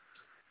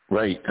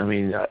 Right.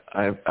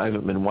 I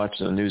haven't been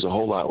watching the news a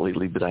whole lot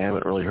lately, but I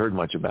haven't really heard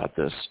much about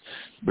this.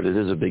 But it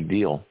is a big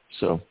deal.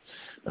 So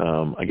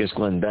I guess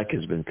Glenn Beck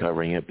has been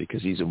covering it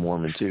because he's a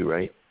Mormon too,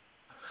 right?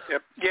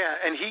 Yep. Yeah,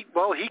 and he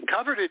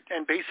covered it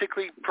and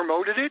basically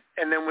promoted it.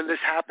 And then when this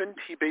happened,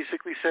 he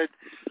basically said,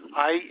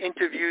 I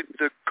interviewed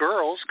the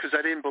girls because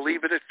I didn't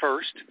believe it at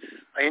first.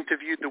 I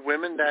interviewed the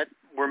women that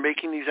were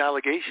making these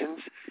allegations,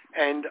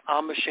 and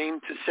I'm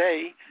ashamed to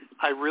say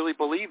I really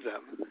believe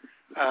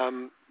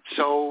them.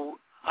 So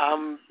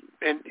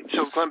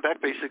Glenn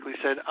Beck basically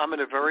said, I'm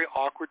in a very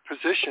awkward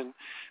position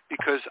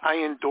because I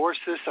endorse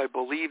this, I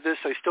believe this,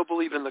 I still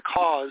believe in the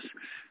cause,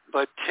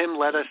 but Tim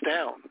let us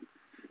down.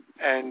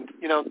 And,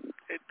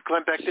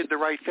 Glenn Beck did the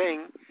right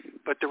thing,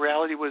 but the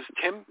reality was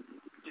Tim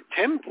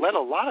let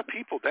a lot of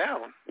people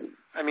down.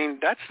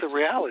 That's the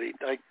reality.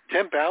 Like,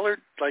 Tim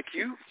Ballard, like,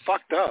 you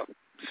fucked up.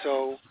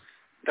 So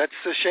that's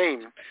a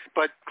shame.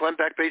 But Glenn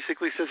Beck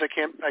basically says I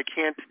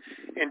can't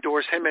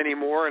endorse him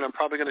anymore, and I'm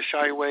probably going to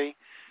shy away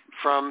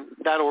from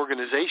that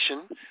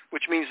organization,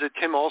 which means that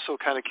Tim also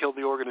kind of killed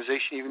the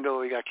organization, even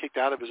though he got kicked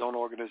out of his own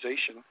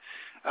organization.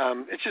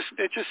 It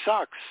just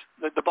sucks.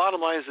 The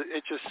bottom line is that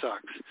it just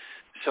sucks.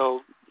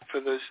 So for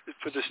the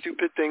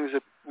stupid things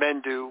that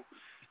men do,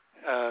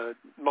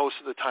 most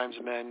of the times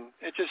men,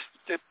 it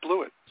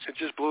blew it.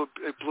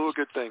 It blew a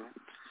good thing.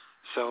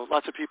 So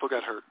lots of people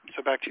got hurt.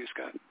 So back to you,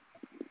 Scott.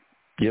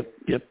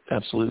 Yep,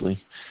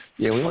 absolutely.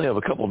 Yeah, we only have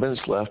a couple of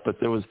minutes left, but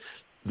there was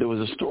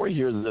a story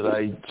here that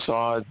I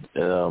saw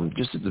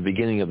just at the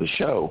beginning of the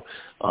show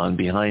on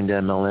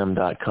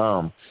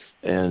BehindMLM.com,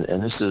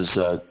 and this is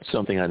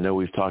something I know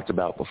we've talked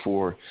about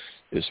before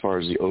as far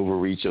as the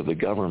overreach of the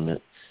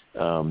government.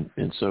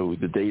 And so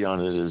the date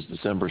on it is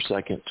December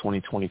 2nd,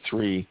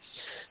 2023,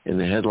 and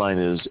the headline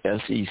is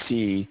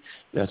SEC,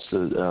 that's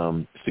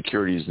the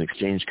Securities and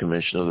Exchange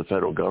Commission of the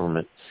federal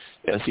government,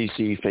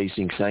 SEC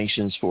facing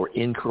sanctions for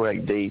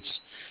incorrect dates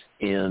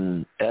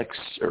in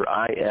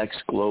IX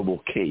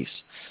Global case.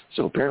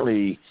 So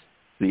apparently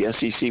the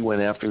SEC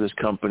went after this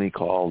company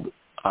called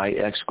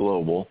IX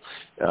Global,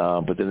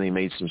 but then they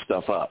made some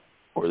stuff up,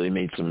 or they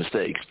made some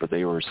mistakes, but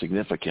they were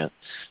significant.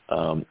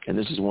 And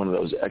this is one of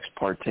those ex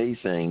parte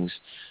things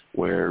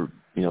where,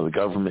 the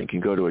government can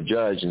go to a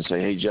judge and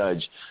say, hey,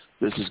 judge,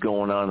 this is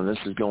going on and this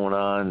is going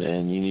on,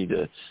 and you need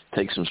to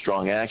take some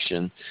strong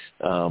action.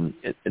 And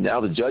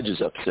now the judge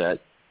is upset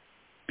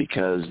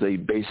because they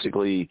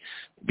basically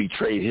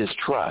betrayed his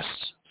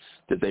trust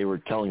that they were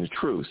telling the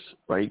truth,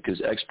 right? Because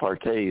ex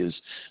parte is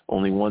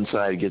only one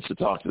side gets to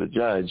talk to the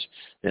judge,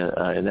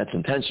 and that's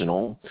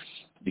intentional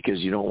because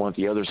you don't want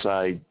the other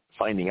side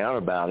finding out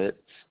about it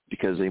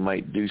because they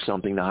might do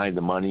something to hide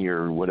the money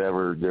or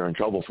whatever they're in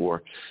trouble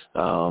for.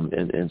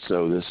 And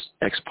so this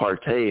ex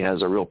parte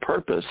has a real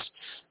purpose.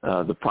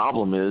 The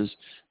problem is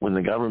when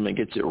the government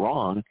gets it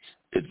wrong,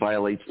 it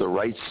violates the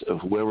rights of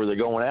whoever they're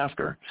going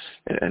after.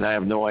 And I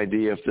have no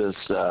idea if this,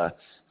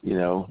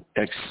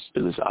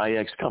 this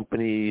IX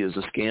company is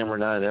a scam or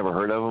not. I've never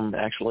heard of them,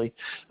 actually.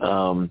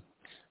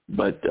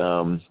 But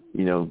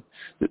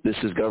this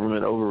is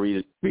government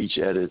overreach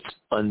at its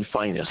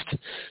unfinest.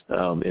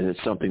 And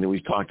it's something that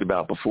we've talked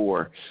about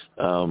before,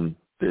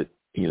 that,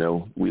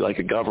 we like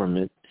a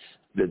government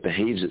that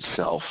behaves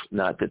itself,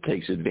 not that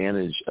takes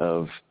advantage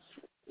of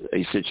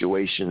a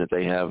situation that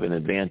they have an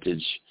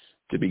advantage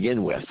to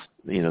begin with.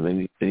 They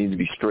need to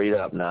be straight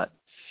up, not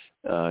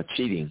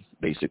cheating,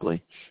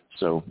 basically.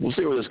 So we'll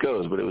see where this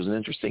goes, but it was an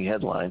interesting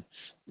headline.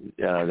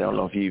 I don't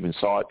know if you even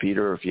saw it,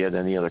 Peter, or if you had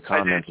any other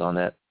comments on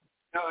that.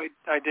 No,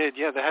 I did.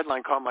 Yeah, the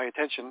headline caught my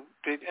attention,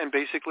 and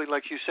basically,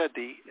 like you said,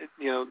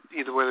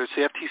 either whether it's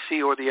the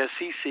FTC or the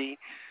SEC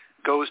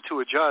goes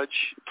to a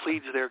judge,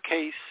 pleads their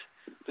case.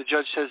 The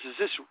judge says,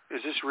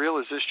 "Is this real?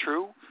 Is this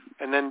true?"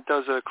 And then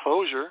does a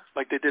closure,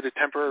 like they did a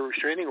temporary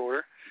restraining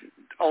order,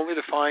 only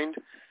to find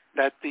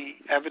that the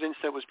evidence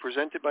that was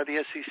presented by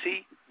the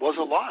SEC was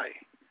a lie.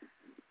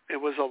 It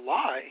was a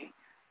lie,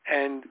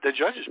 and the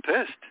judge is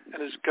pissed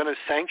and is going to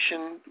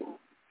sanction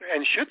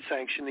and should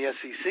sanction the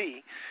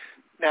SEC.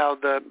 Now,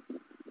 the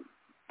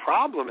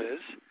problem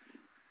is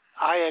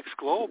IX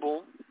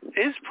Global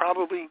is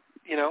probably,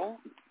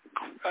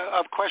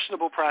 of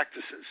questionable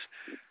practices.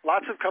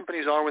 Lots of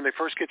companies are when they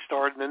first get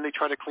started, and then they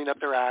try to clean up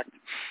their act.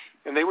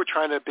 And they were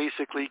trying to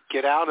basically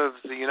get out of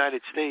the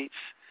United States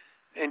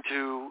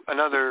into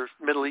another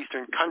Middle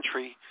Eastern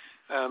country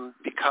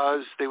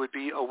because they would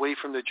be away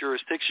from the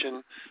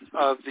jurisdiction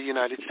of the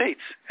United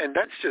States. And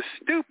that's just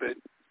stupid,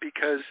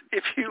 because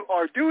if you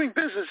are doing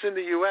business in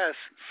the U.S.,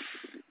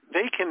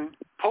 they can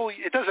pull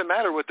you. It doesn't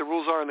matter what the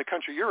rules are in the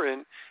country you're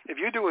in. If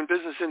you're doing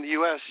business in the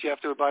U.S., you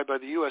have to abide by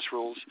the U.S.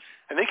 rules,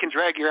 and they can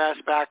drag your ass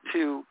back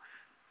to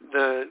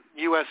the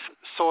U.S.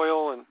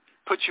 soil and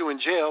put you in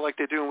jail like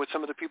they're doing with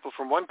some of the people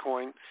from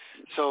OneCoin.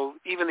 So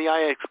even the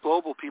IX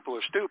Global people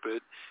are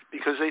stupid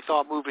because they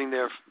thought moving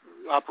their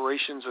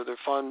operations or their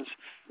funds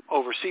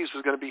overseas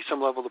was going to be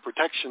some level of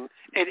protection.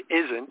 It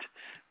isn't,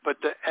 but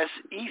the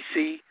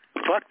SEC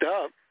fucked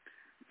up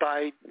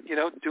by,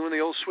 doing the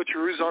old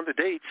switcheroos on the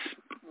dates.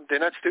 They're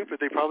not stupid.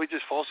 They probably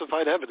just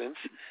falsified evidence.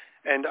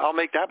 And I'll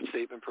make that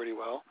statement pretty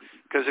well,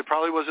 because it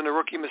probably wasn't a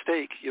rookie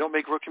mistake. You don't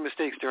make rookie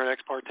mistakes during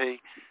ex parte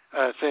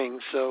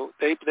things. So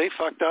they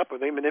fucked up, or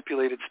they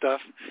manipulated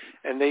stuff,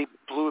 and they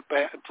blew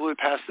it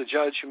past the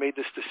judge who made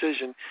this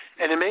decision.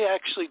 And it may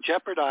actually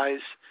jeopardize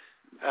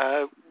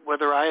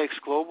whether IX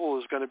Global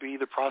is going to be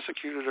either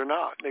prosecuted or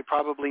not. They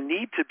probably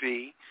need to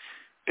be,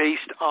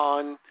 based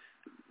on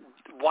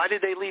why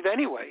did they leave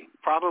anyway?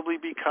 Probably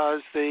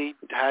because they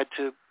had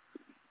to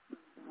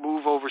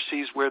move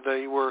overseas where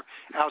they were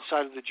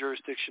outside of the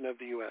jurisdiction of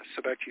the U.S.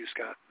 So back to you,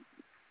 Scott.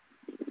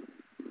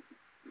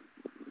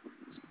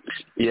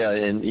 Yeah,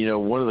 and,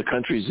 one of the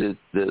countries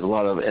that a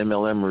lot of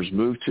MLMers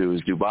move to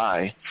is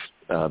Dubai,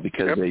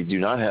 because they do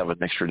not have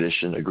an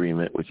extradition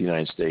agreement with the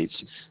United States.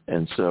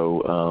 And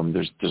so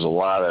there's a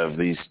lot of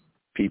these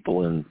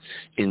people in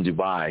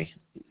Dubai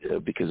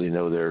because they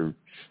know they're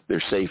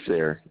safe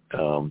there.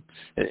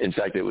 In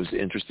fact, it was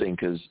interesting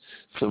because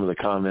some of the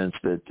comments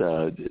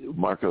that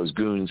Marco's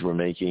goons were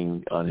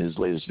making on his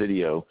latest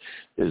video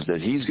is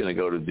that he's going to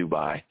go to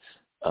Dubai,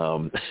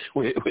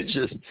 which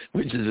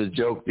is a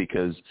joke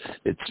because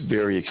it's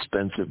very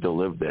expensive to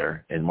live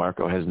there, and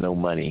Marco has no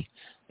money,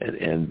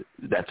 and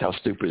that's how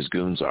stupid his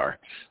goons are,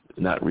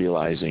 not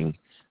realizing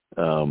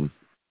the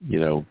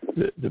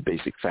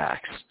basic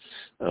facts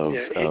of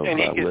and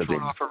he gets living.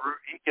 Thrown off a roof.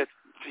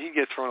 He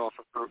gets thrown off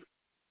a roof.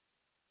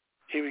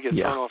 He would get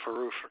thrown off a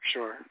roof for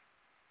sure.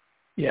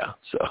 Yeah.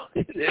 So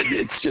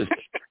it's just,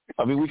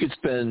 I mean, we could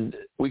spend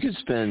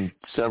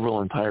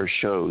several entire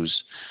shows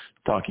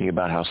talking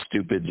about how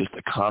stupid just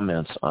the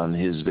comments on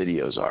his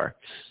videos are.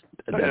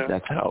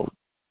 That's how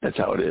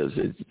it is.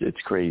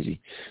 It's crazy.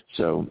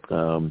 So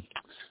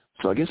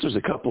I guess there's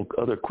a couple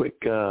other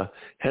quick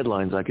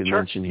headlines I could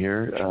mention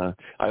here.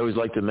 I always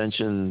like to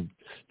mention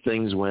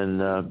things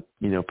when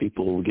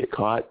people get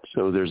caught.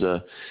 So there's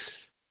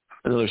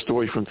another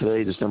story from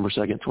today, December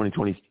 2nd,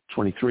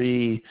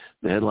 2023.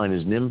 The headline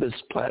is Nimbus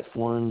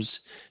Platforms,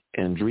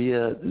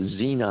 Andrea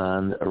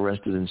Zenon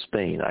arrested in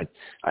Spain.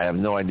 I have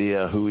no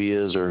idea who he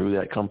is or who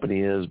that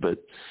company is, but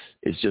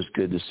it's just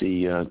good to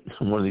see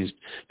one of these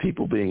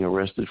people being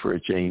arrested for a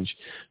change.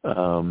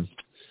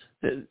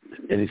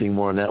 Anything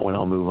more on that one,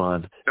 I'll move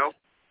on. Nope.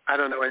 I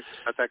don't know anything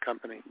about that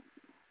company.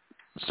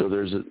 So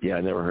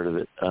I never heard of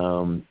it.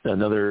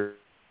 Another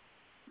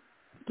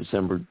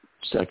December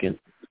 2nd,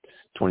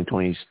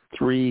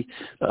 2023,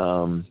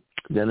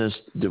 Dennis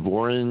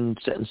Dvorin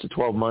sentenced to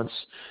 12 months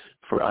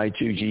for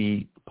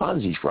I2G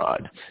Ponzi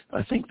fraud.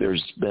 I think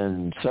there's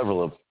been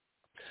several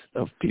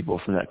of people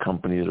from that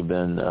company that have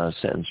been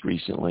sentenced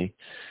recently.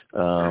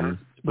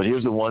 But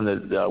here's the one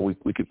that we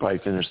could probably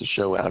finish the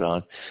show out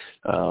on.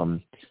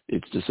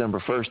 It's December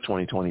 1st,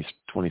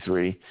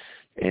 2023,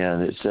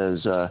 and it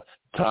says,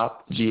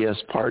 Top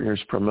GS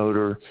Partners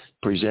Promoter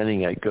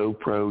presenting at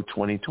GoPro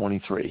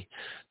 2023.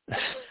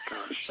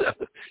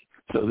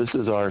 So this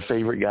is our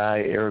favorite guy,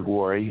 Eric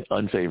Worre,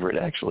 unfavorite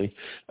actually.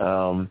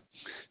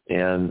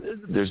 And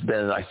there's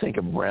been, I think,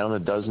 around a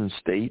dozen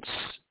states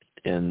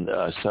and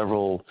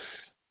several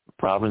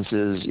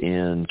provinces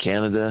in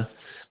Canada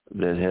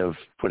that have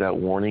put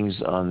out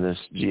warnings on this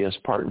GS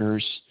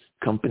Partners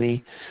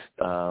company.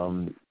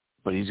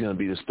 But he's going to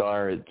be the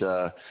star at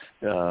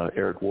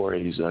Eric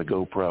Worre's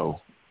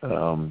GoPro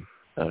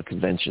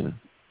convention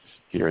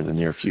here in the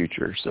near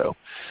future. So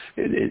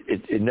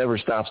it never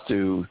stops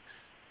to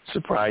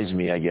surprise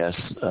me, I guess.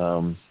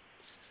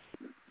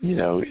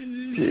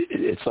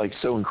 It's like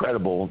so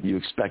incredible you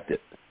expect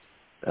it.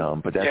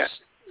 But that's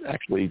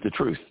actually the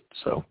truth.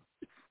 So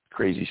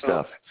crazy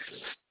stuff.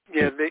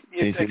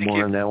 Anything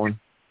more on that one?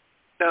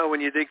 No,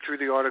 when you dig through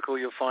the article,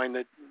 you'll find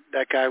that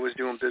guy was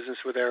doing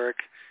business with Eric,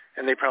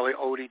 and they probably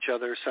owed each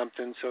other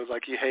something. So it's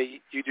like,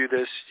 hey, you do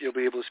this, you'll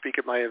be able to speak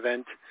at my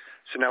event.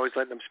 So now he's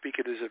letting them speak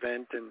at his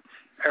event, and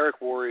Eric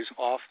Worre is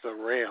off the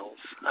rails.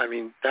 I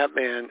mean, that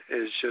man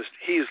is just,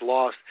 he's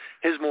lost.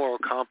 His moral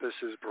compass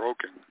is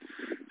broken.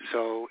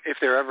 So if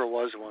there ever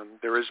was one,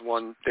 there is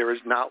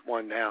not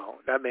one now.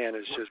 That man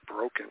is just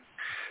broken.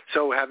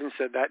 So having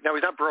said that, now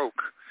he's not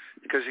broke,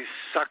 because he's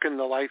sucking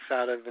the life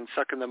out of and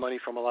sucking the money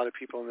from a lot of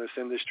people in this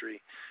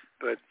industry,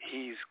 but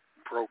he's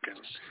broken.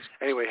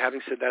 Anyway,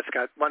 having said that,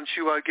 Scott, why don't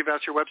you give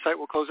out your website?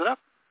 We'll close it up.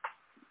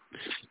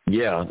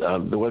 Yeah,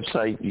 the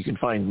website, you can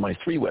find my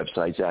 3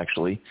 websites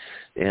actually,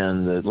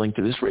 and the link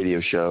to this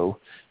radio show,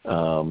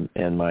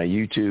 and my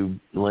YouTube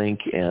link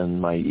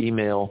and my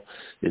email.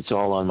 It's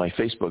all on my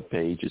Facebook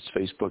page. It's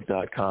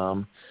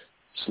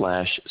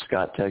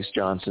facebook.com/Scott Tex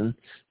Johnson,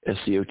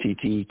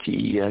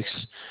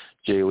 SCOTTTEX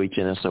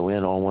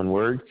JOHNSON, all one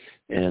word.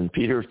 And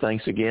Peter,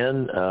 thanks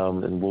again,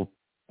 and we'll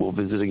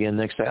visit again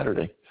next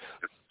Saturday.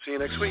 See you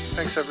next week.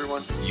 Thanks,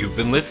 everyone. You've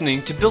been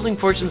listening to Building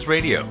Fortunes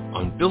Radio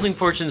on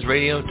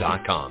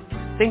buildingfortunesradio.com.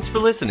 Thanks for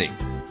listening.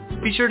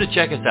 Be sure to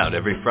check us out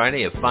every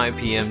Friday at 5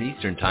 p.m.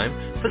 Eastern Time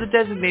for the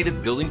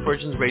designated Building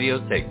Fortunes Radio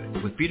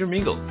segment with Peter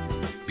Mingils.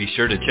 Be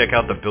sure to check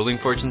out the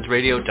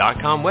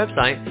buildingfortunesradio.com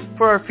website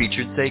for our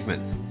featured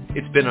segments.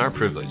 It's been our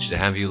privilege to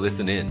have you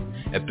listen in.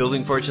 At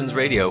Building Fortunes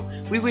Radio,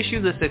 we wish you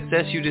the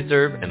success you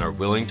deserve and are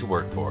willing to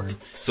work for.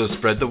 So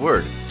spread the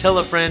word, tell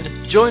a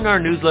friend, join our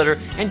newsletter,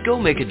 and go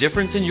make a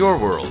difference in your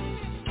world.